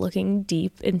 Okay, I'm looking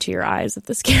deep into your eyes at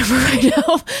this camera right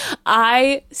now.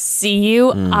 I see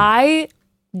you. I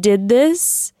did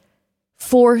this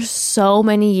for so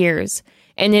many years,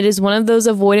 and it is one of those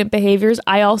avoidant behaviors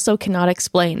I also cannot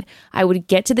explain. I would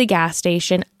get to the gas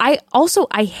station. I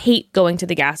hate going to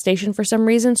the gas station for some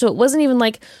reason, so it wasn't even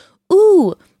like,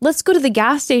 ooh, let's go to the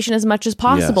gas station as much as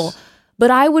possible. Yes.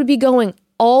 But I would be going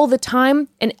all the time,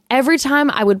 and every time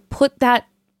I would put that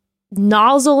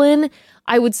nozzle in,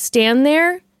 I would stand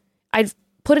there, I'd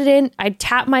put it in, I'd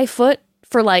tap my foot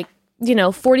for like,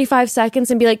 45 seconds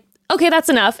and be like, okay, that's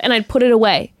enough. And I'd put it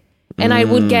away. And I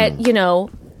would get,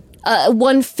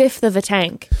 1/5 of a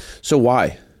tank. So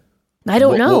why? I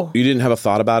don't know. You didn't have a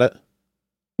thought about it?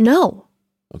 No.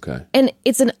 Okay. And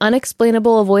it's an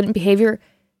unexplainable avoidant behavior,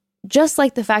 just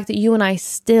like the fact that you and I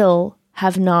still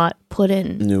have not put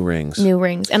in New rings.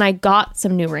 And I got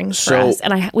some new rings for So- us,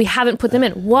 and we haven't put them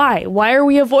in. Why are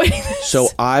we avoiding this? So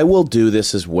I will do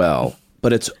this as well,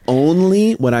 but it's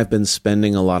only when I've been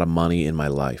spending a lot of money in my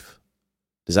life.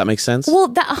 Does that make sense? Well,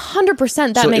 that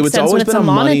 100% that So makes it's sense always when it's been a a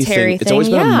money monetary thing. thing. It's always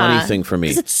been a yeah. money thing for me.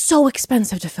 Because it's so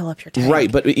expensive to fill up your tank. Right,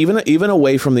 but even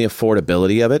away from the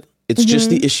affordability of it, it's just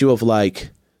the issue of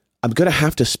like, I'm going to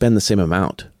have to spend the same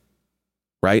amount.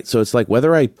 Right? So it's like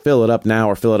whether I fill it up now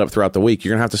or fill it up throughout the week,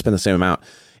 you're going to have to spend the same amount.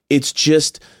 It's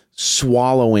just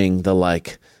swallowing the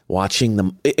like watching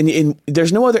them. And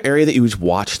there's no other area that you just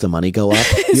watch the money go up.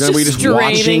 You know, where you're just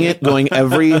watching it going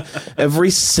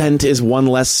every cent is one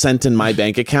less cent in my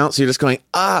bank account. So you're just going,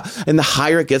 and the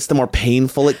higher it gets, the more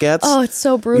painful it gets. Oh, it's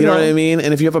so brutal. You know what I mean?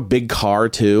 And if you have a big car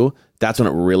too, that's when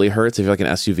it really hurts. If you're like an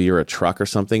SUV or a truck or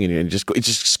something, and it's just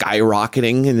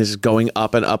skyrocketing and it's just going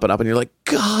up and up and up, and you're like,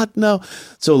 God, no.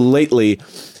 So lately,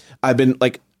 I've been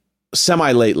like,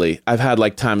 semi-lately, I've had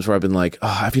like times where I've been like,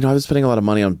 I've been spending a lot of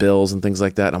money on bills and things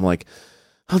like that. And I'm like,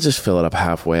 I'll just fill it up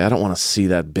halfway. I don't want to see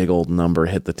that big old number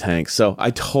hit the tank. So I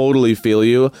totally feel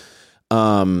you.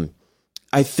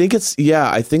 I think it's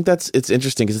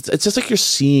interesting because it's just like you're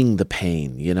seeing the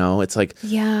pain, It's like,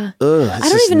 yeah. I I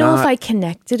don't even know if I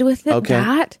connected with it. Okay.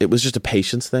 That it was just a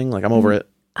patience thing. Like I'm over it.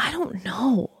 I don't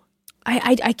know.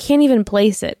 I can't even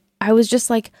place it. I was just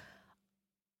like,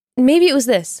 maybe it was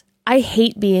this. I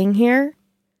hate being here.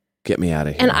 Get me out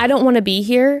of here. And I don't want to be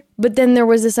here. But then there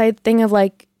was this thing of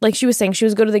like she was saying, she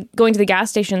was going to the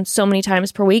gas station so many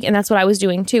times per week. And that's what I was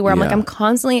doing too, where I'm like, I'm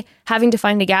constantly having to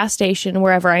find a gas station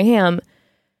wherever I am.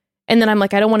 And then I'm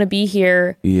like, I don't want to be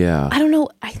here. Yeah. I don't know.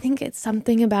 I think it's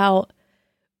something about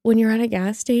when you're at a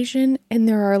gas station and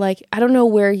there are like, I don't know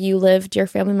where you live, dear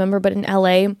family member, but in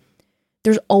LA,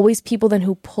 there's always people then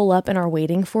who pull up and are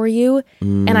waiting for you.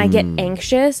 And I get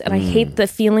anxious and I hate the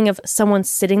feeling of someone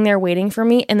sitting there waiting for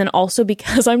me. And then also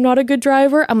because I'm not a good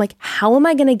driver, I'm like, how am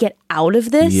I going to get out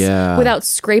of this without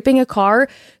scraping a car?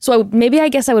 So I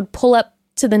guess I would pull up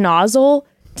to the nozzle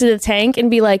to the tank and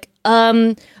be like,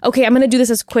 okay, I'm gonna do this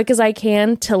as quick as I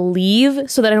can to leave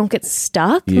so that I don't get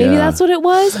stuck. Yeah. Maybe that's what it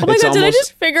was. Oh my It's God, did I almost-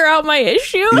 just figure out my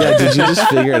issue? Yeah, did you just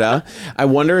figure it out? I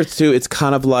wonder too, it's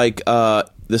kind of like the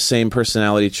same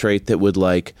personality trait that would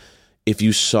like, if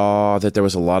you saw that there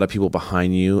was a lot of people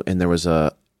behind you and there was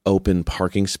a open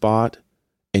parking spot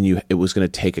and it was going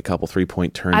to take a couple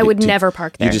 3-point turns. I would never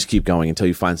park there. You just keep going until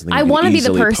you find something. I want to be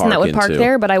the person that would park into.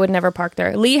 there, but I would never park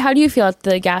there. Lee, how do you feel at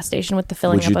the gas station with the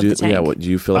filling Would you up do? of the tank? Yeah, what do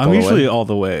you fill up? I'm all usually the way? all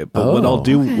the way, but what I'll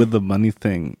do with the money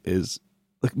thing is,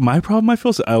 like, my problem I feel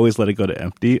is I always let it go to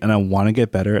empty, and I want to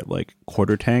get better at like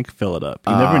quarter tank, fill it up.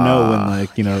 You never know when,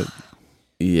 like, you know,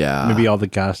 Yeah, maybe all the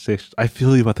gas stations. I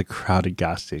feel you about the crowded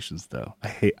gas stations though.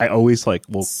 I always like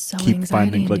will So keep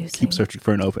finding, like, anxiety-inducing. keep searching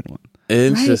for an open one.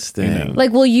 interesting. You know.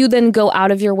 Like, will you then go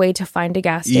out of your way to find a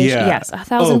gas station? Yeah. Yes, 1,000%.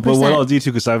 Oh, but what I'll do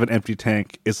too, because I have an empty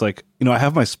tank, is like, you know, I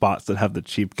have my spots that have the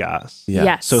cheap gas. Yeah.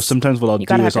 Yes. So sometimes what I'll You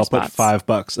do gotta is have I'll your put spots.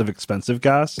 $5 of expensive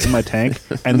gas in my tank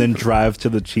and then drive to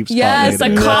the cheap spot. Yes, a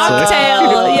later.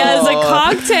 cocktail. Yes, a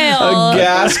cocktail. A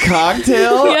gas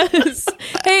cocktail. Yes.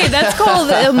 Hey, that's called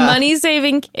a money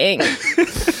saving king.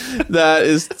 That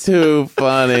is too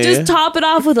funny. Just top it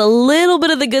off with a little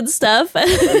bit of the good stuff.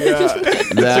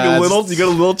 It's like a little, you got a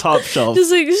little top shelf.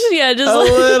 Just like, yeah, just a like,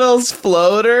 little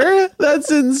floater. That's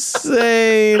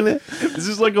insane. This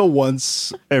is like a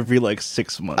once every like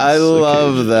 6 months. I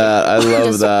love occasion. that. I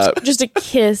love that. just a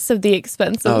kiss of the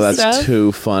expensive Oh, that's stuff.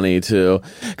 too funny too.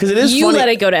 Because it is You funny. let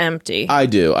it go to empty. I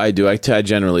do. I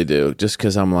generally do. Just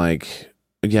because I'm like,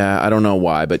 yeah, I don't know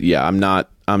why, but yeah, I'm not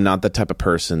the type of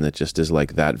person that just is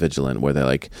like that vigilant where they're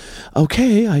like,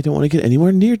 okay, I don't want to get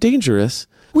anywhere near dangerous.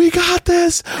 We got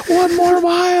this. 1 more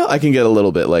mile. I can get a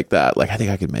little bit like that. Like, I think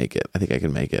I can make it.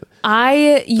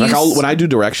 I used Like, when I do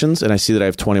directions and I see that I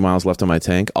have 20 miles left on my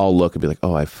tank, I'll look and be like,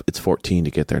 oh, it's 14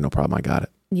 to get there. No problem. I got it.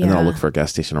 And then I'll Yeah. look for a gas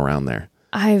station around there.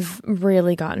 I've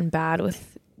really gotten bad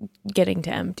with getting to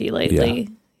empty lately.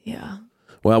 Yeah.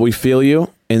 Well, we feel you.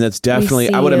 And that's definitely,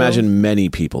 see I would you. imagine many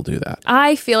people do that.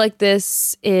 I feel like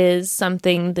this is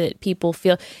something that people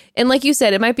feel. And like you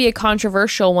said, it might be a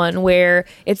controversial one where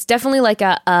it's definitely like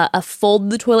a fold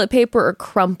the toilet paper or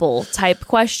crumple type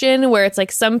question where it's like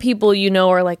some people, you know,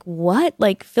 are like, what?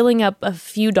 Like filling up a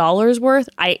few dollars worth?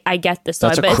 I get this.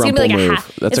 That's a but it's gonna be crumple like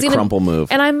move. That's a crumple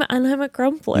move. And I'm a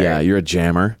crumpler. Yeah, you're a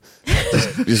jammer.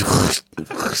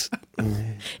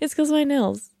 It's because my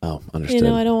nails. Oh, understood. You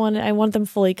know, I don't want it. I want them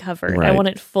fully covered. I Right. want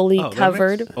it fully Oh, that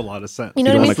covered. makes a lot of sense. You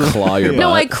know You what I don't mean? want to claw your butt.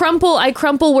 No, I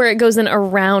crumple where it goes in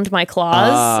around my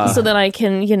claws, so that I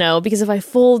can, you know, because if I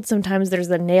fold, sometimes there's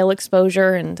the nail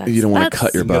exposure, and that's, You don't want to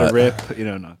cut your You gotta butt. rip, you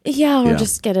know, not. yeah, or Yeah.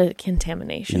 just get a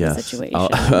contamination Yes. situation. Oh,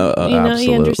 you know, absolutely.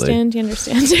 you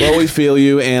understand. Well, we feel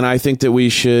you, and I think that we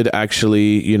should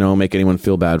actually, you know, make anyone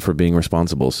feel bad for being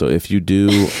responsible. So if you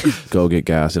do go get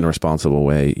gas in a responsible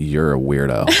way, you're a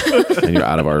weirdo, and you're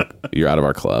out of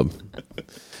our club.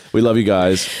 We love you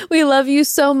guys. We love you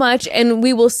so much, and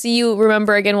we will see you.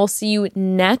 Remember, again, we'll see you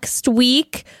next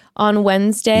week on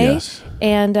Wednesday, Yes.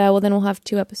 and well, then we'll have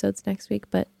 2 episodes next week.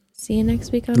 But see you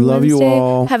next week on Love you Wednesday.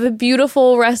 all. Have a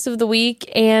beautiful rest of the week,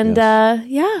 and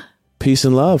yeah, Peace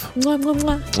and love. mwah, mwah,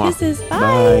 mwah. Mwah. Kisses.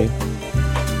 Bye.